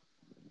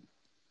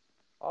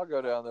 I'll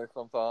go down there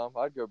sometime.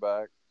 I'd go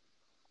back.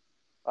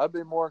 I'd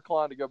be more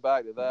inclined to go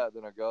back to that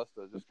than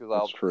Augusta, just That's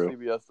because true.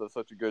 CBS does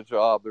such a good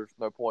job. There's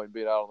no point in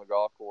being out on the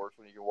golf course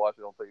when you can watch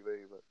it on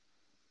TV.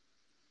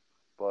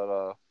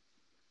 But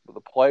with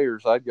the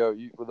players, I'd go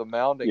with the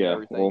mounding and Yeah,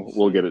 everything. You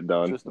we'll get see it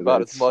done. just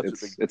about as much at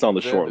the It's on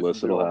the gym short as you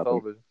list. do It'll on happen.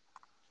 television.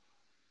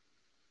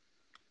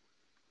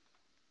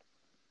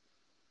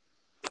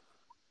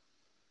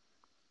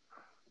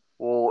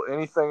 Well,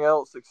 anything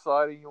else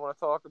exciting you want to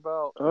talk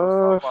about? There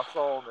was something I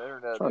saw on the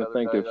internet Trying the to other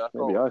think day if that I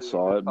maybe thought would I be a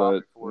saw good it, but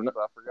topic for us,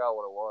 but I forgot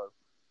what it was.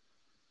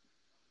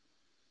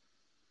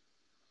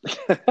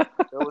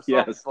 It was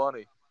something yes.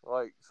 funny,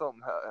 like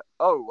something.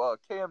 Oh,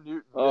 Cam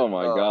Newton Oh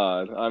my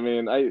God. I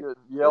mean, getting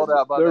yelled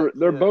at by that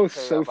they're kid, both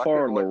so Cam. I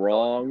far couldn't in the wait to talk to you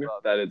wrong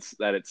about that this.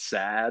 it's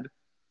sad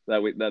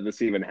that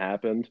this even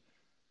happened.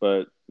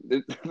 But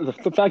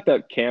the fact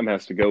that Cam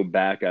has to go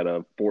back at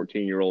a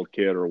 14-year-old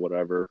kid or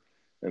whatever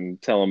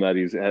and tell him that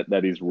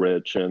he's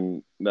rich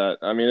and that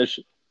I mean it's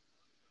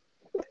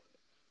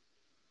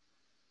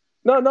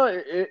no,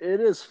 it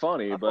is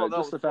funny, I thought but that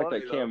just was the fact funny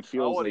that Cam though. I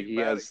feels wasn't like even he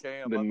mad at has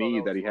Cam. the I thought that need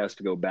was that he funny. has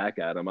to go back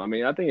at him. I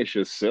mean, I think it's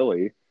just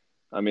silly.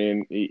 I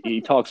mean, he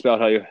talks about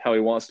how he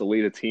wants to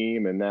lead a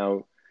team, and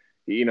now,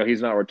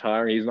 he's not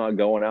retiring, he's not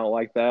going out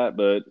like that.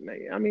 But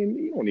I mean,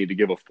 you don't need to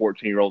give a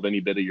 14-year-old any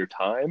bit of your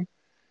time.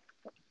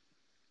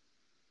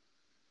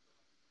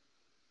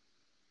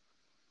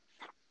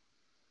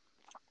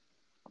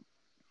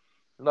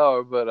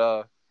 No,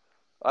 but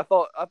I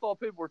thought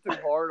people were too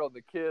hard on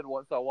the kid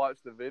once I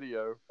watched the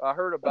video. I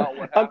heard about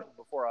what I'm, happened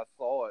before I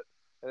saw it,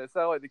 and it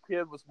sounded like the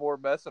kid was more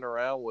messing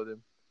around with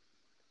him.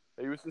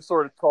 He was just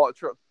sort of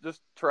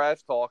just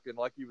trash talking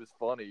like he was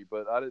funny,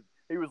 but I did.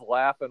 He was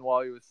laughing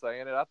while he was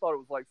saying it. I thought it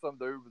was like some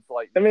dude was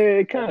like I just mean,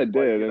 it kind almost of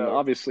like did, and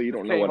obviously you just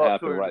don't know came what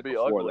up to happened him to right be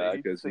before ugly. that He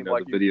just because seemed the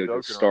like he was video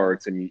just joking around.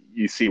 starts and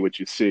you see what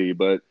you see.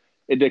 But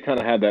it did kind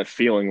of have that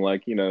feeling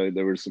like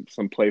there was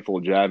some playful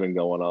jabbing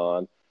going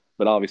on.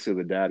 But obviously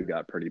the dad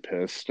got pretty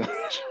pissed.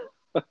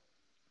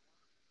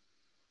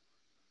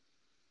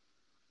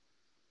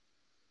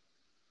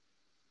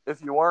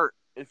 If you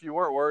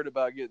weren't worried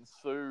about getting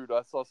sued,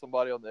 I saw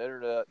somebody on the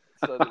internet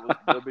said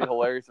it'd be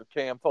hilarious if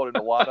Cam told him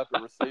to line up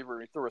a receiver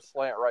and he threw a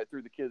slant right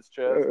through the kid's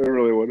chest. It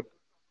really would.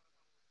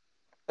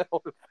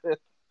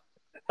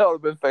 That would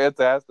have been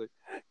fantastic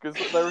because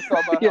they were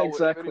talking about Yeah, how if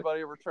exactly,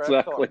 anybody ever trash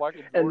talked exactly,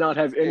 Michael and Jordan, not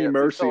he have just any can't. So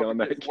mercy tell him to on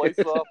get that his lace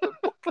kid. up and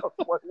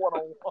play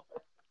 1-on-1.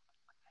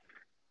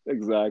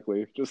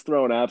 Exactly, just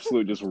throw an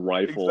absolute just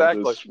rifle,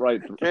 Exactly. just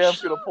right through. Cam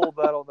could have pulled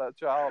that on that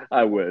child if he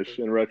I wanted wish,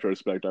 to. in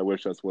retrospect, I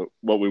wish that's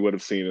what we would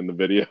have seen in the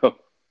video.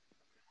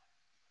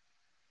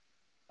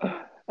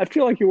 I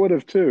feel like you would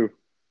have too.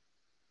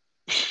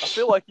 I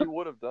feel like he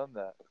would have done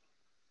that.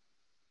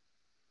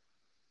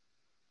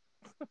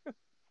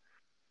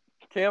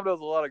 Cam does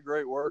a lot of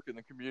great work in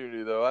the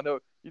community, though. I know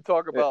you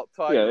talk about Yeah,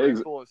 Tiger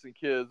influencing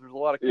kids. There's a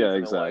lot of yeah, kids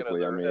in Atlanta exactly.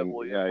 that I are mean,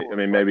 heavily yeah, I influenced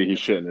mean, by maybe he Cam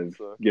shouldn't Newton. have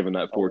So given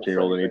that I won't 14-year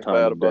say old any anything time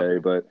bad of about day,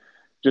 him. but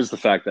just the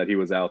fact that he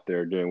was out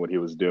there doing what he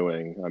was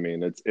doing. I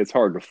mean, it's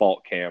hard to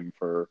fault Cam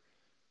for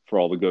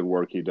all the good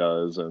work he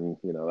does, and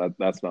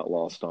that's not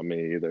lost on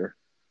me either.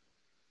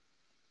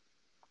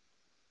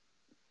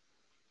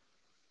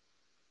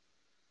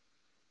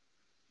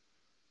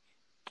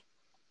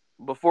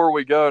 Before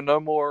we go, no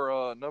more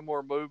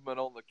movement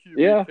on the QB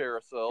Yeah,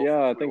 carousel yeah,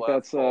 since I we think last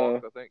that's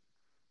talked. I think,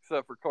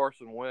 except for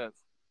Carson Wentz.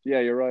 yeah,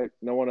 you're right.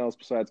 No one else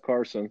besides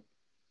Carson.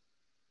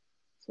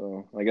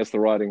 So I guess the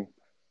riding.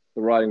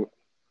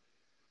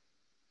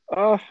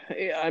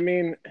 I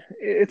mean,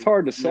 it's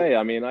hard to Did you say.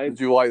 I mean, did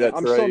you like that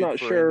I'm still trade not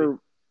for Indy? sure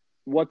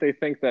what they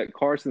think that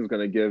Carson's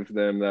going to give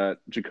them that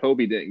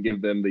Jacoby didn't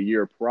give them the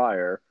year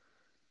prior.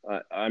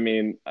 I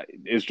mean,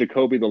 is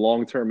Jacoby the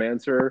long term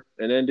answer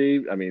in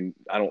Indy? I mean,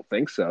 I don't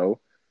think so.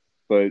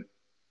 But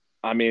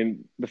I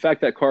mean, the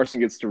fact that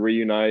Carson gets to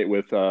reunite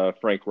with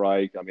Frank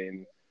Reich, I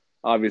mean,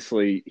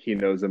 obviously he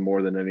knows him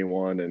more than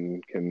anyone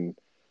and can,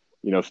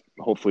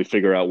 hopefully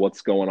figure out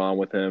what's going on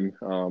with him.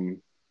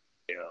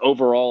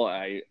 Overall,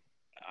 I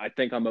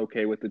think I'm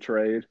okay with the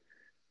trade,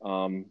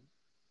 um,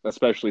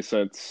 especially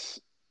since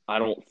I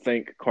don't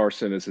think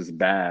Carson is as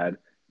bad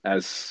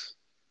as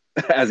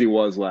as he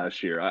was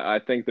last year. I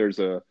think there's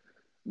a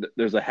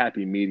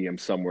happy medium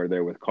somewhere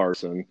there with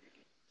Carson.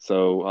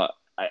 So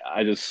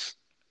I just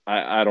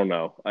I don't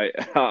know.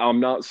 I'm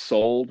not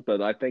sold,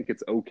 but I think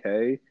it's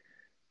okay.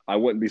 I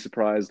wouldn't be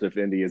surprised if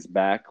Indy is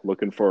back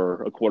looking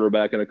for a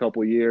quarterback in a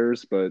couple of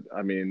years, but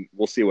I mean,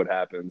 we'll see what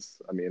happens.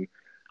 I mean,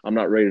 I'm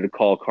not ready to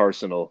call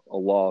Carson a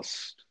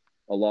lost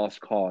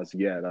cause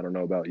yet. I don't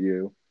know about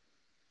you.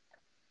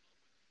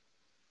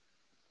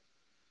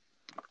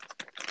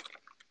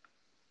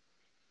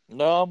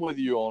 No, I'm with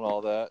you on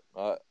all that.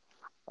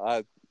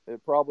 I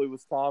it probably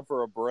was time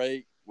for a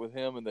break with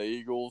him and the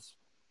Eagles.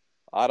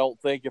 I don't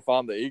think if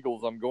I'm the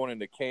Eagles, I'm going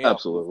into camp with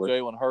Absolutely.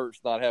 Jalen Hurts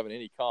not having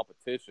any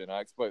competition. I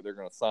expect they're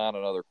going to sign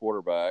another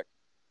quarterback.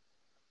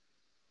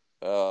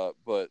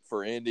 But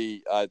for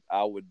Indy,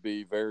 I would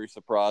be very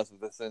surprised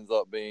if this ends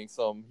up being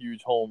some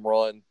huge home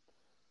run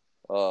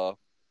uh,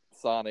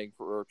 signing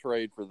for or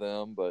trade for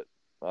them. But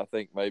I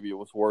think maybe it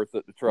was worth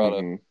it to try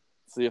to Hmm.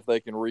 see if they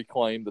can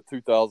reclaim the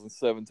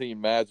 2017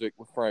 magic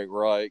with Frank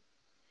Reich.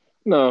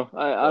 No,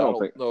 I But I don't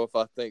don't think. know if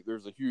I think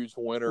there's a huge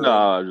No, winner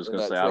I was just in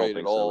gonna that say I don't trade at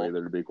think so all.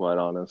 either. To be quite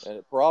honest. And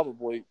it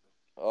probably.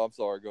 Oh, I'm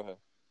sorry. Go ahead.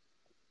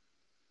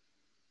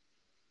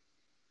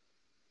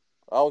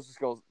 I was just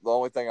going. The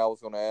only thing I was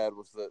going to add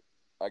was that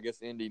I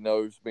guess Indy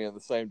knows being the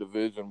same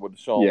division with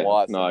Deshaun Yeah, no,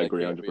 Watson, I they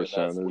agree can't be in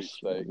that 100%. I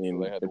sweepstakes, so they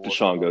mean, had to if look at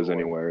Deshaun another goes way.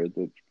 anywhere, it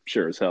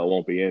sure as hell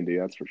won't be Indy.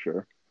 That's for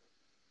sure.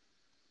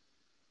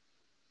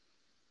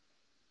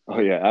 Oh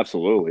yeah,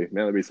 absolutely.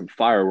 Man, there'd be some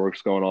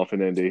fireworks going off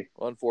in Indy.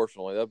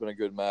 Unfortunately, that'd been a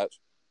good match.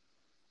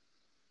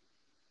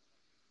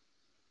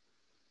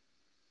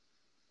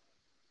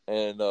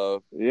 And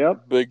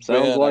Yep, Big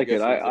sounds Ben, I like it.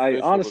 guess it was I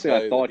official honestly I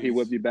today that thought he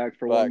would he's be back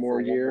for one back more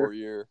for one more year.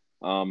 year.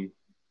 Um,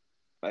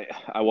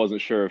 I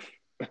wasn't sure if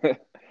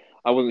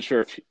I wasn't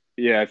sure if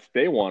yeah if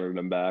they wanted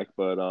him back,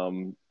 but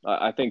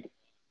I think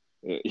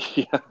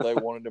yeah, They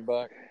wanted him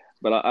back.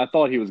 but I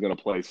thought he was going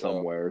to play Yeah,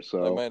 somewhere. they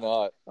So may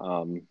not.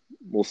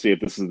 we'll see if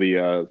this is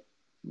the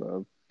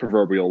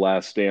proverbial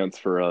last dance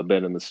for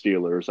Ben and the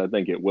Steelers. I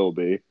think it will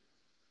be.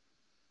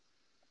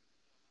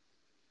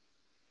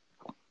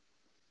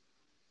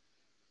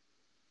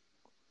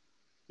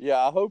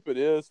 Yeah, I hope it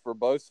is for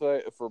both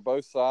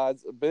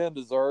sides. Ben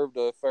deserved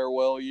a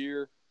farewell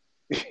year,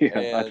 Yeah,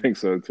 I and think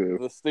so too.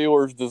 the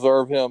Steelers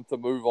deserve him to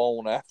move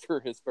on after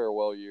his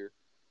farewell year.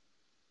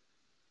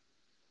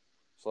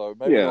 So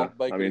maybe Yeah, they'll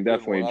make I it a mean,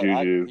 good one. definitely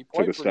Juju He took a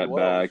played pretty step well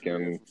this back, year.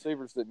 His and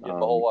receivers didn't give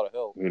him a whole um, lot of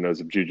help. who knows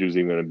if Juju's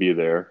even going to be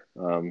there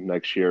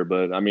next year.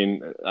 But I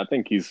mean, I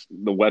think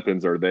the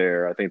weapons are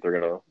there. I think they're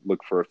going to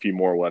look for a few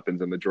more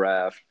weapons in the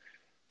draft,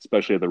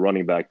 especially at the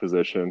running back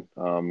position.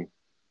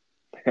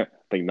 I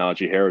think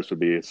Najee Harris would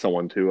be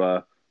someone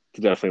to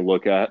definitely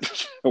look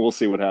at. We'll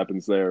see what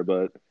happens there,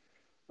 but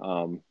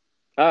um,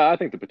 I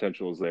think the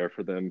potential is there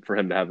for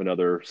him to have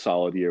another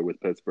solid year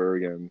with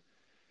Pittsburgh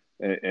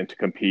and to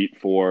compete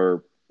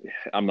for.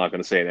 I'm not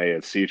going to say an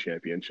AFC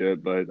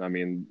championship, but I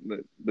mean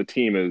the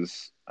team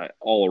is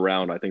all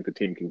around. I think the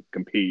team can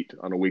compete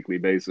on a weekly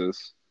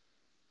basis.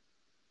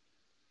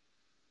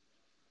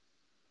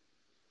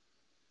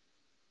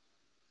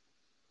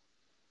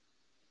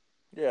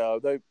 Yeah,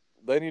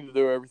 they need to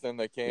do everything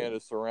they can to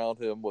surround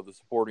him with a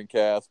supporting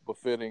cast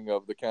befitting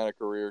of the kind of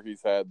career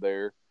he's had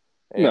there,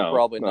 and No,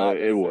 probably no, not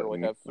it necessarily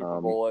wouldn't. have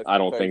Super Bowl I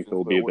don't think expectations,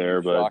 he'll but it be wouldn't be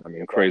there, but I shocking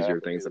mean, if that crazier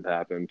happened things have either.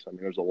 happened. I mean,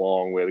 there's a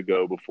long way to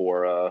go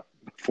before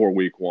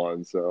week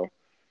one, so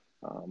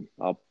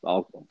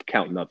I'll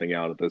count nothing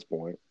out at this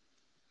point.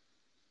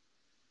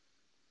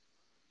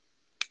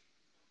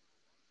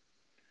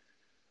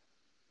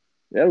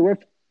 Yeah, we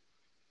went.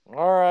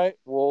 All right.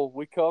 Well,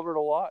 we covered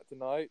a lot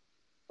tonight.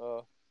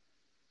 Uh,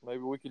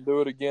 Maybe we can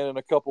do it again in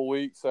a couple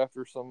weeks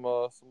after some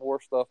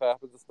more stuff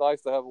happens. It's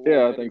nice to have a little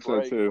Yeah, I mini think so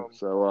break too. from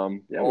So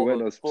yeah, we all went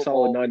the a solid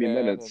football we 90 had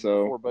minutes. and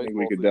So before I think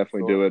we baseball could season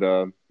definitely do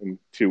starts. it in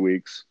 2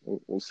 weeks.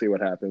 We'll see what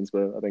happens,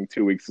 but I think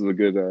 2 weeks is a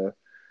good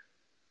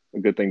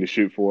thing to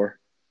shoot for.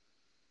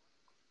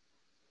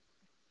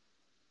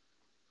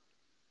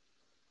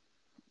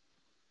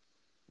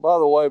 By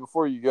the way,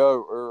 before you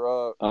go,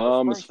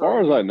 are As spring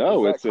far as I training, is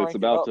know, that it's cranking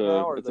about up now,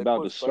 to or it's they about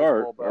to pushed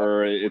start, baseball back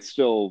or this it's week?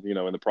 still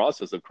in the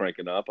process of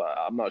cranking up.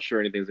 I'm not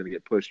sure anything's going to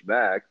get pushed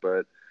back,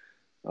 but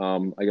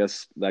I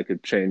guess that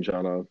could change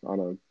on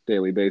a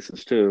daily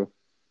basis too.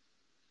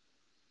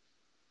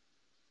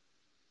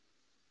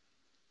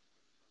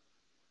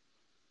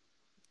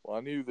 Well,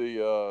 I knew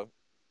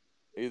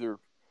either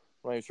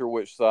I'm not sure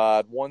which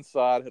side. One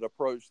side had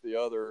approached the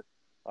other.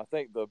 I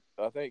think the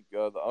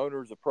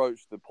owners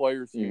approached the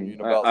players union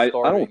about I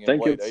don't starting in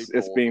think late it's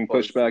April as being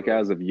pushed opposed to back the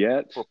as of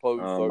yet.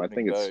 proposed I opening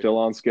think it's day. still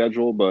on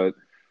schedule, but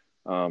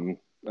um,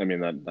 I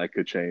mean that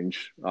could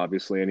change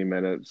obviously any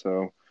minute.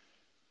 So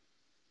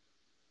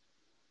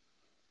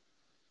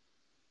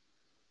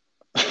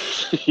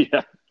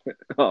yeah,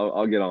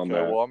 I'll get on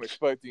Okay, that. well, I'm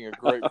expecting a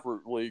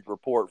Grapefruit League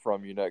report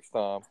from you next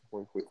time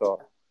we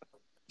talk.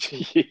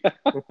 Yeah.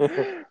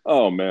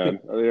 Oh man,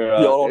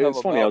 Y'all don't have it's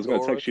a funny. I was Mount going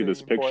to Dora text you this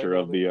team playing picture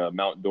of on it? the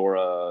Mount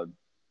Dora.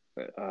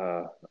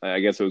 I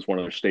guess it was one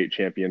of their state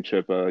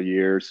championship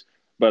years,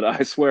 but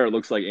I swear it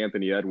looks like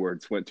Anthony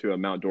Edwards went to a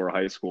Mount Dora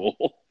high school.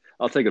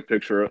 I'll take a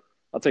picture.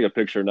 I'll take a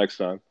picture next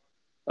time.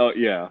 Oh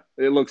yeah,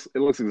 it looks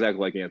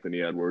exactly like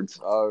Anthony Edwards.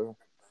 Oh,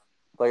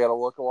 they got to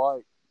look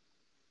alike.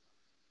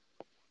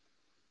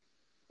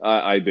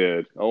 I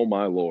did. Oh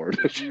my lord.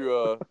 Did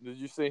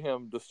you see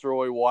him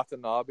destroy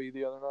Watanabe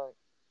the other night?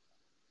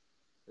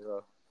 Yeah.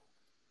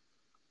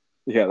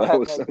 Yeah, I that hadn't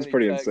was had that's many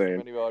pretty texts from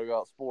insane. anybody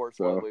about sports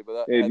So, lately,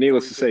 but I had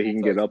needless three to say, he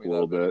people can get text up me a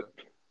little that bit.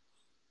 video.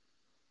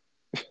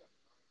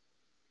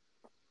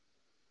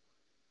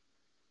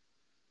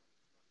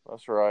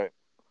 That's right.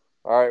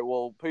 All right.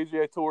 Well,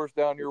 PGA Tour's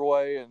down your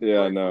way and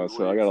Yeah, no. Grapefruit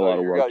So I League, got a so lot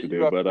of work to you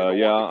do, have to but be the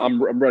yeah,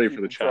 one I'm ready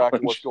for the keeping track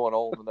of what's challenge. going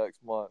on the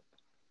next month.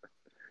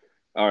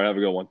 All right, have a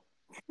good one.